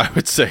 Yeah, I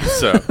would say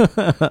so.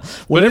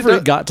 Whenever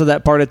it got to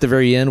that part at the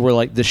very end where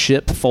like the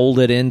ship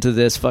folded into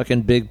this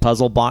fucking big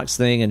puzzle box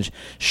thing and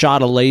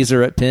shot a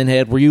laser at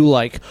Pinhead, were you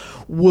like,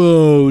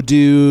 whoa,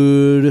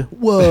 dude,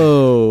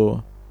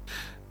 whoa?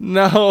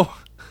 No.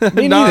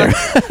 Me neither.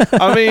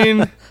 I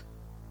mean,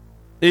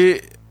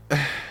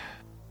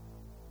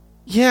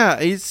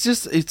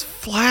 it's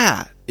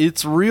flat.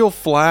 It's real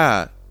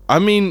flat. I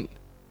mean,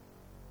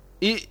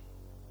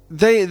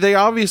 they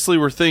obviously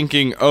were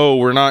thinking, oh,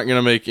 we're not going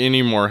to make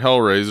any more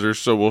Hellraisers,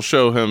 so we'll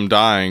show him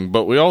dying.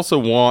 But we also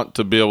want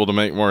to be able to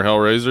make more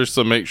Hellraisers,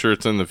 so make sure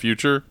it's in the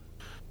future.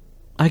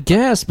 I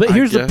guess, but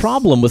here's the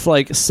problem with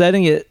like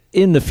setting it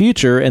in the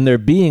future and there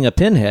being a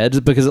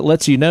Pinhead, because it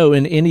lets you know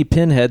in any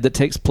Pinhead that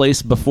takes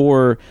place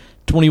before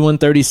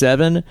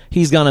 2137,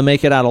 he's going to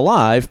make it out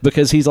alive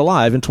because he's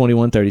alive in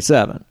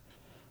 2137.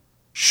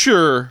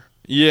 Sure,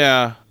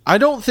 yeah. I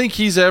don't think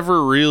he's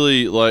ever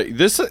really, like,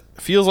 this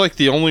feels like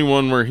the only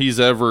one where he's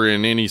ever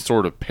in any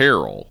sort of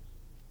peril.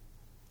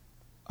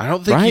 I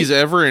don't think he's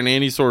ever in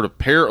any sort of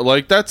peril.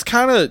 Like, that's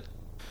kind of...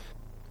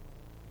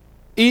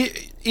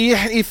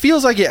 It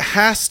feels like it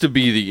has to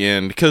be the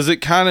end, because it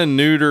kind of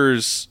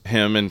neuters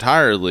him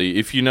entirely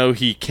if you know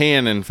he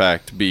can, in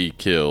fact, be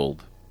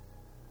killed.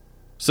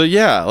 So,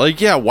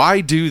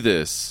 why do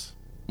this?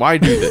 Why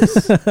do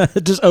this?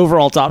 Just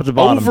overall, top to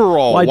bottom.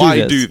 Overall,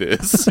 why do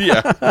this?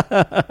 Yeah.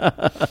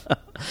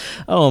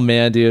 Oh,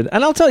 man, dude.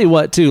 And I'll tell you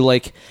what, too.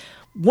 Like,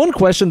 one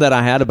question that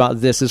I had about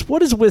this is,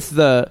 what is with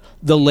the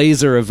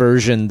laser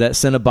aversion that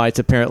Cenobites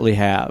apparently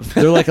have?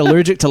 They're, like,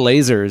 allergic to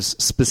lasers,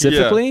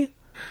 specifically?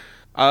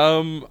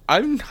 Yeah.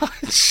 I'm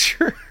not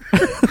sure.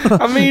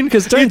 I mean,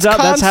 because turns out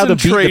that's how to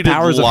beat the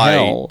powers of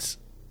hell.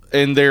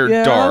 And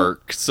they're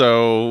dark,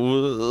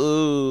 so...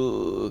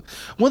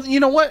 well, you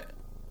know what?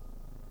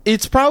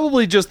 It's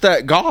probably just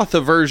that goth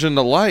aversion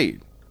to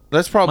light.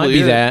 That's probably Might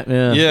be that.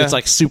 Yeah. It's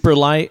like super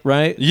light,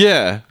 right?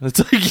 Yeah. It's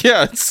like,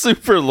 it's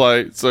super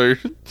light. So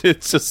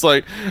it's just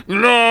like,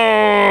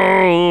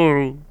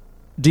 no.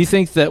 Do you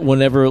think that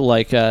whenever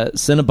like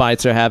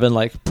Cenobites are having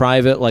like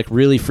private, like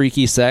really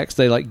freaky sex,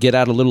 they like get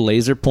out a little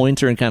laser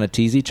pointer and kind of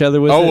tease each other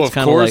with it? Oh, of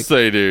course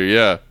they do.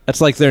 Yeah. That's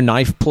like their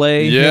knife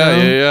play. Yeah,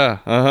 you know? yeah.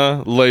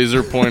 Uh-huh.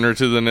 Laser pointer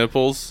to the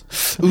nipples.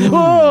 Ooh.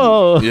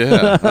 Oh,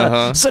 yeah.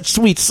 Uh-huh. Such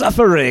sweet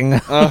suffering.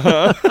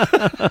 Uh-huh.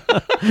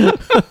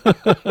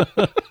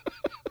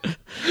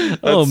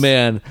 Oh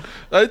man,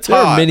 that's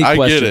hot. Many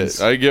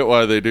questions. I get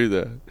why they do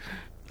that.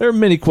 There are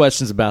many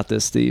questions about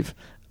this, Steve.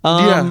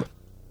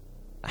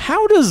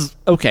 How does...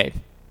 Okay,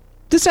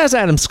 this has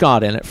Adam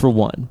Scott in it, for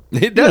one.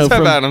 It does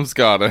have Adam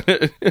Scott in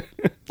it.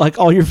 Like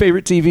all your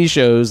favorite TV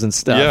shows and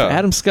stuff. Yeah.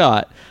 Adam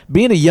Scott,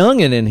 being a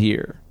youngin' in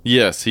here.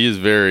 Yes, he is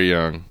very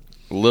young.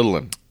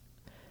 Littlin'.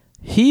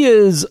 He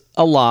is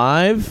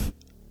alive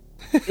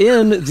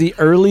in the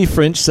early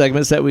French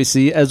segments that we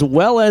see, as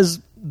well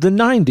as the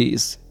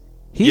 90s.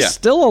 He's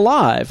still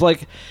alive.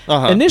 Like,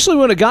 initially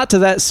when it got to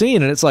that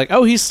scene, and it's like,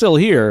 oh, he's still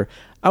here...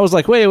 I was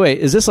like, wait,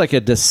 is this like a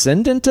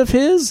descendant of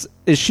his?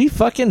 Is she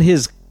fucking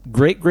his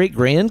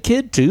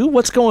great-great-grandkid too?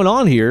 What's going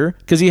on here?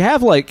 Because you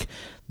have like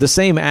the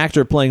same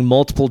actor playing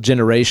multiple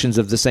generations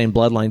of the same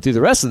bloodline through the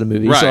rest of the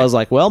movie. Right. So I was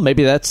like, well,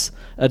 maybe that's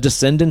a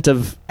descendant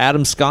of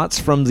Adam Scott's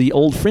from the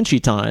old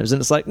Frenchie times.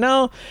 And it's like,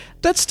 no,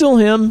 that's still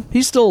him.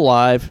 He's still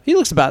alive. He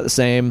looks about the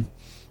same.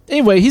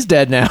 Anyway, he's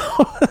dead now.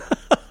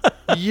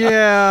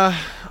 Yeah.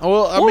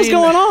 Well, I What's mean,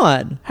 going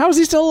on? How is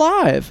he still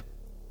alive?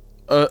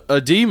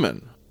 A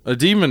demon. A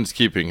demon's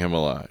keeping him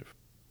alive.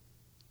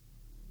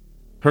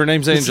 Her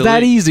name's Angelique. It's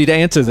that easy to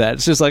answer that.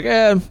 It's just like,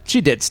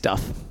 she did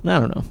stuff. I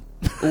don't know.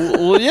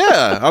 Well,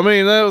 yeah. I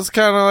mean, that was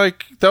kind of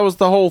like, that was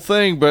the whole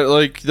thing, but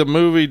like the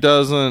movie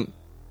doesn't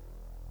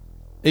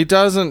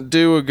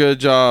do a good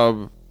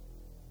job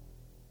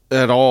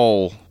at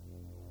all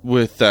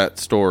with that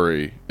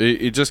story.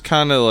 It just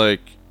kind of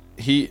like,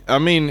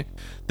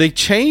 they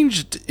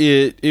changed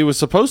it. It was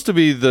supposed to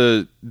be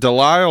the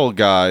Delisle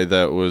guy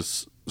that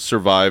was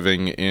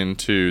surviving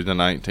into the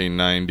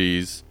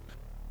 1990s.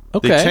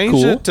 Okay, they changed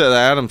cool. it to the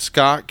Adam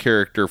Scott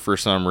character for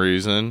some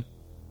reason.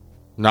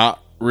 Not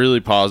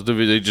really positive.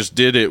 They just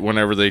did it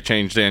whenever they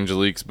changed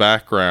Angelique's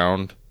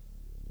background.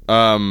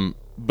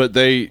 But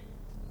they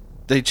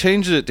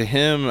changed it to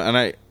him,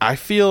 and I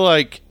feel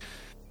like,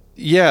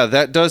 yeah,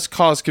 that does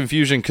cause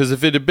confusion, because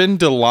if it had been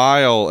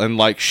Delisle and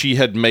like she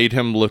had made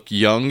him look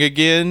young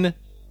again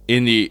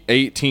in the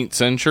 18th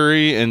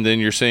century, and then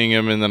you're seeing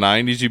him in the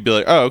 90s, you'd be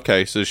like, oh,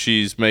 okay, so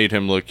she's made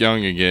him look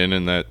young again,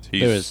 and that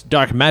he's... There was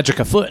dark magic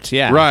afoot,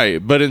 yeah. Right,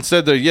 but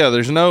instead,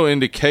 there's no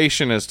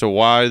indication as to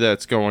why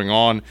that's going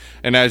on,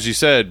 and as you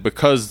said,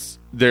 because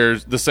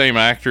there's the same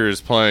actor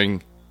is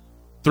playing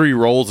 3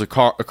 roles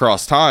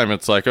across time,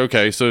 it's like,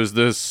 okay, so is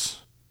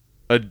this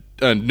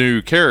a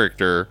new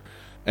character?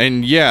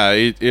 And yeah,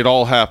 it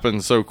all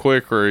happens so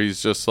quick where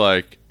he's just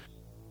like,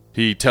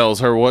 he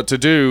tells her what to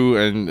do,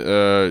 and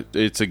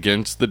it's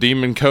against the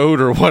demon code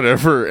or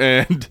whatever,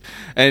 and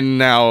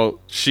now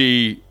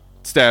she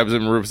stabs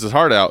him and rips his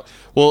heart out.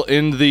 Well,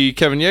 in the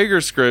Kevin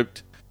Yeager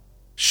script,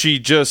 she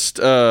just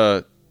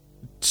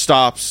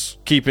stops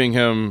keeping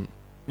him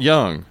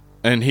young,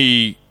 and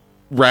he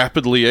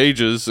rapidly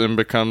ages and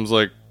becomes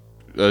like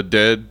a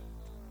dead,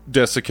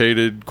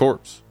 desiccated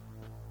corpse.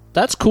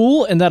 That's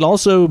cool, and that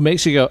also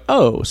makes you go,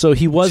 oh, so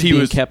he was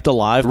being kept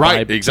alive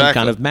by some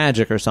kind of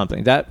magic or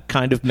something. That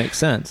kind of makes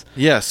sense.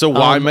 Yeah, so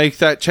why make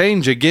that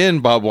change again,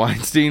 Bob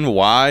Weinstein?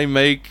 Why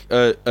make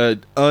a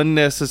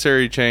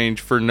unnecessary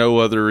change for no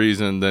other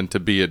reason than to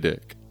be a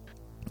dick?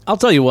 I'll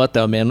tell you what,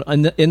 though, man.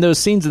 In those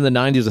scenes in the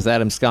 90s with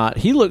Adam Scott,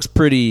 he looks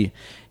pretty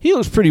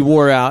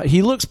wore out.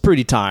 He looks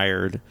pretty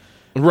tired.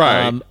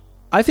 Right.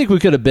 I think we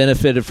could have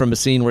benefited from a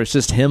scene where it's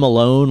just him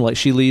alone, like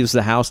she leaves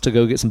the house to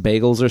go get some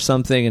bagels or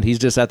something, and he's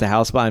just at the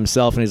house by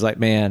himself, and he's like,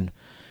 man,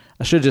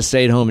 I should have just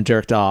stayed home and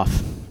jerked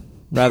off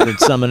rather than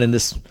summoning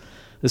this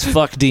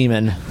fuck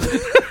demon.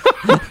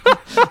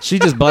 She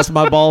just busted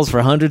my balls for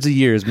hundreds of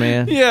years,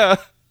 man. Yeah.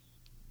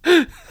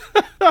 That's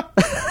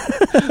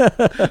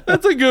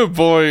a good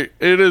point.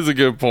 It is a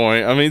good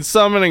point. I mean,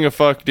 summoning a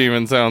fuck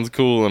demon sounds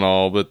cool and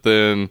all, but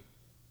then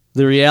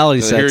the reality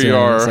sets in. Here you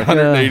are, like,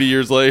 180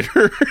 years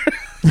later.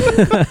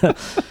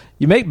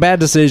 You make bad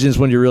decisions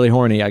when you're really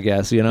horny, I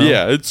guess, you know?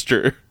 Yeah, it's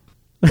true.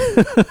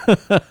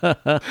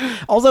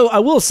 Although I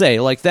will say,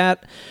 like,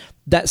 that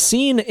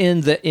scene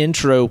in the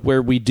intro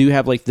where we do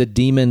have like the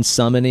demon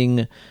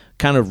summoning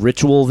kind of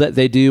ritual that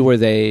they do, where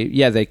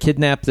they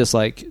kidnap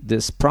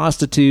this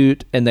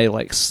prostitute, and they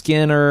like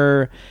skin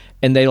her,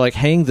 and they like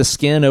hang the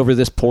skin over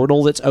this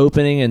portal that's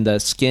opening, and the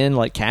skin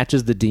like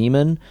catches the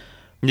demon.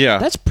 Yeah.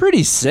 That's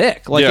pretty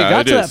sick. Like, yeah, it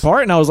got to that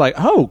part, and I was like,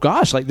 oh,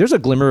 gosh, like, there's a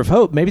glimmer of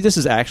hope. Maybe this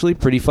is actually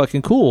pretty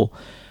fucking cool.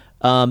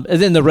 And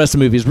then the rest of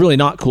the movie is really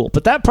not cool.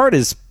 But that part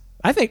is,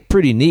 I think,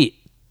 pretty neat.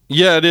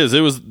 Yeah, it is.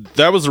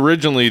 That was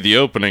originally the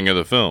opening of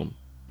the film.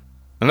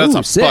 And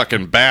that's sick.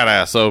 Fucking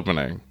badass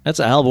opening. That's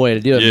a hell of a way to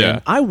do it, yeah.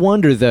 man. I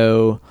wonder,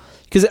 though,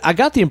 because I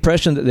got the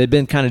impression that they'd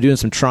been kind of doing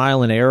some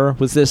trial and error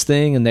with this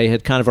thing, and they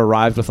had kind of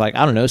arrived with, like,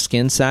 I don't know,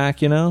 skin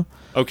sack, you know?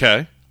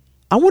 Okay.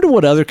 I wonder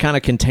what other kind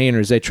of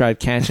containers they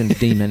tried catching the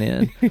demon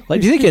in.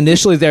 Like, do you think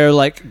initially they're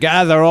like,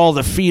 gather all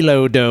the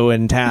phyllo dough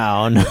in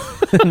town?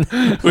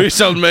 We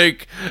shall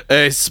make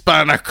a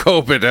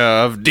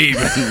spanakopita of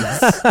demons.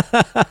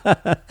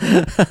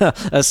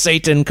 A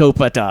Satan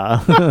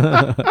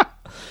copita.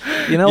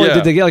 You know, yeah.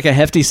 Did they get like a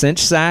hefty cinch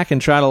sack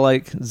and try to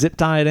like zip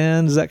tie it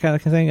in? Is that kind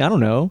of thing? I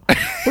don't know.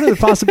 What other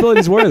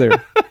possibilities were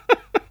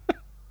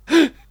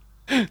there?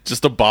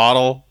 Just a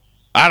bottle.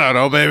 I don't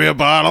know, maybe a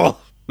bottle.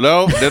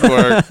 Nope, didn't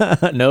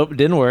work. Nope,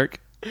 didn't work.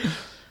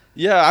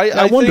 Yeah,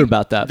 I wonder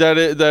about that.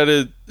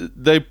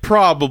 They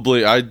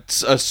probably, I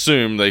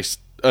assume they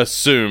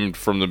assumed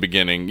from the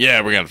beginning, yeah,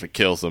 we're going to have to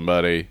kill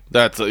somebody.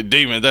 That's a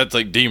demon. That's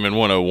like Demon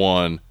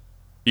 101.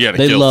 You got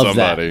to kill love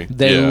somebody. That.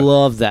 They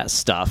love that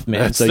stuff, man.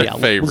 That's so their yeah,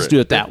 favorite. Let's do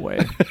it that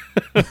way.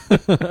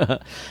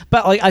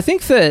 But like, I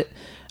think that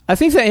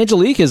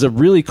Angelique is a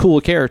really cool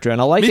character, and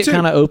I like it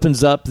kind of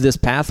opens up this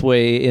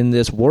pathway in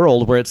this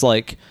world where it's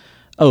like,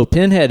 oh,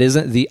 Pinhead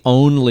isn't the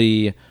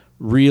only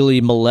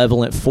really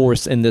malevolent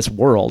force in this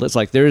world. It's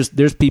like there's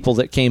people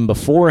that came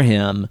before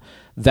him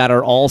that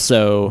are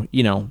also,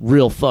 you know,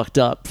 real fucked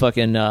up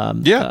fucking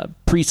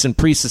priests and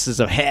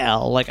priestesses of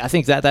hell. Like, I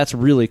think that's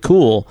really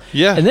cool.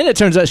 Yeah. And then it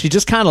turns out she's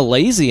just kind of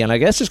lazy, and I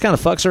guess just kind of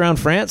fucks around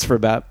France for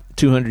about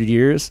 200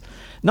 years.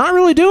 Not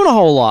really doing a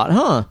whole lot,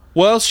 huh?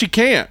 Well, she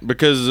can't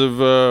because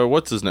of,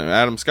 what's his name?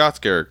 Adam Scott's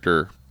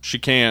character. she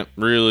can't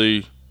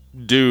really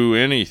do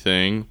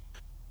anything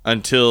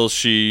until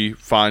she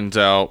finds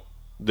out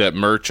that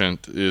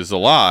Merchant is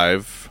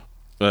alive,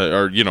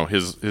 or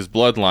his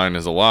bloodline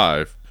is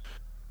alive.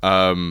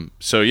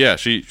 So yeah,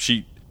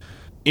 she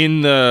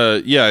in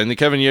the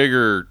Kevin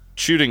Yeager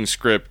shooting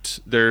script,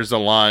 there's a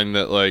line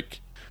that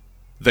like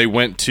they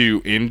went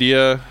to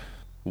India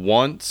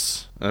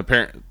once.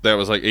 Apparently that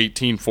was like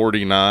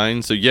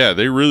 1849. So yeah,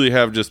 they really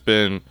have just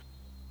been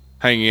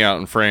hanging out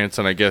in France,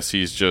 and I guess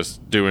he's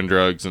just doing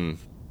drugs and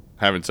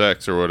having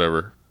sex or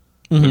whatever.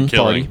 And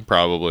killing, party.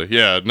 Probably.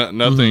 Yeah,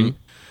 nothing.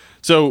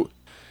 So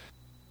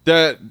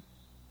that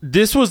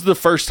this was the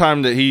first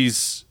time that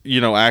he's,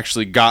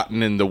 actually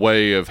gotten in the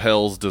way of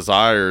Hell's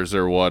desires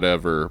or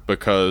whatever,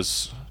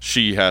 because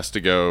she has to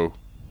go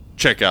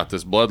check out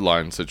this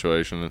bloodline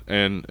situation,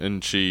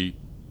 and she,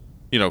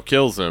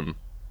 kills him.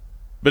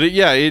 But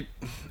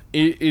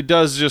it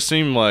does just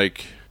seem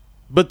like,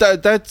 but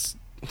that's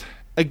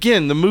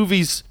again, the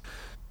movie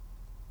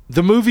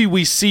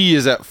we see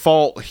is at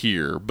fault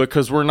here,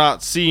 because we're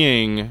not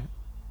seeing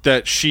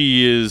that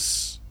she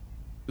is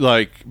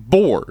like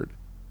bored.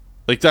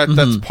 Like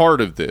that's part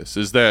of this,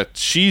 is that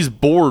she's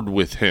bored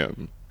with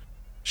him.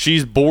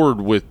 She's bored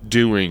with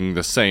doing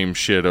the same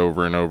shit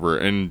over and over,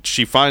 and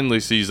she finally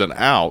sees an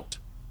out,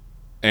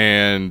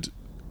 and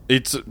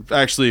it's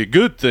actually a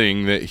good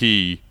thing that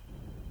he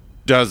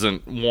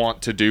doesn't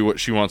want to do what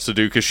she wants to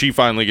do, because she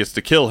finally gets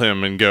to kill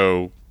him and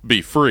go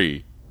be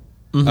free.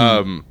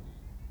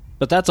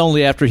 But that's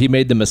only after he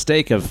made the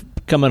mistake of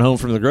coming home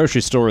from the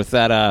grocery store with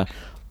that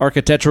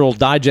Architectural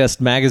Digest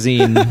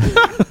magazine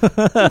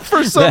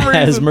for some that reason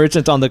has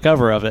Merchant on the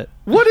cover of it.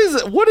 What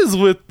is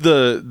with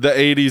the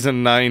 80s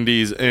and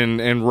 90s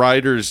and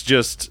writers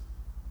just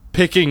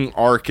picking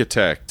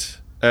architect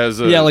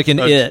as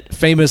a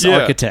famous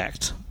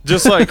architect.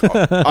 Just like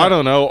I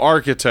don't know,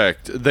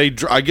 architect.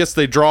 I guess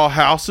they draw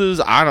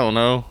houses. I don't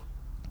know.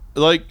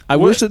 Like I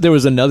wish that there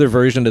was another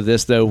version of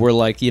this though, where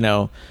like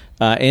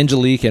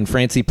Angelique and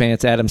Francie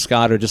Pants Adam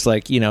Scott are just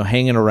like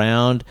hanging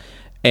around,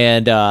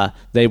 and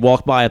they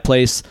walk by a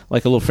place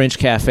like a little French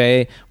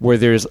cafe where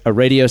there's a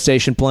radio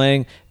station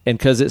playing, and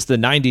because it's the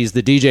 90s,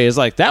 the DJ is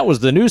like, that was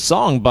the new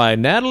song by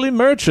Natalie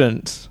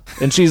Merchant,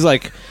 and she's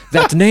like,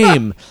 that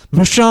name,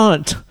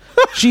 Merchant,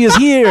 she is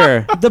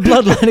here, the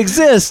bloodline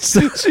exists.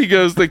 She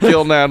goes to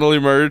kill Natalie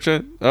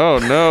Merchant. Oh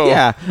no.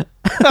 Yeah.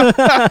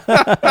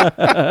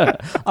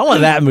 I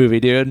want that movie,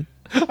 dude.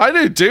 I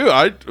do too.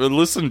 I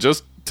listen,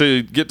 just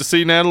to get to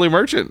see Natalie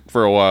Merchant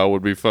for a while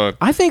would be fun.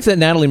 I think that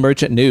Natalie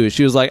Merchant knew.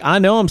 She was like, I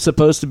know I'm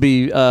supposed to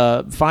be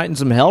fighting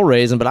some hell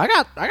raising, but I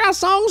got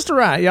songs to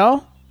write,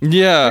 y'all.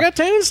 Yeah. I got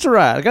tunes to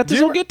write. I got this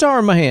little guitar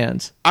in my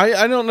hands.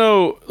 I don't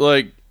know,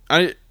 like,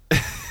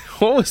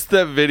 what was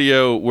that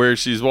video where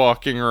she's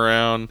walking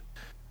around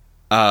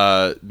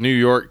New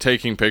York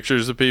taking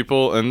pictures of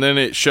people, and then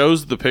it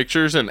shows the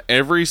pictures, and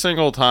every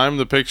single time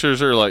the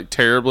pictures are like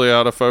terribly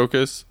out of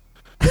focus.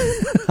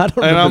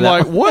 And I'm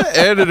like, what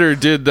editor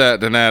did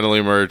that to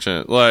Natalie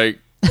Merchant? Like,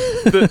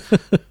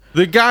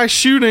 the guy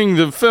shooting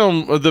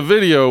the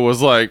video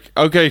was like,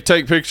 okay,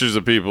 take pictures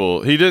of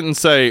people. He didn't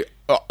say,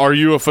 are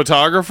you a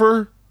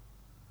photographer?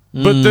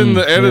 But then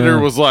the editor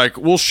was like,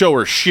 we'll show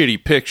her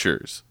shitty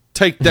pictures.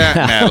 Take that,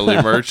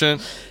 Natalie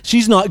Merchant.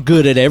 She's not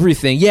good at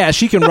everything. Yeah,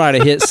 she can write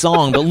a hit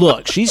song, but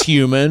look, she's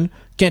human.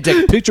 Can't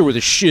take a picture with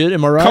a shit.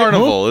 Am I right?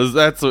 Carnival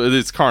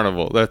it's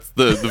Carnival. That's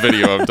the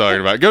video I'm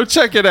talking about. Go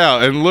check it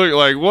out and look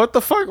like, what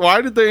the fuck?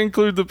 Why did they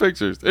include the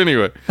pictures?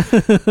 Anyway,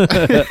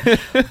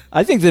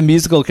 I think the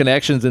musical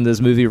connections in this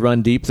movie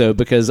run deep though,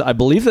 because I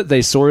believe that they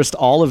sourced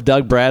all of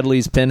Doug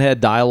Bradley's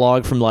Pinhead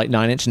dialogue from like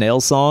Nine Inch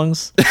Nails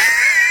songs.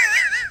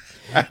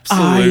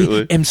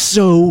 Absolutely. I am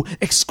so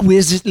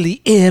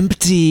exquisitely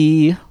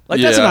empty.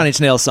 Like that's a Nine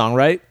Inch Nails song,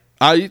 right?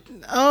 Maybe.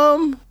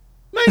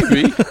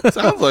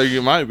 Sounds like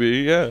it might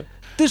be, yeah.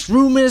 This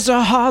room is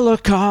a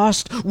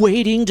holocaust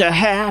waiting to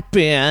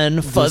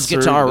happen. Fuzz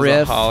guitar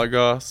riff. A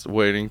holocaust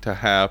waiting to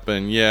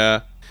happen.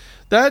 Yeah.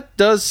 That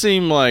does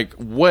seem like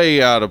way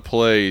out of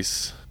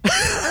place.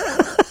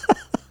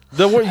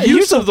 The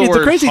use of the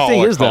word crazy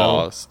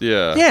Holocaust. Thing is,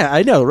 though, yeah,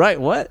 I know,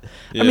 right? What?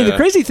 Yeah. I mean, the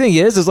crazy thing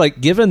is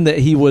like, given that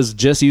he was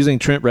just using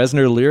Trent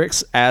Reznor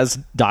lyrics as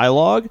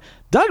dialogue,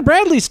 Doug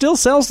Bradley still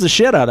sells the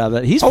shit out of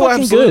it. He's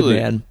fucking good,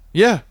 man.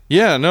 Yeah.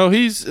 No,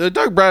 he's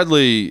Doug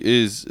Bradley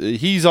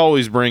he's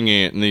always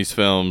bringing it in these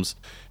films.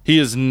 He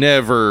is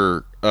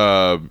never,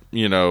 phoning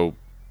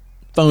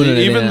it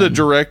even in. The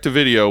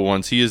direct-to-video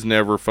ones, he is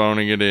never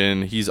phoning it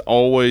in. He's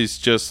always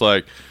just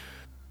like,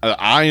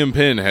 I am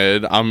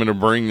Pinhead. I'm going to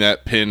bring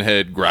that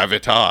Pinhead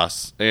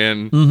gravitas,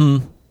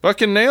 and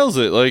fucking nails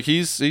it. Like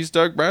he's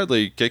Doug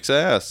Bradley, kicks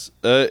ass.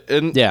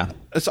 And yeah,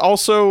 it's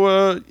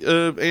also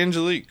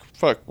Angelique.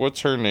 Fuck,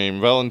 what's her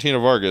name? Valentina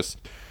Vargas.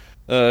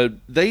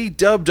 They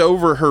dubbed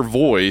over her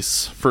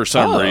voice for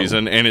some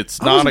reason, and it's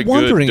not a good dub. I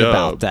was wondering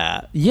about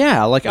that.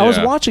 Yeah, like I was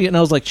watching it, and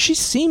I was like, she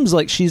seems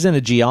like she's in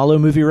a Giallo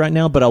movie right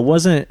now, but I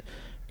wasn't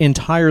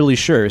entirely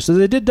sure. So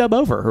they did dub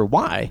over her.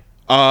 Why?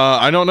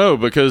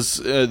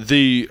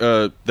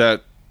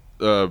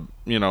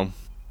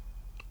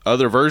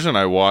 other version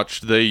I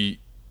watched, they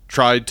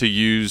tried to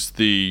use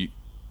the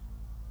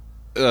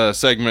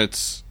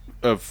segments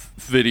of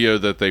video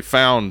that they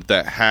found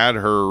that had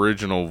her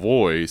original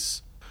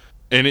voice,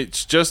 and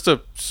it's just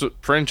a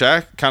French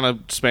kind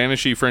of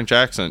Spanishy French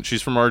accent.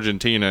 She's from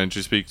Argentina, and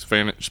she speaks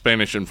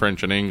Spanish and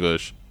French and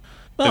English.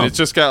 And it's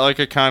just got like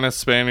a kind of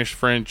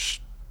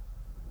Spanish-French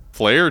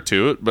flair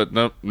to it, but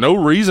no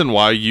reason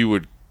why you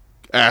would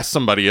ask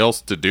somebody else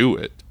to do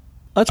it.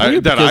 That's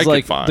weird because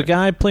like the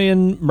guy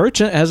playing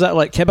Merchant has that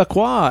like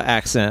Quebecois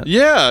accent.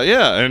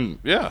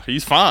 Yeah,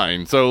 he's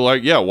fine. So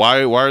like,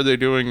 why are they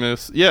doing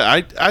this?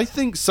 Yeah, I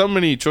think so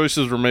many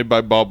choices were made by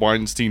Bob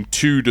Weinstein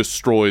to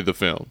destroy the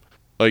film.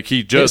 Like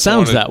he just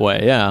sounds that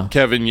way. Yeah,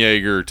 Kevin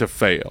Yeager to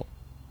fail.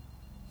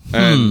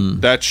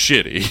 And that's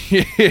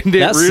shitty. And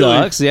that really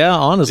sucks. Yeah,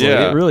 honestly,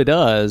 it really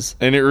does.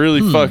 And it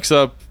really fucks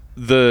up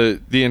the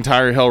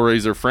entire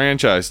Hellraiser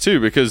franchise too,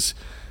 because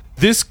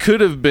this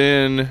could have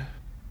been.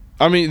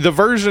 I mean, the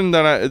version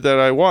that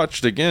I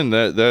watched again,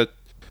 that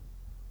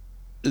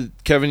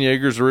Kevin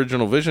Yeager's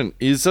original vision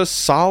is a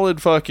solid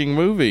fucking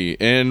movie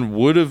and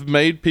would have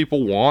made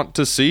people want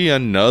to see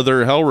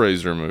another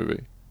Hellraiser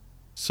movie.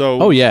 So,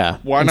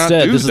 why not do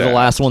that? This is the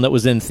last one that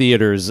was in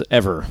theaters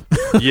ever.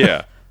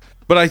 Yeah.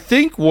 But I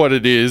think what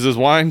it is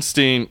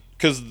Weinstein,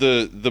 because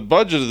the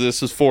budget of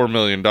this is $4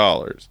 million,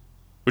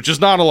 which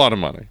is not a lot of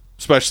money,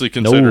 especially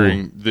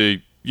considering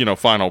the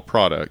final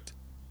product.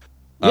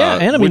 Yeah,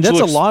 and I mean that's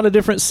a lot of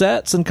different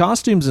sets and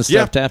costumes and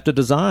stuff to have to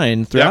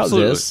design throughout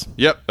this.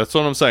 Yep, that's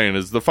what I'm saying.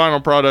 Is the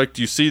final product?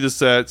 You see the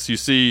sets, you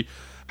see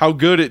how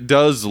good it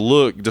does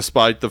look,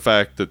 despite the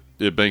fact that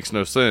it makes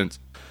no sense.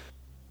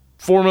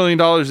 $4 million,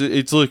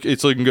 it's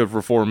looking good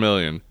for $4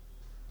 million.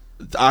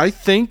 I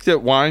think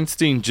that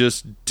Weinstein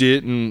just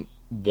didn't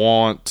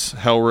want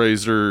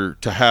Hellraiser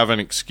to have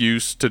an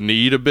excuse to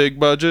need a big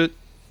budget,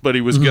 but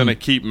he was going to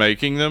keep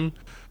making them,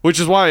 which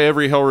is why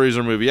every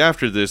Hellraiser movie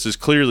after this is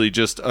clearly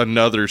just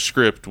another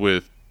script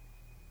with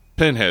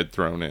Pinhead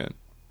thrown in.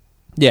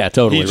 Yeah,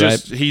 totally,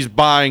 He's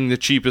buying the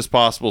cheapest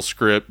possible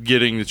script,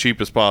 getting the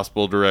cheapest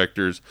possible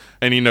directors,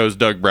 and he knows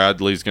Doug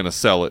Bradley's going to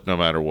sell it no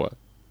matter what.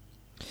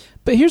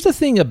 But here's the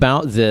thing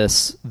about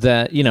this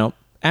that,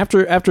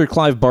 after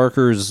Clive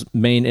Barker's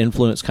main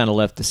influence kind of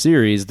left the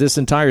series, this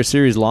entire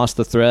series lost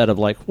the thread of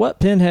like what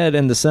Pinhead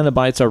and the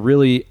Cenobites are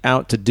really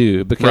out to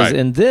do. Because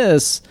in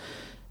this,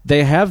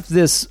 they have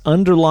this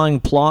underlying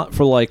plot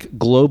for like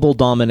global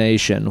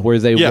domination, where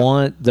they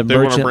want the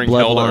Merchant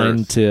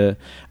bloodline to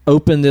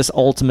open this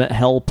ultimate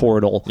hell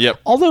portal. Yep.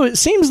 Although it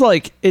seems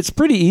like it's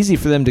pretty easy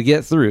for them to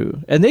get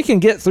through, and they can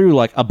get through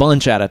like a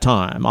bunch at a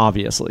time,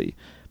 obviously.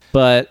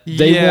 But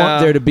they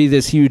want there to be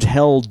this huge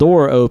hell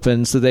door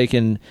open so they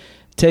can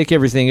take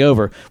everything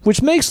over,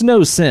 which makes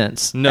no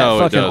sense at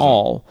fucking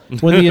all.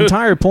 When the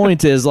entire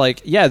point is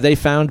like, they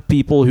found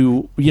people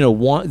who,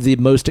 want the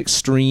most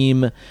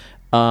extreme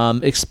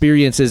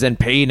experiences and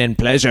pain and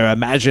pleasure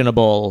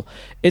imaginable.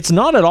 It's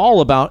not at all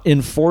about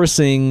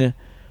enforcing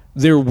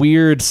their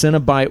weird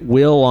Cenobite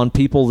will on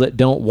people that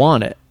don't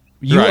want it.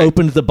 You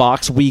opened the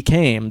box, we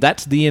came.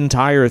 That's the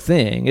entire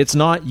thing. It's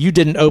not, you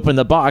didn't open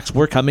the box,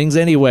 we're comings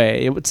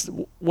anyway.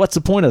 What's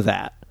the point of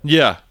that?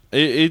 Yeah,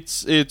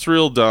 it's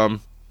real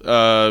dumb.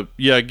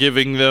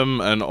 Giving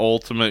them an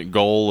ultimate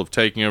goal of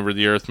taking over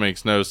the Earth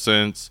makes no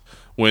sense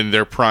when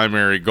their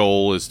primary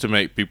goal is to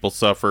make people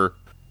suffer.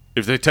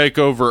 If they take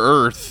over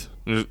Earth,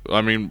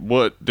 I mean,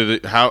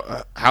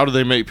 how do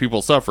they make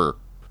people suffer?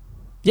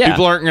 Yeah.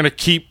 People aren't going to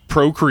keep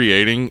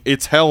procreating.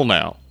 It's hell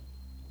now.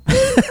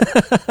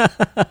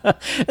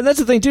 And that's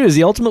the thing too, is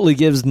he ultimately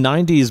gives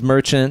 90s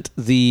Merchant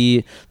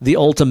the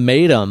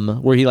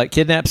ultimatum where he like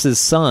kidnaps his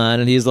son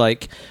and he's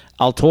like,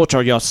 I'll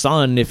torture your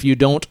son if you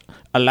don't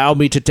allow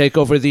me to take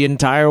over the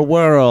entire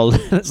world.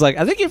 It's like,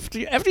 I think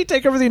after you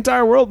take over the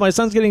entire world, my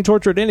son's getting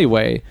tortured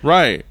anyway.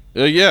 Right.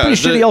 Pretty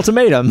shitty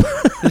ultimatum.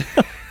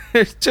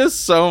 There's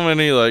just so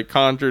many like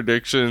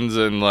contradictions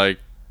and like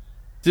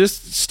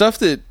just stuff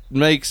that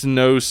makes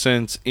no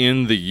sense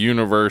in the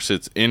universe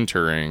it's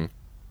entering.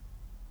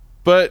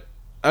 But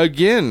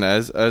again,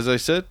 as I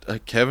said,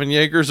 Kevin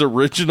Yeager's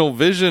original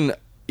vision,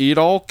 it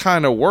all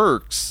kind of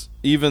works,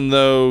 even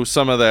though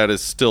some of that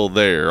is still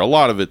there. A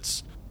lot of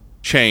it's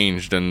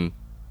changed and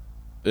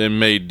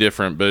made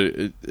different,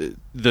 but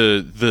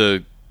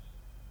the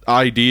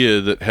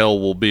idea that hell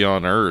will be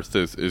on Earth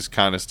is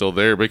kind of still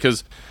there,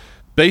 because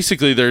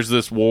basically there's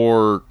this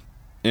war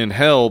in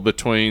hell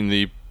between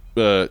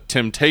the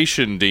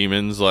temptation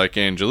demons like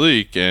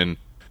Angelique and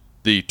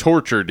the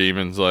torture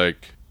demons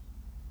like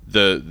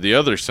the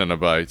other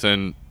Cenobites,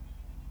 and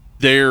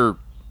they're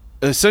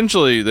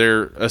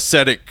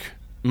ascetic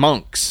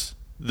monks.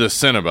 The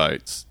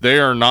Cenobites, they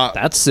are not.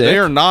 That's sick. They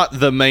are not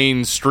the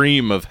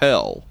mainstream of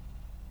hell.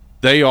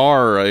 They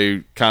are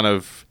a kind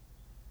of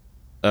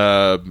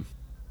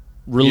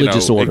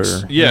religious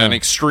order. An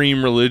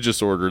extreme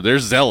religious order. They're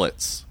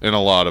zealots in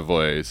a lot of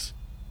ways.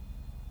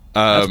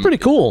 That's pretty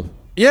cool.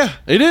 Yeah,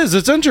 it is.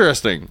 It's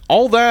interesting.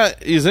 All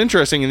that is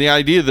interesting, and the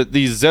idea that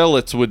these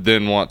zealots would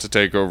then want to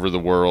take over the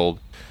world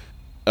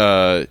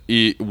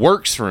it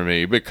works for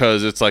me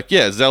because it's like,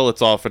 yeah,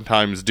 zealots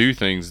oftentimes do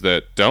things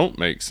that don't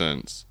make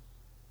sense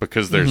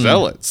because they're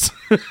zealots.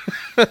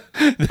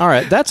 All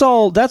right, that's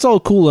all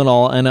cool and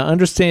all, and I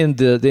understand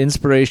the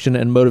inspiration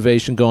and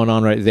motivation going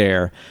on right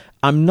there.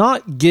 I'm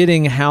not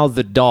getting how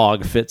the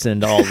dog fits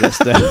into all this,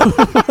 though.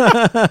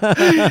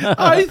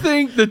 I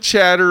think the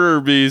Chatterer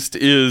Beast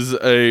is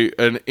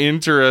an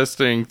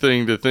interesting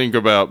thing to think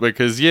about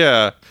because,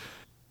 yeah,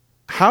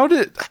 how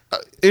did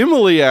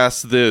Emily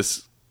asked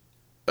this?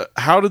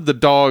 How did the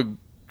dog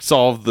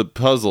solve the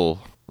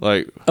puzzle?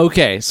 Like,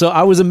 okay, so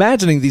I was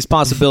imagining these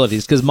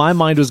possibilities because my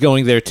mind was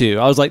going there too.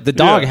 I was like, the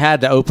dog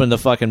had to open the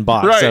fucking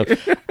box. Right.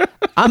 So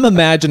I'm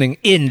imagining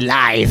in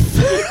life.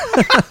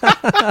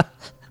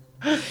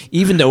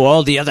 Even though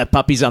all the other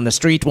puppies on the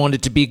street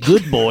wanted to be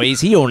good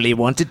boys, he only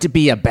wanted to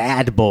be a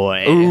bad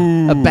boy.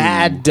 Ooh. A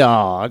bad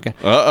dog.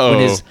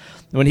 Uh-oh.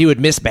 When he would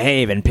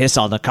misbehave and piss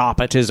on the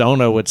carpet, his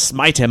owner would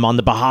smite him on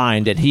the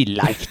behind, and he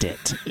liked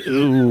it.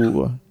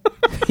 Ooh.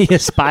 He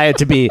aspired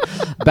to be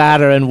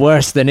badder and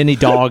worse than any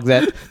dog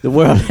that the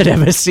world had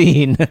ever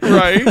seen.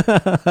 Right.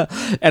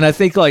 And I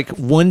think, like,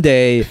 one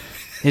day,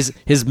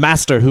 his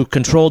master, who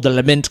controlled the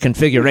lament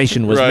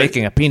configuration, was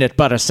making a peanut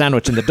butter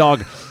sandwich, and the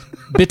dog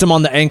bit him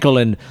on the ankle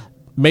and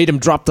made him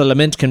drop the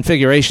lament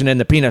configuration in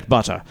the peanut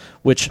butter,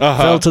 which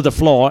fell to the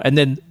floor, and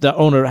then the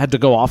owner had to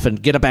go off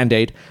and get a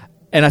Band-Aid.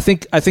 And I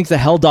think the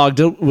hell dog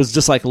was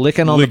just like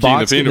licking the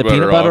box, getting the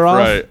peanut butter off.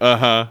 Right.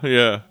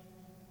 Yeah.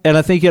 And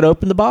I think it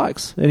opened the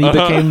box, and he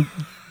became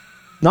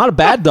not a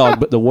bad dog,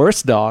 but the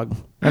worst dog.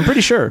 I'm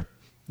pretty sure.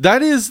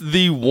 That is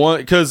the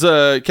one, because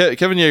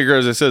Kevin Yeager,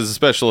 as I said, is a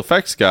special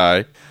effects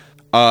guy.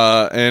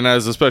 And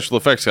as a special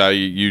effects guy,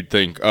 you'd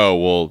think, oh,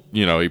 well,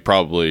 you know, he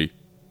probably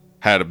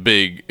had a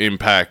big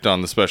impact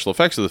on the special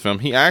effects of the film.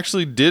 He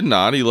actually did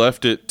not. He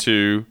left it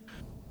to,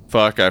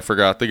 I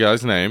forgot the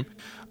guy's name.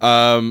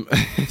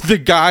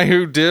 The guy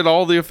who did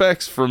all the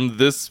effects from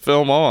this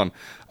film on.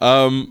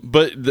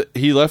 But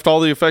he left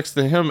all the effects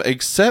to him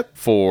except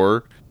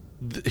for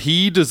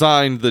he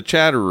designed the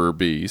Chatterer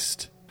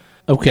Beast.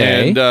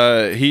 Okay.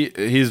 And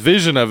his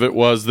vision of it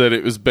was that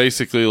it was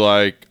basically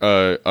like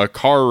a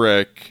car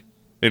wreck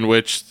in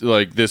which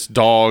like this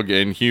dog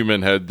and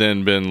human had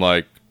then been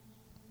like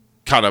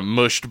kind of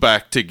mushed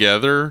back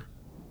together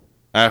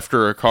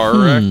after a car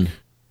wreck.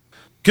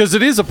 Because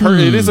it is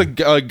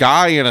a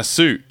guy in a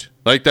suit.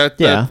 Like that.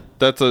 Yeah.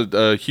 That's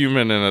a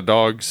human in a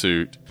dog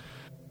suit.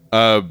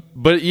 But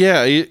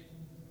it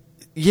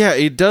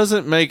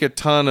doesn't make a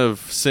ton of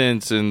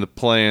sense in the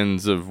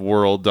plans of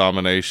world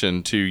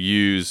domination to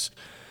use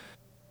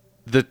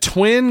the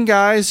twin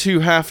guys who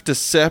have to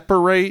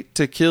separate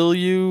to kill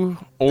you,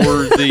 or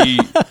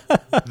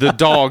the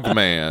dog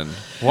man.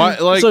 Why?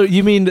 Like, so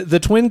you mean the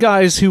twin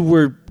guys who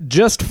were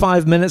just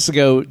 5 minutes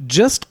ago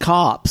just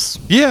cops?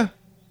 Yeah,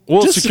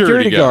 well, just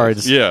security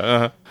guards.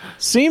 Yeah,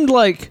 seemed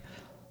like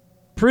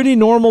pretty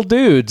normal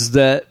dudes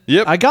that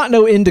I got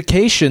no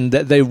indication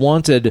that they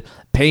wanted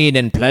pain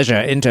and pleasure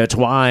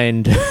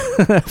intertwined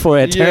for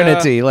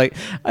eternity. Yeah. Like,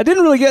 I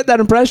didn't really get that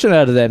impression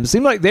out of them. It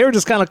seemed like they were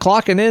just kind of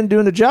clocking in,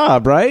 doing the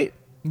job, right?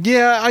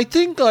 Yeah, I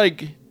think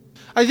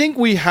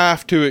we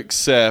have to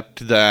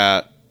accept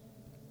that,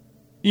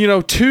 you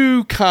know,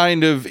 to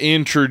kind of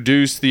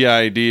introduce the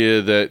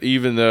idea that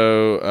even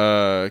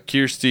though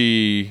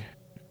Kirsty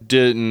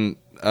didn't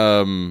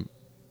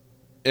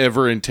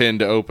ever intend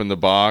to open the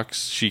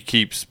box, she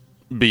keeps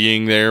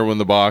being there when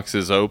the box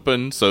is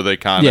open, so they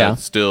kind of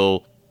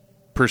still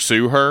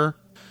pursue her.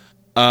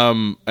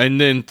 And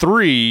then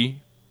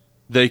 3,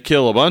 they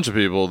kill a bunch of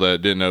people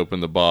that didn't open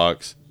the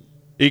box.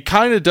 It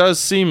kind of does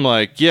seem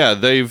like,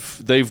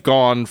 they've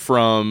gone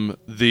from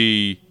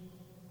the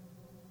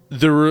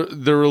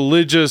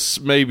religious,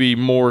 maybe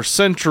more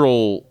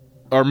central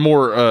or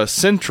more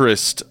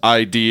centrist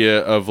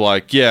idea of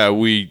like,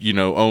 we, you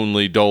know,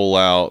 only dole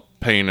out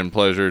pain and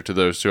pleasure to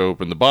those who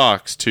open the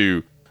box,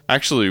 to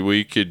actually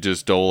we could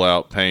just dole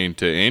out pain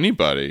to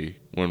anybody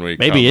when we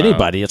maybe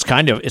anybody out. It's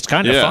kind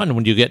of fun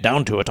when you get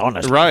down to it,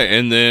 honestly. Right.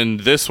 And then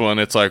this one,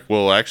 it's like,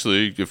 well,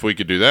 actually, if we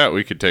could do that,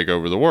 we could take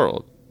over the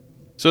world.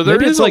 So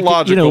there is a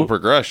logical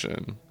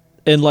progression.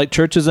 In like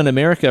churches in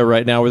America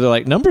right now, where they're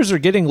like, numbers are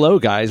getting low,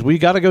 guys. We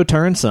got to go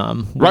turn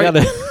some. We got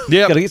to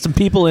get some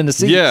people in the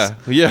seats.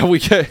 Yeah. We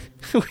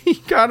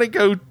got to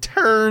go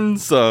turn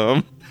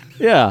some.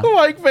 Yeah.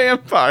 Like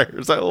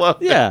vampires. I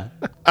love it. Yeah.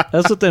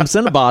 That's what them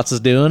Cinnabons is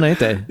doing, ain't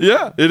they?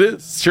 Yeah, it is.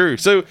 It's true.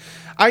 So,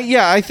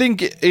 I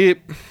think it,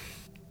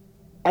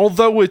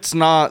 although it's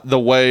not the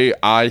way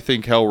I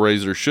think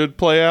Hellraiser should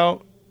play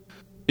out,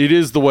 it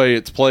is the way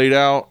it's played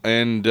out.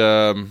 And,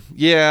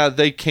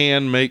 they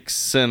can make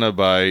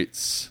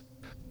Cenobites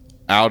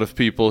out of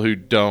people who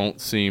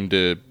don't seem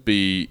to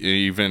be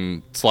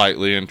even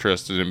slightly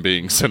interested in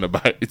being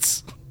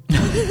Cenobites.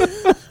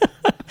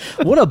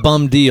 What a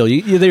bum deal.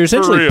 They're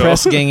essentially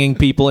press-ganging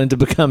people into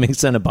becoming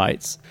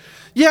Cenobites.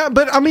 Yeah,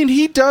 but I mean,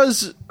 he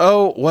does...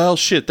 Oh, well,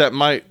 shit, that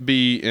might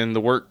be in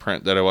the work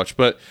print that I watched.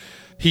 But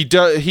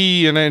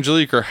he and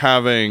Angelique are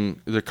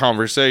having the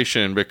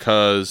conversation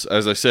because,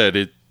 as I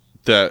said,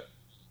 that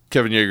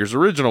Kevin Yeager's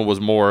original was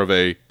more of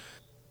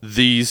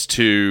these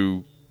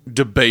two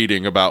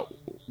debating about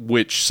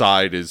which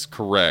side is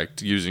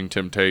correct, using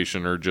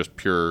temptation or just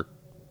pure,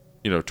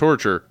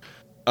 torture.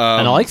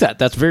 And I like that.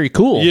 That's very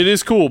cool. It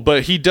is cool,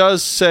 but he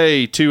does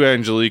say to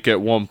Angelique at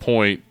one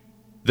point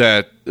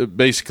that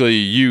basically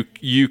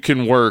you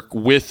can work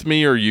with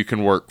me or you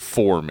can work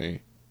for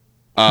me.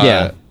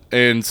 Yeah.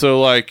 And so,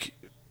 like,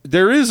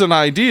 there is an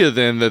idea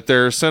then that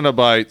there are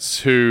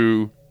Cenobites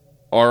who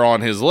are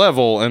on his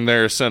level and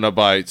there are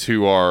Cenobites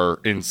who are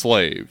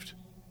enslaved.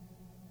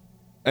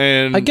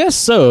 And I guess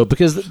so,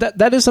 because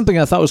that is something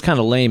I thought was kind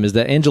of lame, is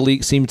that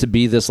Angelique seemed to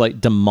be this,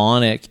 like,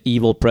 demonic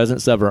evil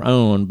presence of her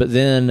own, but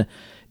then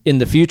in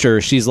the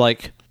future she's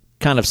like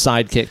kind of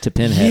sidekick to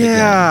Pinhead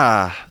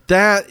again.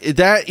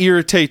 That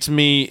irritates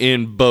me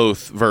in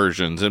both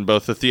versions, in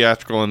both the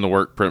theatrical and the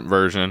work print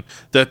version,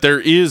 that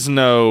there is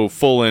no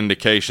full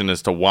indication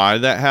as to why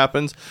that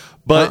happens,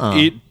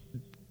 but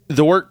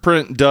the work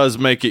print does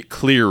make it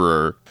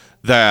clearer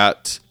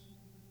that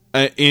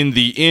in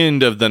the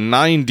end of the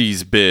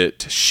 90s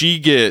bit, she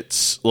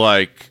gets,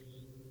 like,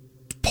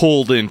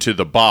 pulled into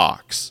the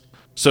box.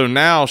 So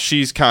now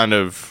she's kind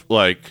of,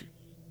 like,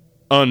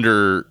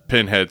 under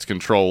Pinhead's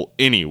control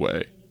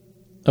anyway.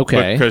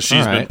 Okay. Because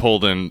she's been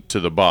pulled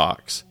into the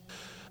box.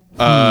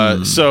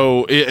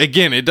 So,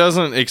 it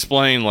doesn't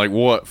explain, like,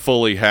 what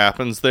fully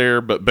happens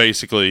there, but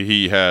basically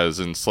he has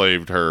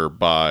enslaved her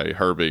by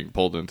her being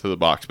pulled into the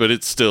box. But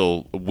it's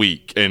still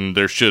weak, and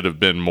there should have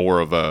been more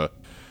of a,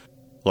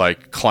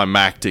 like,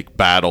 climactic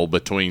battle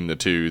between the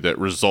two that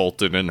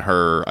resulted in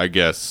her, I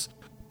guess,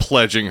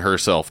 pledging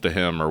herself to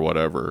him or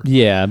whatever.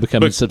 Yeah,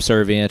 becoming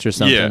subservient or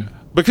something. Yeah,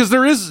 because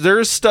there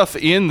is stuff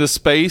in the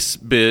space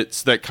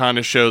bits that kind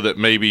of show that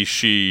maybe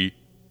she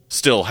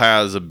still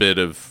has a bit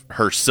of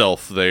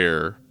herself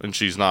there, and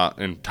she's not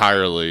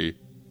entirely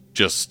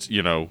just,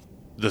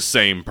 the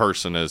same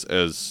person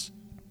as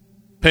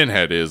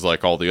Pinhead is,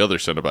 like all the other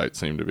Cenobites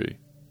seem to be.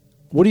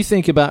 What do you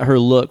think about her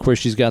look, where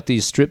she's got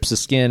these strips of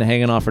skin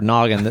hanging off her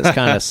noggin that's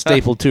kind of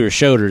stapled to her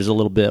shoulders a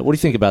little bit? What do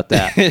you think about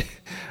that?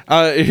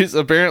 It's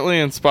apparently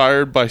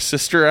inspired by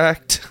Sister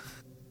Act.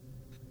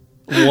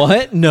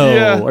 What? No.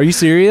 Yeah. Are you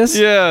serious?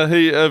 Yeah,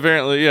 he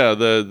apparently,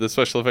 the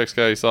special effects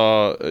guy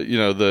saw,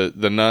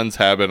 the nun's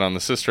habit on the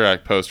Sister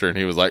Act poster, and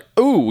he was like,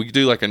 "Ooh, we could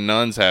do like a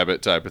nun's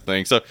habit type of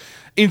thing." So,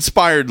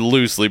 inspired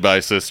loosely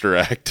by Sister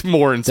Act,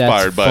 more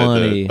inspired by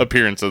the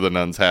appearance of the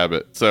nun's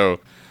habit. So,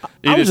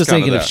 I was just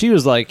thinking, if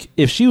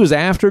she was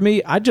after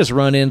me, I'd just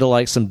run into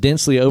like some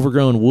densely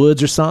overgrown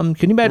woods or something.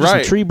 Can you imagine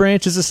some tree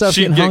branches and stuff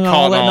getting hung on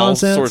all that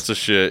nonsense? All sorts of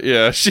shit.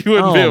 Yeah, she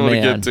wouldn't be able to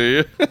get to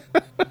you.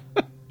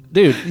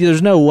 Dude,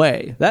 there's no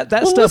way.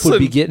 That stuff would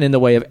be getting in the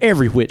way of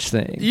every witch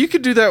thing. You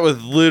could do that with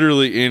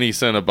literally any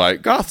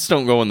Cenobite. Goths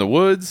don't go in the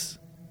woods.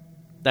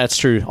 That's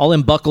true. All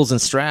them buckles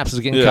and straps is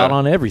getting caught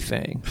on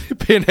everything.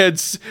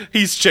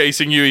 He's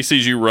chasing you. He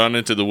sees you run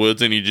into the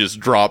woods, and he just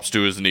drops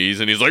to his knees,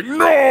 and he's like,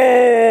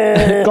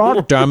 "No!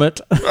 God damn it."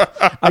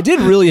 I did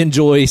really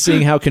enjoy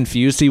seeing how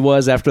confused he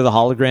was after the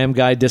hologram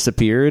guy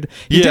disappeared.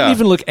 He didn't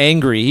even look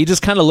angry. He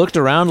just kind of looked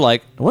around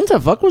like, what the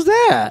fuck was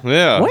that?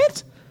 Yeah.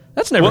 What?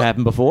 That's never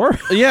happened before.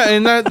 Yeah,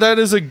 and that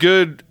is a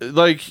good,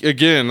 like,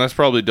 again, that's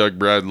probably Doug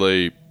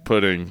Bradley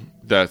putting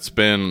that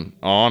spin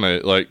on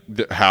it, like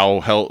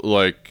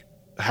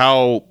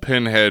how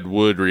Pinhead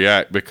would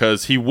react,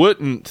 because he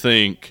wouldn't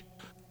think,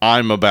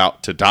 I'm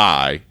about to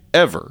die,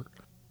 ever.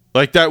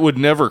 Like, that would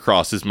never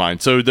cross his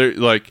mind. So there,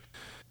 like,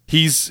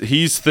 he's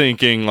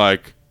thinking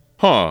like,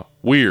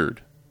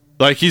 weird.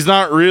 Like, he's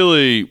not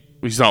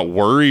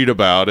worried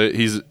about it.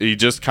 He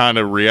just kind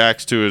of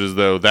reacts to it as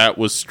though that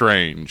was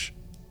strange.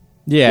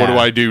 Yeah. What do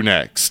I do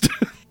next?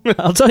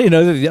 I'll tell you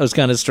another thing that was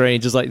kind of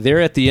strange is, like,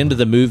 they're at the end of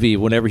the movie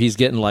whenever he's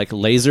getting, like,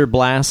 laser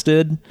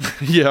blasted.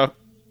 Yeah.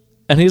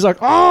 And he's like,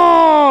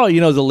 oh,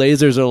 the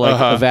lasers are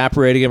like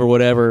evaporating him or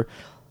whatever.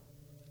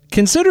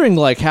 Considering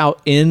like how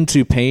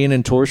into pain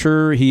and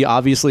torture he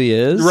obviously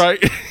is.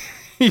 Right.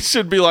 He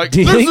should be like,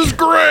 this is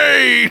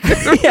great.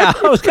 Yeah,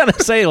 I was going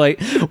to say, like,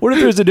 what if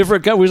there's a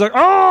different cut where he's like,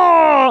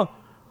 oh,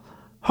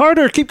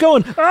 harder, keep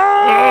going.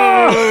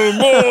 Oh,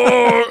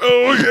 more.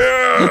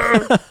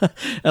 Oh, yeah.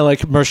 And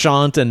like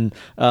Merchant and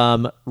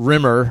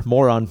Rimmer,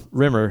 more on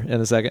Rimmer in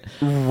a second,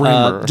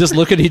 just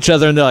look at each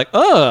other and they're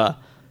like,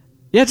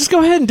 yeah, just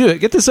go ahead and do it.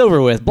 Get this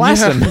over with.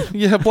 Blast him.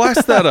 Yeah,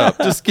 blast that up.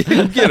 Just get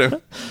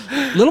him.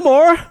 A little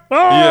more.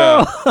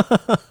 Oh!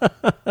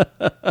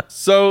 Yeah.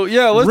 So,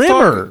 yeah,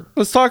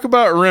 let's talk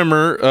about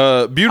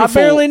Rimmer. Beautiful.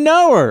 I barely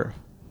know her.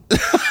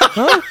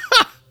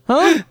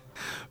 Huh?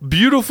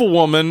 Beautiful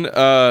woman.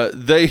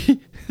 They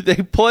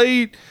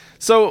played.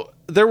 So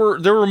there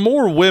were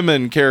more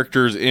women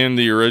characters in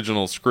the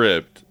original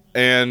script,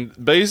 and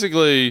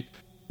basically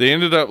they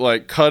ended up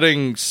like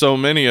cutting so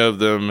many of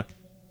them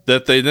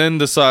that they then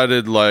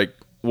decided, like,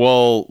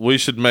 well, we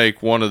should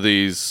make one of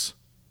these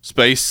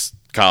space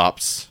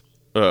cops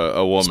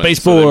a woman. Space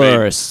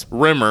Force.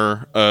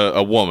 Rimmer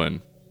a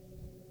woman.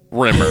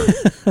 Rimmer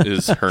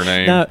is her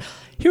name. Now,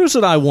 Here's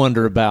what I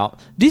wonder about.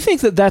 Do you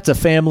think that that's a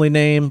family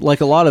name? Like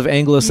a lot of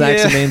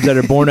Anglo-Saxon names that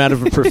are born out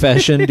of a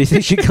profession? Do you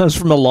think she comes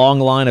from a long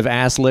line of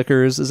ass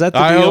lickers? Is that the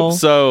deal? I hope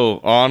so,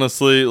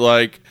 honestly.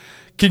 Like,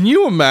 can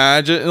you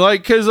imagine?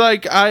 Like, because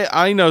like,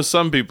 I know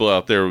some people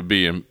out there would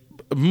be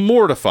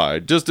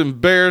mortified, just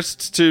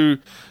embarrassed to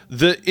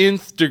the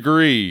nth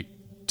degree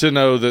to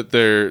know that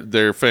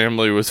their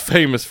family was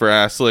famous for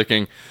ass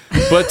licking.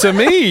 But to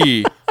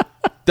me,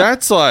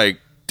 that's like...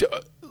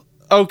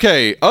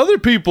 Okay, other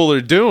people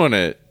are doing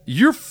it.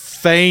 You're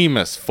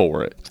famous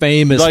for it.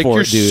 Like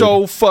you're dude.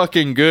 so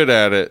fucking good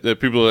at it that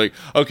people are like,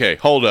 okay,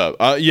 hold up.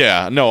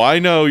 Yeah, no, I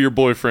know your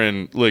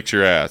boyfriend licks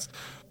your ass.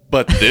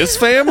 But this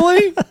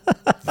family?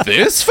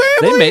 This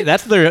family?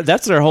 That's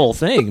their whole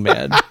thing,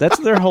 man. That's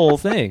their whole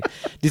thing.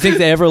 Do you think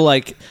they ever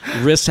like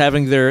risked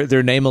having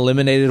their name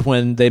eliminated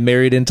when they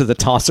married into the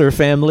Tosser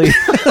family?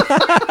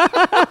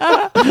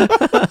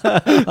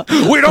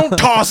 We don't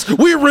toss,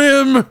 we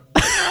rim.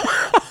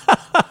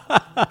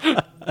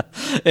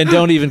 And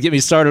don't even get me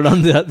started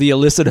on the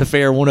illicit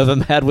affair one of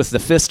them had with the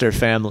Pfister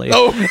family.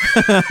 Oh.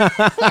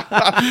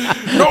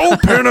 No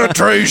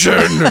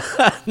penetration.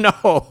 No.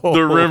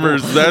 The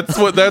Rimmers,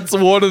 that's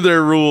one of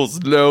their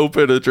rules. No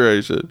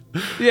penetration.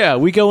 Yeah,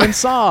 we go in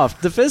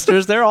soft. The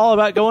Pfisters, they're all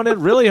about going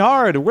in really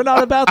hard. We're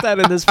not about that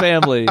in this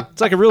family.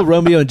 It's like a real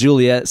Romeo and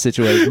Juliet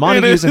situation.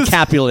 Montagues and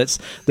Capulets,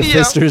 the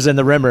Pfisters and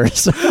the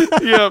Rimmers.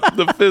 Yep,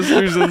 the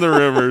Pfisters and the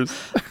Rimmers.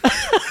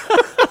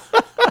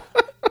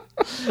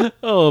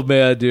 Oh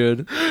man,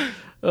 dude.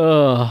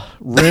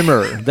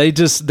 Rimmer.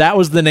 That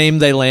was the name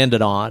they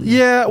landed on.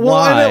 Yeah, well,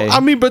 why? I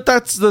mean, but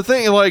that's the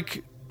thing.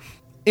 Like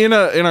in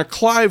a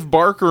Clive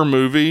Barker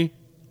movie,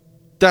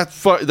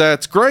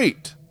 that's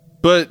great.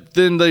 But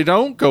then they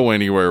don't go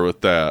anywhere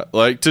with that.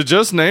 Like to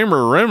just name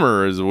her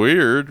Rimmer is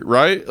weird,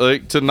 right?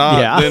 Like to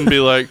not then be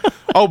like,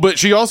 oh, but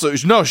she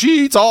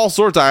eats all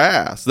sorts of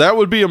ass. That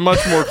would be a much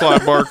more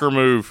Clive Barker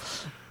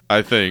move,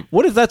 I think.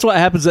 What if that's what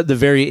happens at the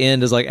very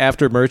end? Is like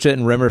after Merchant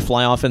and Rimmer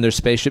fly off in their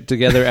spaceship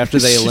together after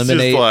they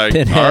eliminate like,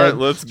 Pinhead. All right,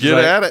 let's get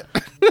at it.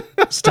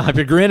 Stop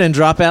your grin and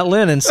drop out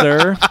linen,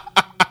 sir.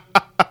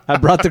 I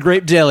brought the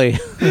grape jelly.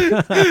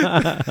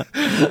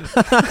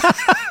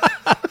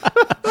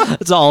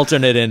 It's an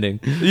alternate ending.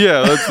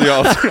 Yeah, that's the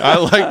alternate. I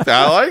like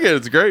that. I like it.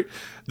 It's great.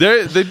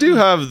 They do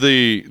have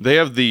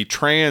the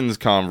trans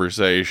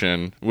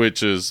conversation,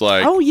 which is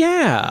like, oh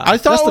yeah, I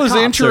thought it was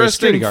cops,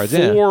 interesting guards,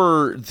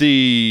 for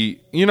the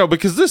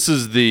because this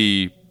is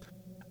the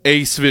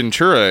Ace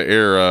Ventura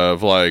era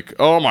of like,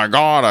 oh my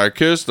god, I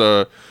kissed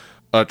a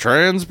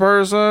trans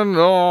person.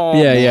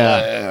 Oh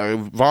yeah,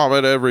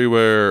 vomit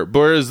everywhere.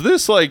 Whereas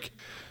this, like,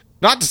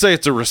 not to say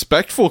it's a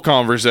respectful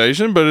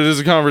conversation, but it is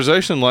a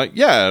conversation like,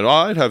 yeah,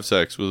 I'd have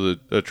sex with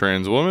a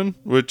trans woman,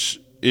 which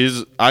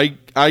is I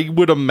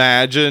would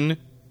imagine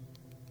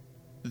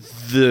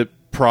that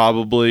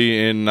probably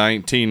in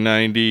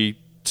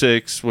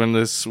 1996 when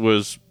this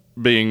was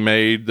being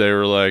made, they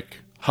were like,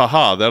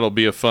 haha, that'll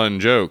be a fun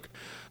joke.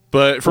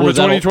 But from a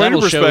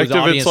 2020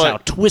 perspective, it's like how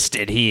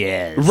twisted he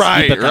is.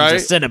 Right, he becomes right. a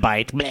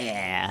Cenobite.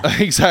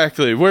 Bleh.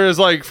 Exactly. Whereas,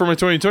 like, from a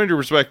 2020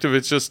 perspective,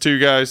 it's just two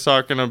guys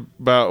talking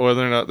about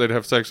whether or not they'd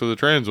have sex with a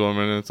trans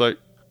woman, and it's like,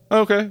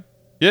 okay,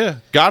 yeah,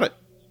 got it.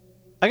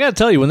 I gotta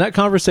tell you, when that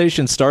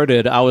conversation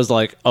started, I was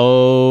like,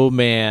 "Oh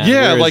man,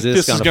 yeah, like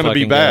this is gonna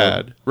be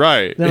bad."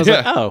 Right? Then I was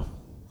like, "Oh,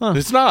 huh.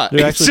 It's not.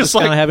 They're It's actually just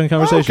kind like of having a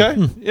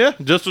conversation." Okay, yeah,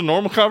 just a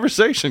normal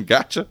conversation.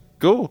 Gotcha.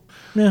 Cool.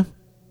 Yeah,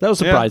 that was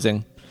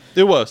surprising.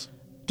 Yeah, it was.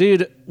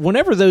 Dude,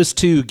 whenever those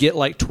two get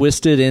like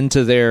twisted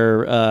into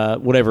their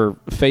whatever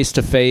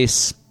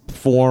face-to-face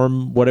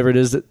form, whatever it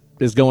is that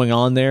is going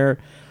on there,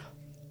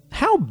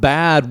 how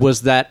bad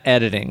was that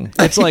editing?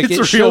 It's like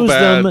it shows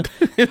them.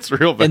 It's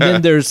real bad. And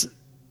then there's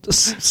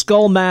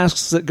skull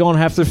masks that go on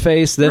half their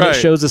face. Then it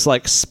shows us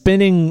like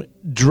spinning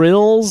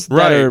drills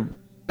that are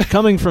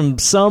coming from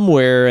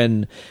somewhere,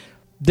 and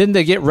then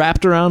they get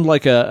wrapped around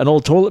like an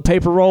old toilet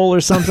paper roll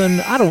or something.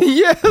 I don't.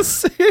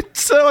 Yes,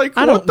 it's like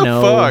what the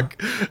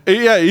fuck?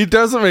 Yeah, it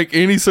doesn't make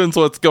any sense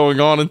what's going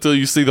on until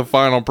you see the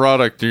final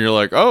product, and you're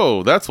like,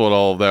 oh, that's what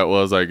all of that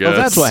was. I guess. Oh,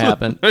 that's what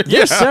happened.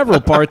 There's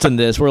several parts in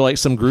this where like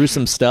some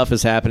gruesome stuff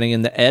is happening,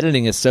 and the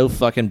editing is so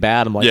fucking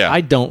bad. I'm like,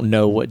 I don't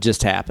know what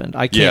just happened.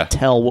 I can't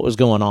tell what was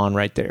going on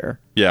right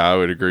there. Yeah, I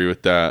would agree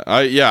with that.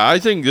 I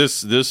think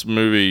this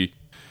movie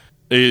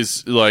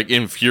is like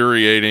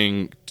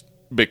infuriating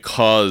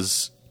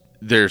because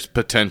there's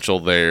potential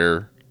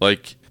there.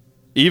 Like,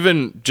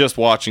 even just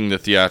watching the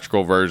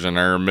theatrical version,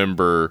 I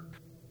remember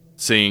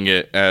seeing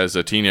it as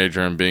a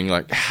teenager and being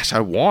like, gosh, I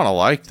want to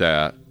like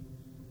that.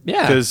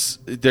 Yeah. Because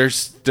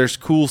there's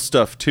cool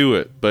stuff to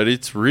it, but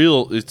it's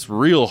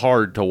real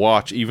hard to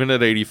watch. Even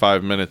at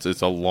 85 minutes,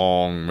 it's a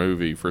long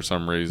movie for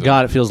some reason.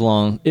 God, it feels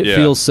long. It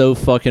feels so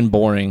fucking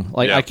boring.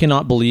 Like, I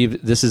cannot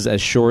believe this is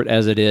as short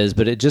as it is,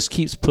 but it just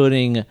keeps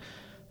putting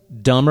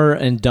dumber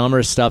and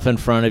dumber stuff in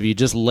front of you,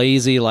 just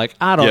lazy, like,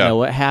 I don't know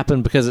what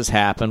happened because it's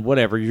happened,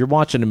 whatever. You're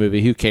watching a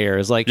movie, who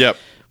cares? Like,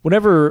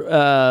 whenever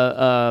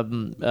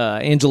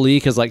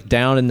Angelique is like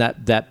down in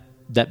that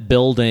that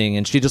building,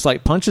 and she just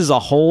like punches a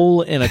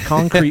hole in a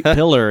concrete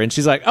pillar, and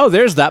she's like, "Oh,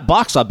 there's that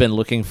box I've been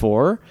looking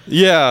for."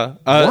 Yeah.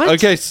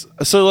 Okay.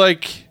 So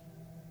like,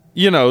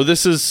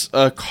 this is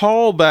a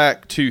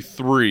callback to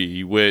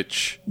 3,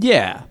 which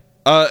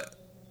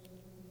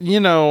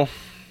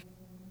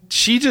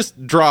she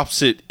just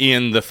drops it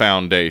in the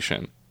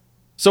foundation.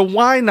 So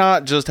why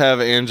not just have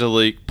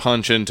Angelique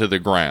punch into the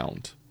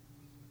ground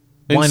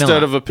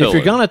instead of a pillar? If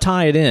you're gonna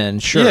tie it in,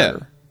 sure. Yeah.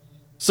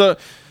 So,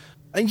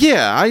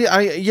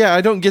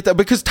 I don't get that,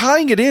 because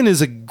tying it in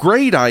is a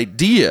great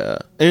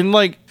idea, and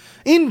like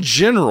in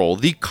general,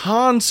 the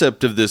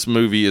concept of this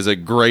movie is a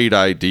great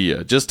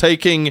idea. Just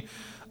taking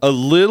a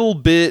little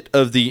bit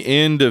of the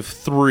end of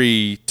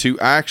 3 to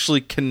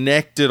actually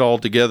connect it all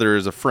together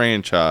as a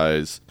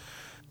franchise,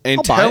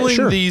 and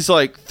telling these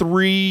like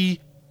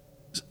 3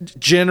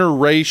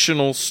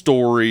 generational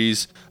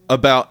stories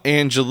about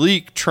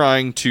Angelique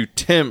trying to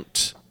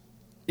tempt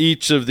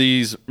each of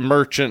these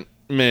merchant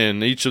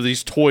men, each of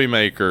these toy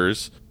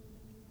makers,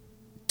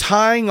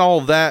 tying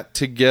all that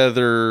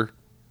together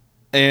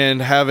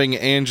and having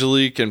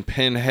Angelique and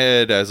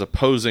Pinhead as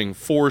opposing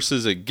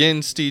forces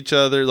against each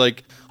other.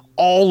 Like,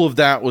 all of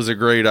that was a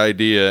great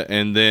idea,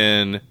 and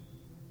then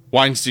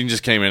Weinstein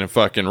just came in and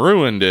fucking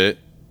ruined it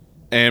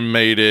and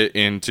made it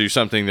into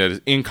something that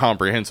is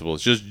incomprehensible.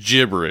 It's just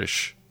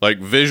gibberish, like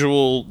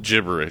visual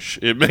gibberish.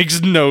 It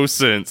makes no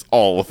sense,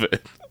 all of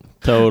it.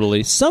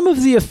 Totally. Some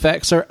of the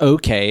effects are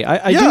okay.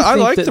 I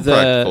like the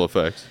practical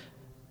effects.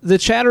 The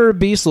Chatterer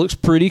Beast looks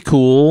pretty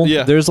cool.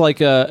 Yeah. There's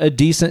like a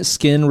decent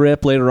skin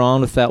rip later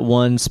on with that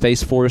one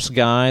Space Force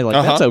guy.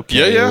 Like, that's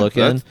okay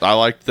looking. I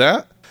liked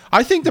that.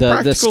 I think the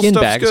practical the skin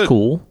stuff's bag's good.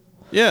 cool.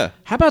 Yeah.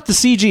 How about the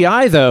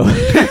CGI, though?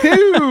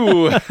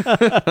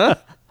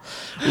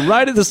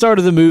 Right at the start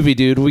of the movie,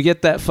 dude, we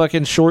get that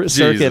fucking short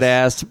circuit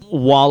ass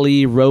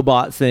Wall-E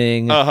robot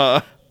thing.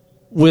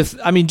 With,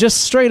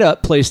 just straight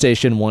up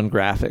PlayStation 1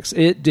 graphics.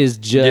 It is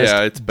just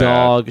it's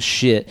dog bad.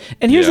 shit.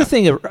 And here's the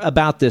thing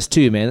about this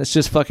too, man. It's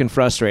just fucking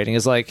frustrating.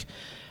 Is like,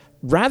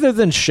 rather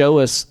than show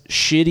us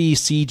shitty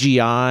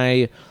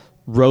CGI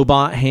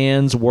robot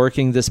hands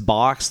working this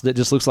box that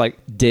just looks like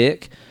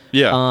dick.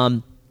 Yeah.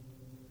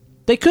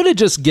 They could have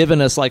just given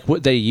us like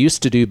what they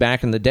used to do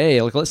back in the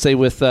day, like let's say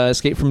with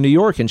Escape from New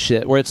York and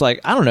shit, where it's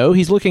like, I don't know,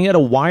 he's looking at a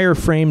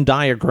wireframe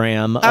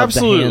diagram of the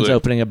hands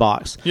opening a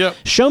box. Yep.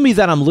 Show me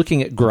that I'm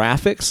looking at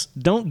graphics.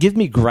 Don't give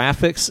me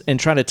graphics and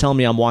try to tell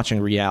me I'm watching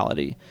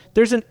reality.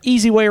 There's an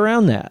easy way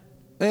around that.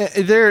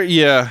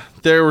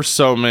 There were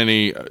so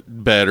many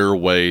better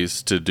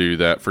ways to do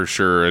that for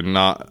sure,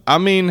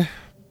 and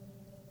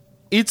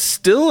it's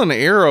still an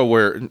era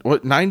where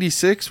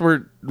 96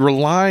 where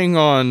relying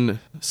on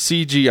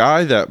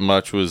CGI that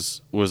much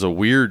was a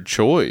weird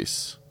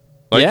choice.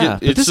 Like,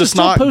 but it's this just is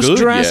still not post good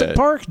Jurassic yet.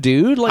 Park,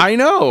 dude. Like, I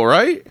know,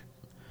 right?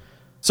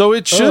 So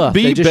it should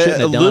be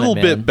a little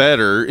bit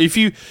better. If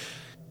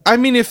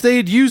they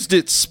had used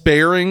it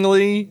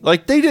sparingly,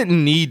 like, they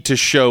didn't need to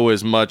show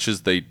as much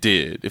as they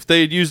did. If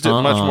they had used it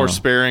much more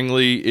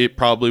sparingly, it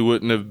probably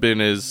wouldn't have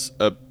been as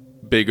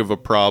big of a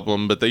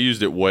problem, but they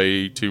used it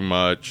way too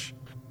much,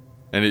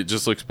 and it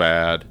just looks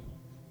bad.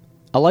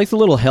 I like the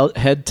little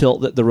head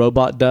tilt that the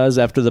robot does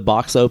after the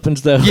box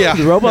opens, though. Yeah.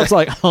 The robot's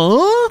like,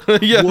 huh?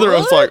 Yeah, the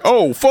robot's like,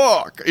 oh,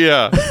 fuck.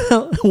 Yeah.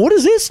 What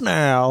is this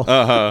now?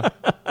 Uh-huh.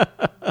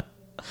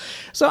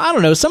 So, I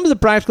don't know. Some of the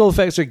practical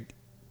effects are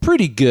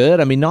pretty good.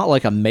 I mean, not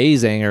like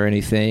amazing or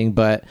anything,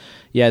 but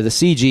yeah, the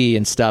CG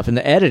and stuff and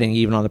the editing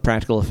even on the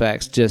practical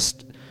effects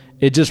just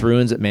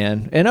ruins it,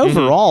 man. And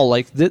overall,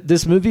 like,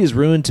 this movie is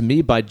ruined to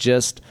me by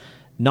just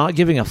not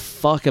giving a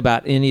fuck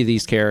about any of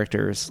these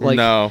characters. Like,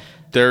 no.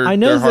 They're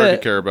hard to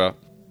care about.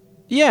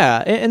 Yeah,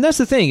 and that's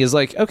the thing is,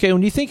 like, okay,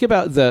 when you think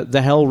about the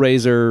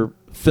Hellraiser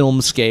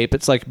filmscape,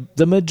 it's like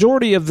the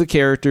majority of the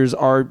characters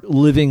are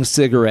living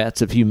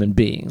cigarettes of human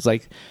beings.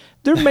 Like,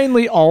 they're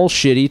mainly all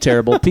shitty,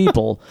 terrible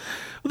people.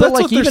 But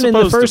like, even in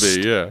the first,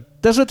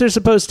 that's what they're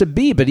supposed to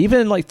be. But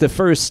even in like the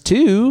first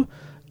two,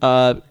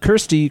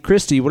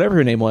 Christy, whatever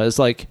her name was,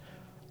 like,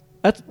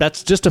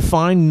 that's just a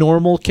fine,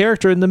 normal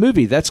character in the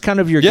movie. That's kind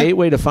of your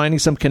gateway to finding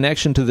some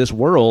connection to this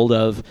world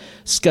of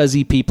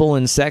scuzzy people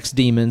and sex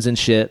demons and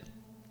shit.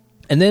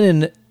 And then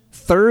in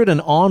third and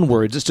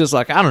onwards, it's just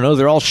like, I don't know,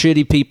 they're all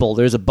shitty people.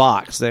 There's a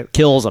box that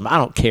kills them. I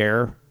don't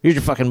care. Here's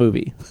your fucking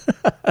movie.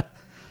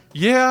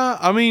 Yeah,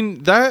 I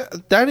mean,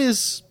 that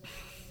is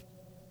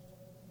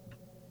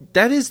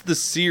the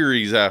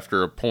series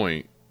after a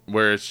point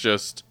where it's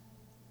just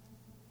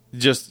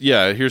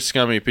here's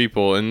scummy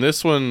people. And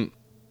this one,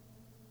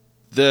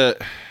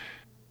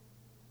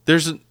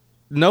 there's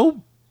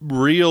no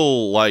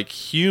real like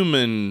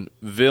human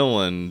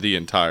villain the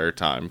entire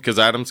time, because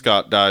Adam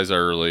Scott dies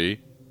early,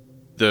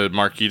 the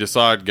Marquis de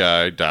Sade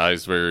guy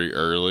dies very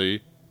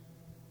early.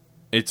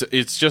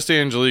 It's just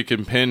Angelique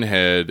and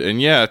Pinhead,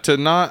 and I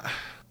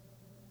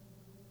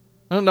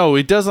don't know,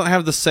 it doesn't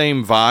have the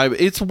same vibe.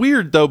 It's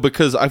weird though,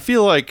 because I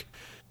feel like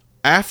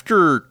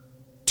after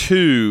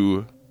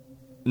 2,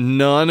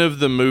 none of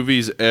the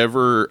movies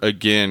ever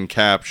again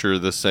capture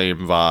the same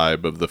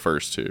vibe of the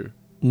first 2.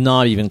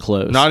 Not even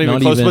close. Not even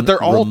close, but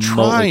they're all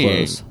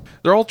trying. Close.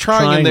 They're all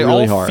trying and they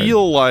really all hard.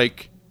 feel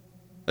like,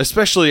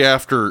 especially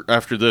after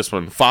this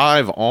one,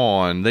 5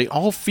 on, they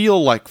all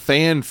feel like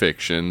fan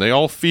fiction. They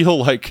all feel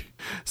like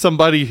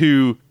somebody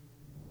who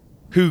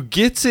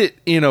gets it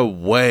in a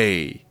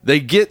way. They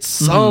get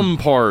some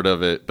part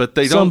of it, but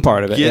they don't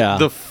get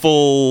the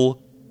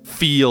full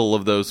feel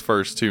of those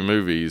first 2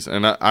 movies.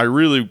 And I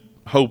really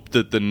hope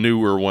that the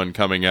newer one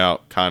coming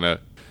out kind of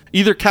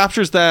either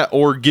captures that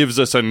or gives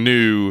us a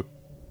new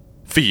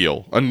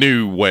feel, a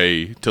new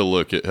way to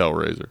look at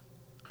Hellraiser.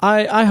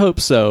 I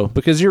hope so,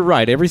 because you're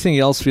right. Everything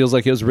else feels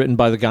like it was written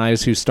by the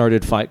guys who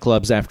started Fight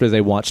Clubs after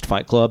they watched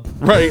Fight Club.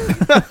 Right.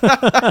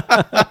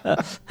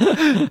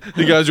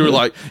 The guys who were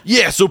like,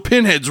 yeah, so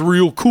Pinhead's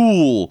real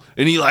cool.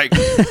 And he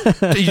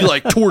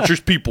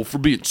tortures people for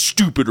being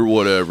stupid or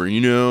whatever,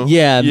 you know?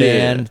 Yeah,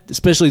 man.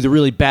 Especially the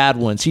really bad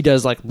ones. He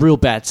does like real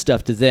bad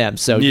stuff to them.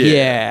 So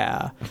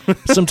yeah.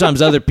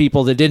 Sometimes other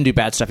people that didn't do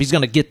bad stuff, he's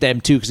going to get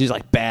them too because he's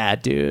like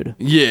bad dude.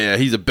 Yeah,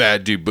 he's a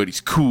bad dude, but he's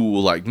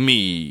cool like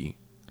me.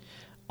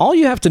 All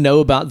you have to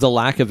know about the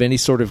lack of any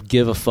sort of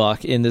give a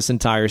fuck in this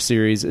entire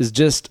series is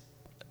just,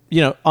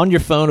 on your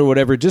phone or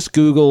whatever, just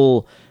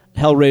Google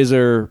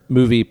Hellraiser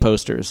movie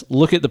posters.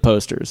 Look at the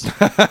posters.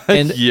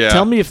 And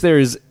tell me if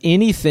there's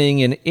anything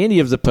in any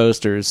of the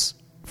posters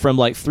from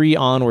like 3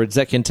 onwards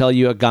that can tell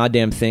you a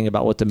goddamn thing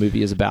about what the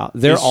movie is about.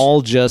 They're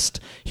all just,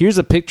 here's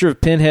a picture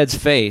of Pinhead's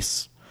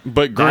face.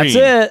 But green. That's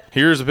it.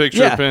 Here's a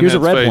picture of Pinhead's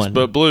face,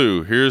 but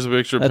blue. Here's a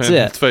picture of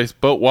Pinhead's face,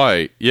 but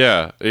white.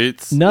 Yeah,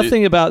 it's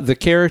nothing about the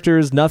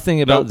characters,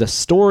 nothing about the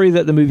story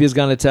that the movie is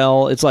going to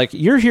tell. It's like,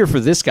 you're here for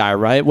this guy,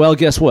 right? Well,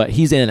 guess what?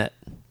 He's in it.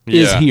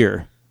 Is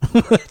here.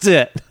 That's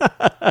it.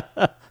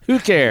 Who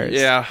cares?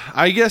 Yeah,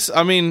 I guess,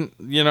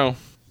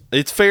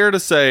 it's fair to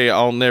say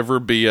I'll never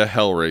be a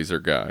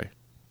Hellraiser guy.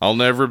 I'll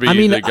never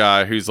be the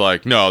guy who's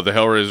like, no, the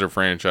Hellraiser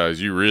franchise,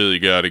 you really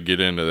got to get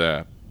into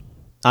that.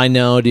 I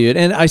know, dude.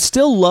 And I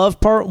still love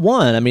part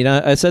 1. I mean,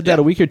 I said that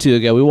a week or 2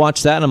 ago. We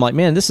watched that, and I'm like,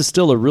 man, this is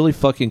still a really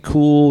fucking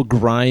cool,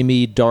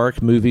 grimy,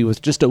 dark movie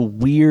with just a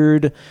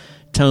weird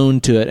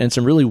tone to it and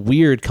some really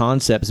weird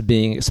concepts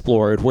being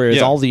explored,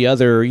 whereas all the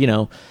other,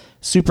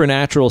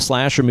 supernatural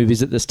slasher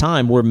movies at this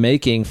time were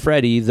making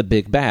Freddy the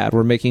big bad.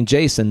 We're making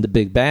Jason the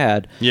big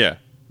bad. Yeah.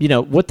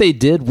 What they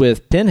did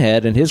with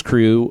Pinhead and his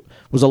crew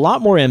was a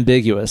lot more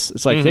ambiguous.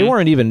 It's like they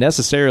weren't even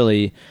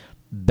necessarily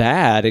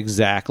bad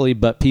exactly,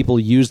 but people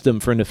used them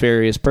for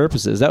nefarious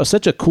purposes. That was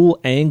such a cool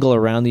angle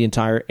around the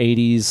entire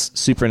 80s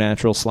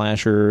supernatural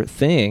slasher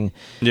thing.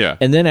 Yeah.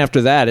 And then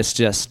after that, it's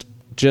just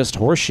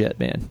horseshit,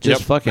 man.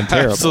 Just fucking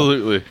terrible.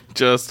 Absolutely.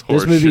 Just horseshit.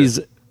 This movie's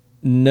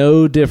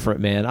no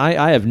different, man.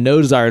 I have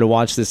no desire to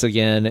watch this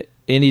again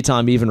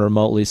anytime even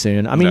remotely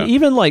soon. I mean,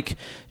 even like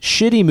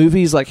shitty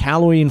movies like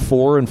Halloween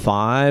 4 and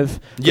 5,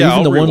 yeah,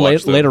 even the one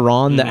later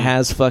on that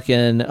has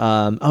fucking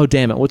oh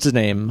damn it, what's his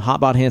name?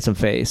 Hotbod Handsome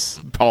Face.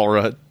 Paul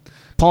Rudd.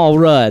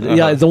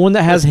 Yeah, the one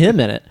that has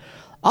him in it.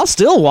 I'll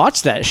still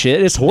watch that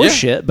shit. It's horse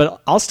shit,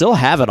 but I'll still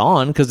have it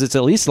on because it's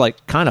at least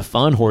like kind of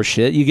fun horse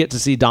shit. You get to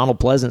see Donald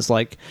Pleasance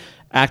like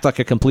act like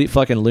a complete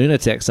fucking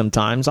lunatic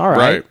sometimes. All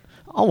right.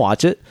 I'll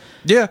watch it.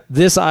 Yeah.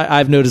 This, I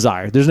have no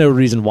desire. There's no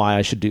reason why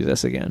I should do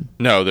this again.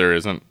 No, there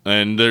isn't.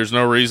 And there's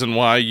no reason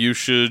why you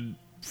should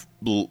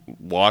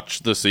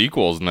watch the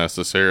sequels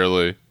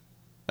necessarily.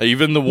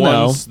 Even the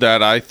ones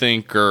that I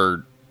think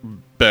are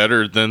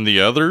better than the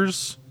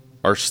others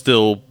are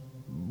still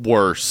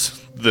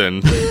worse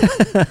than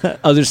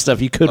other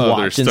stuff you could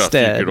watch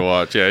instead. You could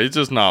watch. Yeah, it's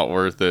just not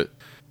worth it.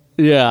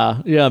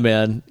 Yeah,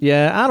 man.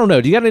 Yeah, I don't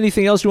know. Do you got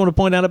anything else you want to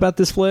point out about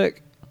this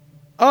flick?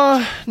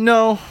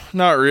 No,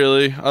 not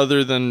really.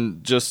 Other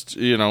than just,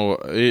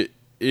 it's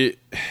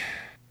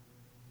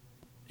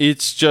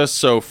just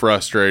so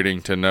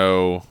frustrating to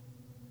know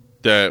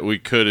that we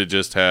could have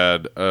just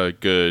had a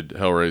good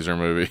Hellraiser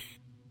movie.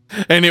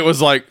 And it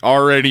was like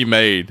already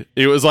made.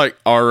 It was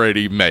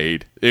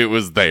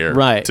there.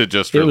 Right. To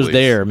just release. It was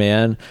there,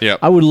 man. Yep.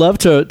 I would love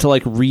to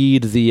like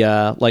read the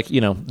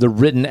the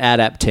written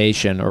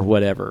adaptation or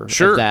whatever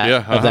of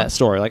that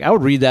story. Like I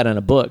would read that in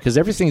a book because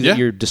everything that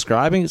you're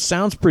describing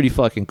sounds pretty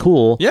fucking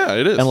cool. Yeah,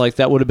 it is. And like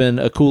that would have been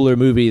a cooler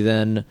movie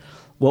than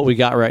what we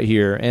got right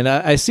here. And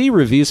I see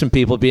reviews from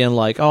people being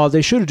like, "Oh,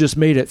 they should have just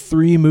made it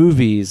 3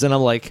 movies." And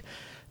I'm like,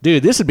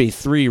 dude, this would be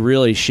 3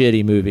 really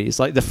shitty movies.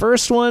 Like the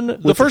first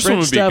one, would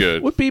be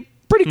good. Would be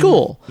pretty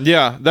cool.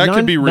 Yeah, that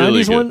could be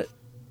really 90s good. One,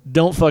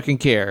 don't fucking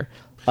care.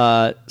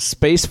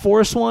 Space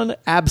Force one,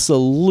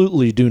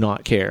 absolutely do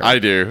not care. I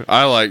do.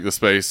 I like the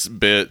space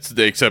bits,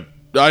 except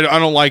I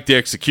don't like the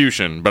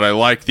execution, but I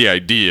like the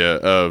idea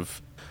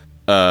of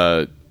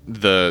the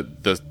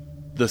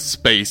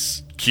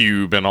space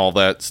cube and all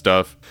that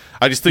stuff.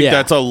 I just think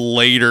that's a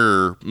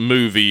later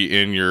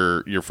movie in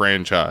your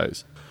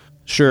franchise.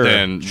 Sure.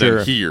 Than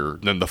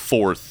the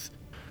 4th.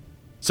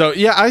 So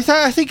yeah,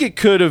 I think it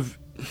could have.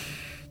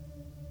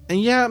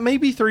 And yeah,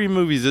 maybe 3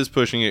 movies is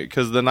pushing it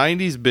because the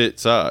 90s bit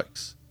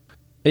sucks.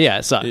 Yeah,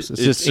 it sucks.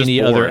 It's just any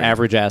boring. Other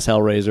average ass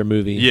Hellraiser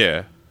movie.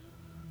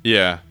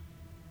 Yeah.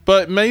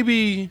 But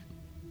maybe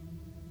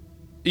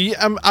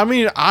Yeah, I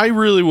mean, I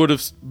really would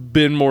have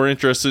been more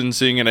interested in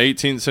seeing an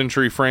 18th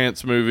century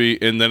France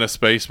movie and then a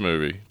space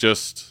movie.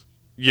 Just,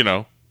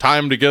 tie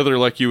them together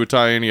like you would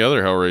tie any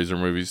other Hellraiser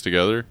movies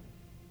together.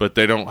 But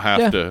they don't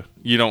have to.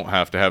 You don't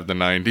have to have the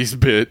 90s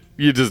bit.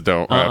 You just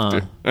don't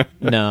have to.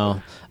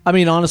 No. I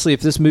mean, honestly,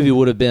 if this movie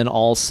would have been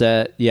all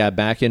set,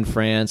 back in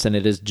France, and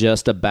it is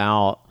just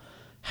about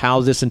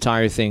how this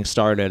entire thing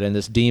started, and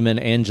this demon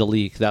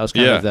Angelique, that was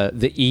kind of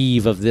the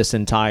Eve of this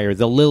entire,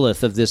 the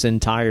Lilith of this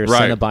entire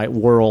Cenobite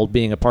world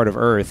being a part of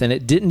Earth, and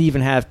it didn't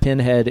even have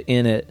Pinhead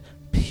in it,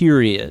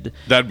 period.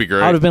 That'd be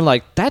great. I would have been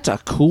like, that's a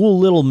cool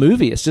little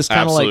movie. It's just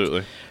kind of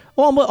like...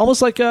 Well,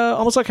 almost like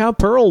how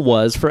Pearl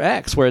was for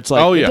X, where it's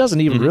like it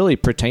doesn't even really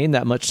pertain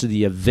that much to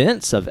the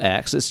events of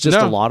X. It's just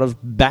a lot of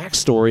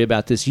backstory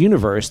about this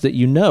universe that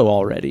you know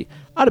already.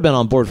 I'd have been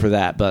on board for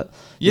that, but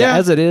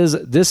as it is,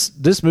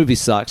 this movie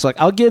sucks. Like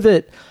I'll give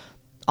it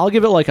like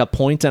a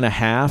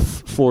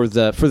 1.5 for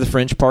the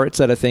French parts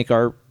that I think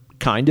are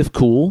kind of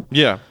cool.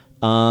 Yeah.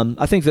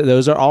 I think that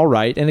those are all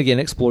right, and again,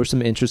 explore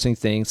some interesting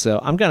things. So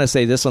I'm gonna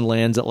say this one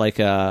lands at like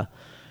a.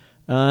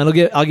 I'll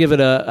give it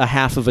a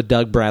half of a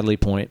Doug Bradley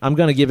point. I'm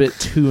going to give it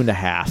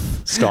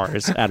 2.5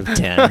 stars out of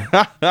 10.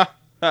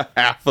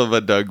 Half of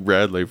a Doug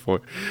Bradley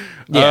point.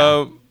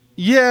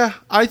 Yeah.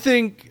 I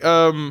think.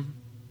 The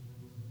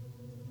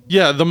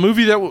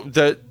movie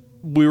that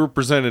we were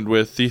presented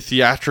with, the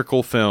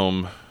theatrical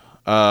film,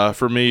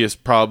 for me is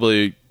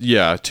probably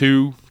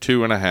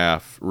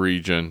 2.5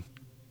 region.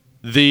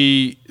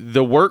 The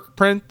work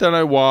print that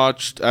I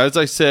watched, as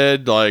I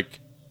said, like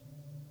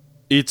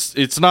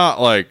it's not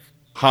like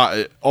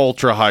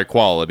ultra high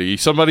quality.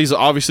 Somebody's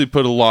obviously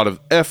put a lot of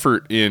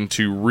effort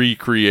into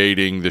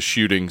recreating the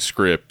shooting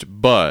script,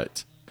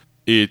 but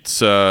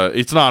it's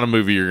not a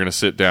movie you're going to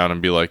sit down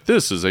and be like,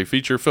 this is a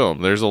feature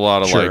film. There's a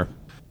lot of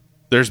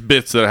there's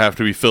bits that have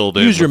to be filled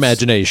in. Use your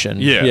imagination.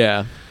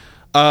 Yeah.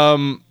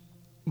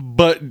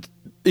 But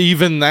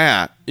even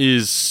that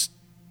is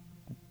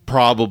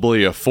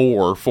probably a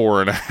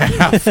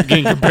 4.5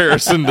 in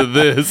comparison to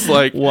this.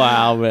 Like,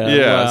 wow, man.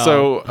 Yeah. Wow.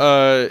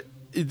 So,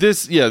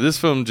 this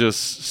film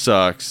just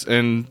sucks,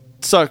 and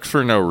sucks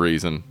for no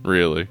reason,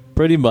 really.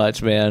 Pretty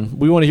much, man.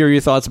 We want to hear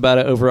your thoughts about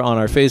it over on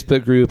our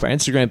Facebook group, our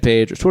Instagram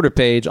page, our Twitter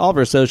page, all of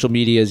our social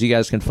medias you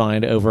guys can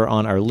find over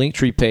on our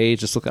Linktree page.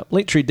 Just look up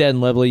Linktree Dead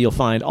and Lovely. You'll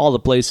find all the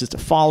places to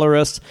follow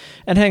us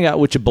and hang out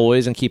with your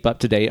boys and keep up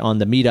to date on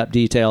the meetup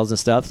details and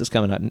stuff that's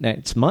coming up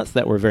next month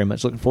that we're very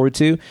much looking forward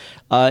to.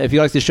 If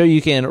you like the show,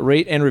 you can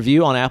rate and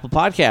review on Apple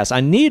Podcasts. I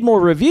need more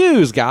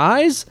reviews,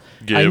 guys.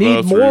 I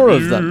need more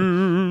of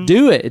them.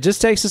 Do it. It just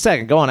takes a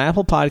second. Go on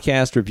Apple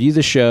Podcasts, review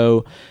the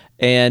show,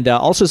 and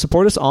also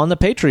support us on the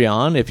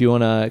Patreon if you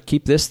want to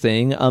keep this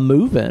thing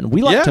moving.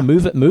 We like to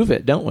move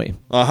it, don't we?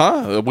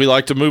 We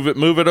like to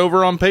move it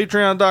over on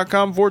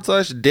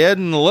patreon.com/dead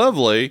and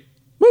lovely.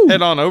 Woo.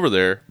 Head on over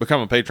there. Become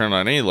a patron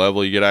on any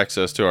level. You get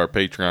access to our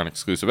Patreon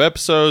exclusive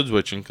episodes,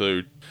 which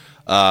include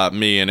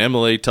me and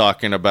Emily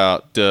talking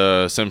about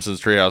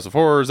Simpsons Treehouse of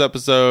Horrors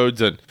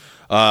episodes, and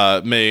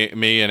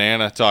me and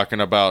Anna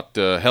talking about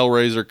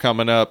Hellraiser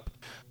coming up.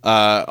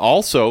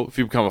 Also, if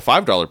you become a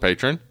 $5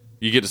 patron,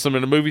 you get to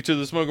submit a movie to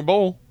the Smoking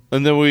Bowl,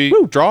 and then we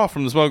draw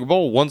from the Smoking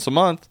Bowl once a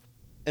month,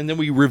 and then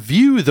we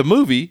review the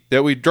movie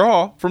that we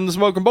draw from the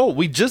Smoking Bowl.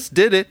 We just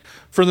did it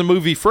for the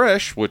movie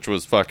Fresh, which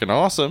was fucking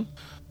awesome,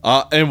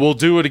 and we'll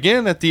do it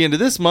again at the end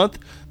of this month,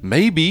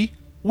 maybe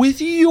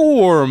with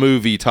your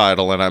movie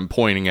title, and I'm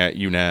pointing at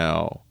you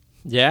now.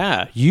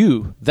 Yeah,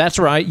 you. That's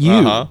right,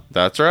 you.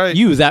 That's right.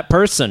 You, that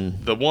person.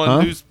 The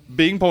one who's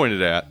being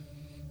pointed at.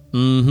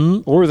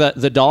 Mm-hmm. Or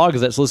the dog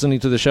that's listening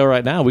to the show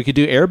right now. We could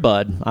do Air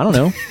Bud. I don't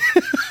know.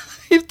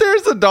 If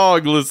there's a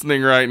dog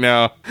listening right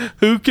now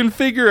who can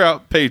figure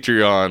out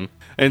Patreon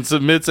and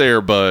submits Air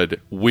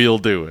Bud, we'll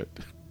do it.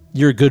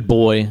 You're a good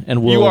boy,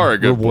 and we'll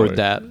reward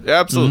that.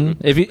 Absolutely.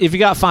 Mm-hmm. If you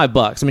got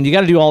 $5, I mean, you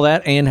got to do all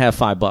that and have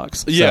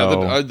 $5.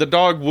 Yeah, the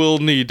dog will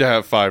need to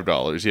have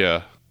 $5.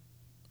 Yeah.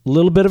 A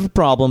little bit of a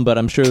problem, but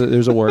I'm sure that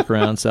there's a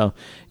workaround. So,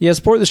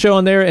 support the show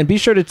on there, and be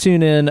sure to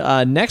tune in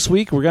next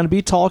week. We're going to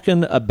be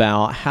talking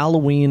about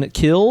Halloween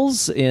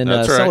Kills in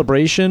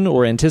celebration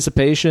or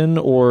anticipation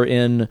or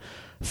in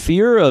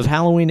fear of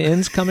Halloween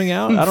Ends coming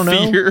out. I don't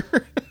know. Fear.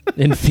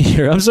 In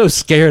fear. I'm so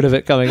scared of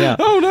it coming out.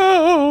 Oh,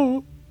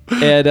 no.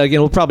 And again,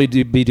 we'll probably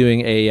be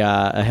doing a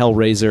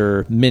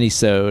Hellraiser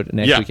mini-sode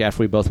next week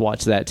after we both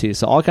watch that too.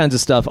 So all kinds of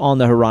stuff on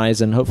the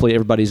horizon. Hopefully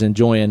everybody's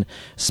enjoying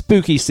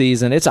spooky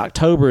season. It's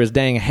October as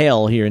dang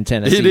hell here in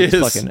Tennessee. It is.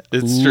 It's fucking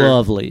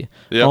lovely.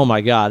 Yep. Oh my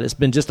God. It's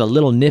been just a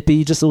little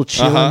nippy, just a little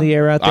chill in the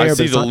air out there. I but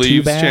see it's the not leaves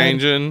too bad.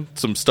 changing,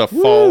 some stuff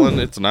falling.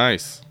 It's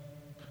nice.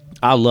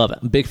 I love it.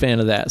 I'm a big fan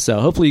of that.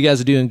 So hopefully you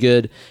guys are doing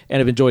good and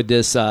have enjoyed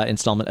this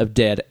installment of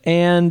Dead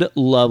and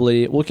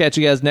Lovely. We'll catch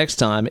you guys next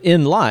time.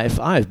 In life,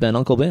 I've been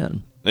Uncle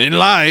Ben. In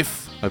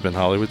life, I've been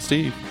Hollywood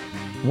Steve.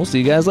 We'll see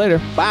you guys later.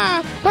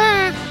 Bye.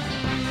 Bye.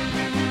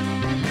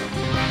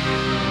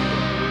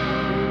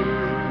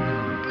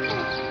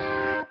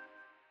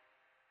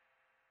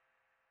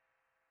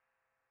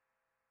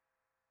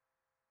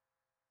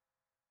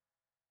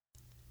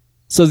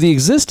 So the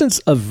existence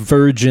of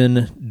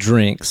virgin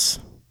drinks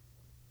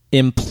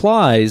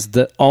implies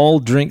that all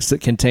drinks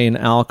that contain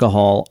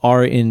alcohol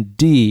are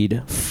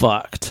indeed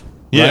fucked.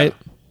 Yeah. Right?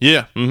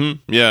 Yeah.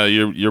 Mm-hmm. Yeah.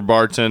 Your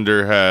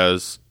bartender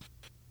has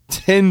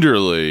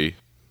tenderly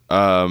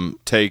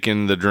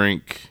taken the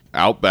drink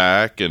out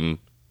back and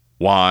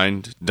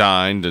wined,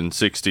 dined, and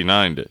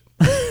 69'd it.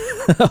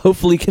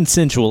 Hopefully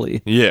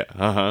consensually. Yeah.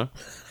 Uh-huh.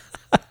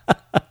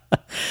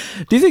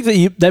 Do you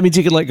think that means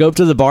you could like go up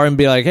to the bar and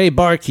be like, "Hey,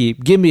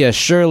 barkeep, give me a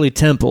Shirley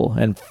Temple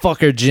and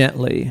fuck her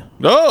gently"?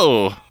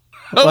 Oh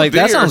Like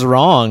dear. that sounds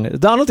wrong. I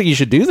don't think you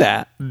should do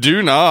that.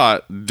 Do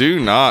not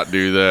do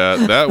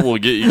that. That will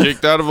get you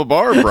kicked out of a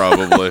bar,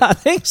 probably. I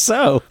think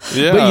so.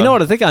 Yeah. But you know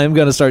what I think I am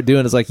going to start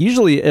doing is like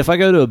usually if I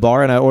go to a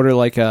bar and I order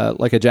like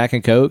a Jack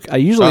and Coke, I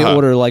usually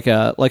order like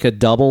a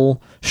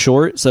double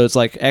short, so it's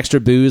like extra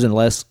booze and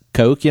less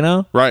Coke. You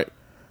know? Right.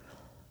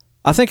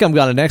 I think I'm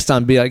gonna next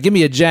time be like, give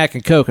me a Jack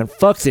and Coke and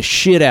fuck the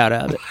shit out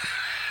of it.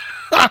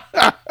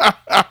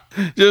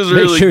 Just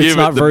Make really sure give it's it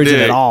not the virgin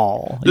dick. at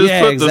all. Just yeah,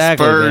 put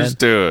exactly, the man. spurs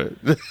to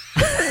it.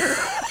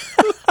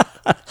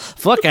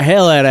 Fuck the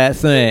hell out of that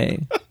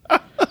thing.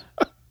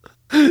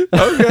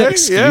 Okay.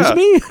 Excuse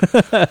me?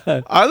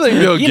 I think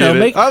they'll get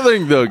it. I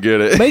think they'll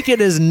get it. Make it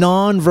as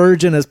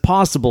non-virgin as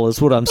possible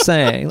is what I'm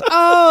saying.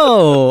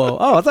 Oh,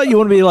 I thought you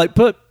wanted me to like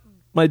put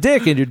my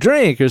dick in your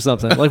drink or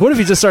something. Like, what if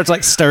he just starts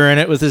like stirring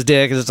it with his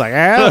dick and it's like,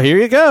 oh, here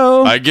you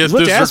go. I get That's what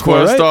this you asked for,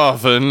 request right?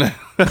 often.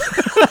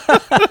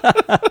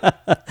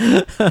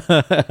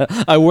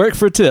 I work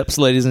for tips,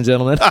 ladies and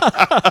gentlemen.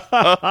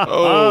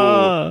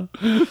 Oh.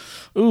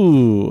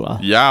 Ooh.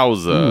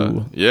 Yowza.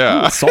 Ooh.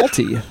 Yeah. Ooh,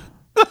 salty.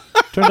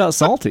 Turned out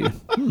salty.